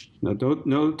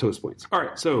 no toast points. All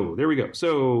right, so there we go.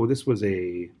 So this was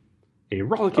a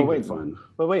rollicking good fun.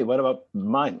 But wait, what about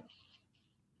mine?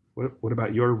 What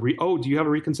about your do you have a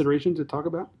reconsideration to talk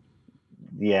about?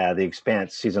 Yeah, The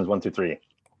Expanse, seasons 1 through 3.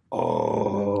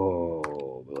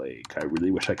 Oh, Blake, I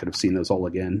really wish I could have seen those all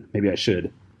again. Maybe I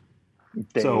should.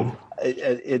 Dave, so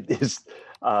it is.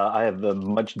 I have a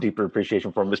much deeper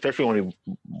appreciation for them, especially when we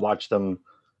watch them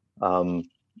kind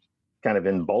of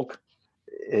in bulk.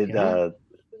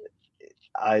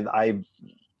 I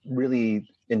really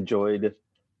enjoyed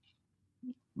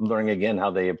learning again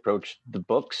how they approached the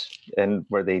books and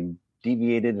where they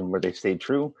deviated and where they stayed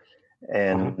true.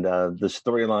 And the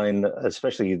storyline,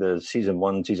 especially the season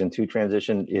 1, season 2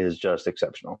 transition, is just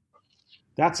exceptional.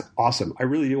 That's awesome. I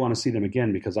really do want to see them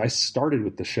again because I started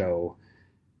with the show.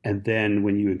 And then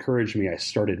when you encouraged me, I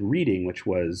started reading, which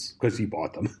was because you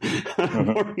bought them.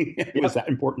 It was that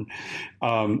important,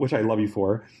 which I love you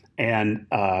for. And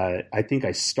I think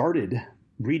I started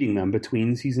reading them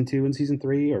between season 2 and season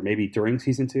 3, or maybe during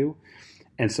season 2.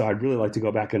 And so I'd really like to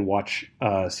go back and watch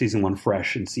season 1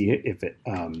 fresh and see if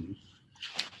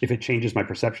it changes my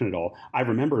perception at all. I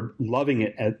remember loving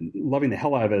the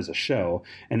hell out of it as a show,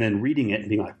 and then reading it and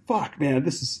being like, fuck, man,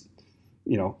 this is,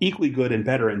 equally good and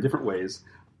better in different ways.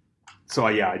 So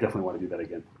I definitely want to do that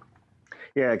again.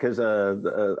 Yeah, because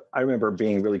I remember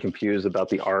being really confused about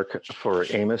the arc for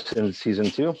Amos in season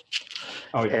 2.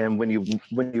 Oh yeah. And when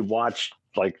you watch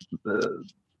like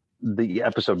the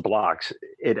episode blocks,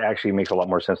 it actually makes a lot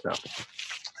more sense now.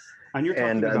 And you're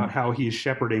talking about how he's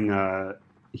shepherding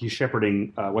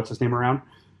what's his name around?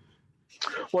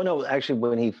 Well, no, actually,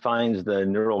 when he finds the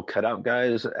neural cutout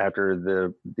guys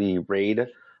after the raid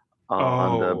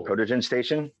on the Protogen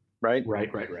station. Right.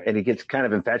 And he gets kind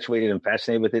of infatuated and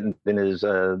fascinated with it, and then his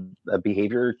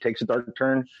behavior takes a dark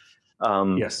turn.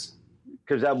 Yes,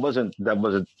 because that wasn't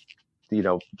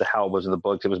how it was in the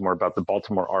books. It was more about the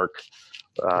Baltimore arc,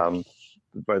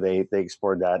 where they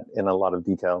explored that in a lot of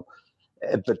detail.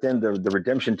 But then the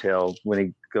redemption tale, when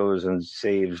he goes and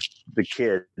saves the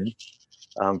kid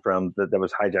that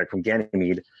was hijacked from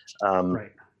Ganymede.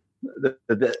 Right.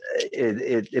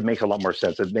 It makes a lot more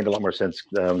sense. It made a lot more sense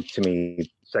to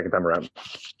me second time around.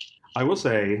 I will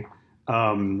say,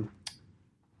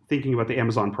 thinking about the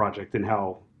Amazon project and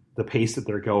how the pace that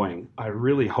they're going, I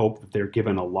really hope that they're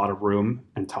given a lot of room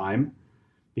and time,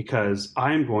 because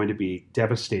I'm going to be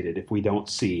devastated if we don't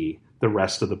see the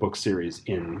rest of the book series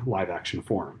in live action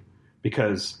form.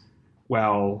 Because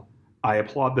while I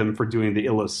applaud them for doing the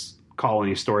Ilus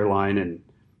colony storyline and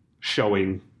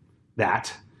showing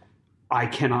that, I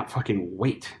cannot fucking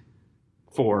wait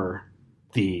for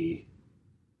the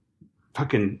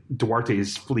fucking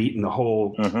Duarte's fleet and the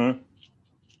whole.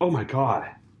 Oh my god!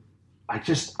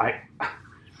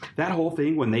 That whole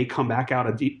thing when they come back out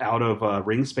of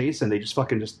ring space and they just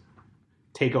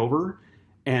take over,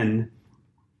 and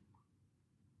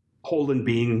Holden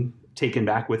being taken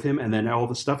back with him, and then all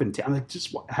the stuff. And I'm like,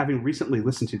 just having recently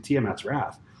listened to Tiamat's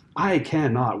Wrath, I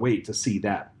cannot wait to see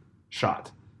that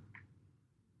shot.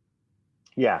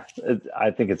 Yeah,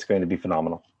 I think it's going to be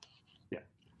phenomenal. Yeah.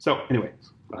 So anyway,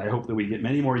 I hope that we get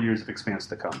many more years of Expanse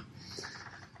to come.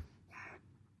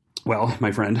 Well,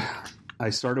 my friend, I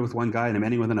started with one guy and I'm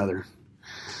ending with another.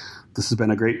 This has been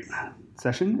a great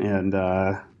session, and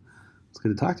it's good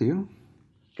to talk to you.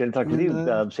 Good to talk to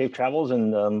you. Safe travels,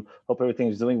 and hope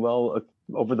everything's doing well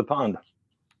over the pond.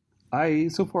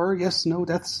 So far, yes, no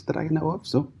deaths that I know of,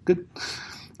 so good.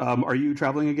 Are you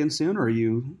traveling again soon, or are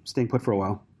you staying put for a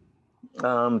while?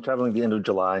 Traveling the end of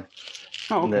July.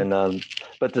 Oh, okay. And then,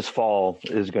 but this fall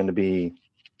is going to be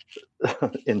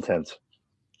intense.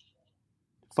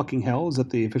 Fucking hell, is that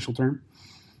the official term?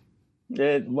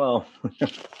 Hell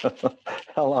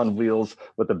on wheels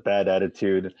with a bad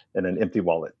attitude and an empty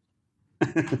wallet.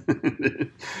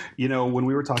 When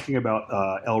we were talking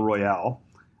about El Royale,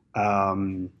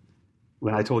 when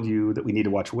I told you that we need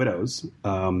to watch Widows,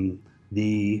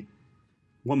 the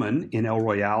woman in El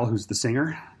Royale, who's the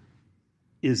singer,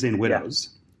 is in Widows.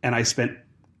 Yeah. And I spent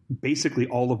basically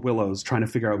all of Willow's, trying to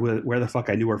figure out where the fuck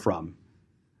I knew her from.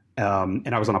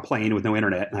 And I was on a plane with no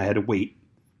internet, and I had to wait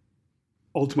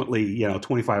ultimately,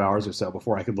 25 hours or so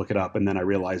before I could look it up. And then I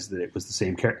realized that it was the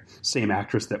same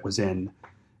actress that was in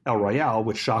El Royale,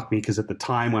 which shocked me because at the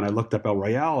time when I looked up El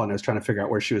Royale and I was trying to figure out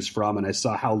where she was from and I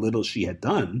saw how little she had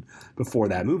done before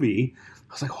that movie,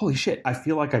 I was like, holy shit, I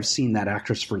feel like I've seen that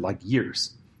actress for like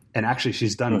years. And actually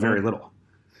she's done very little.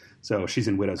 So she's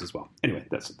in Widows as well. Anyway,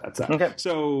 that's that. Okay.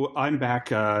 So I'm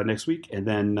back next week, and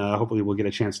then hopefully we'll get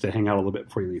a chance to hang out a little bit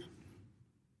before you leave.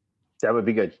 That would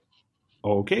be good.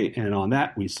 Okay, and on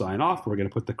that, we sign off. We're going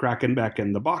to put the Kraken back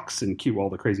in the box and cue all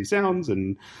the crazy sounds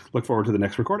and look forward to the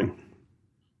next recording.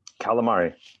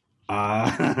 Calamari.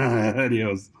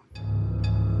 Adios.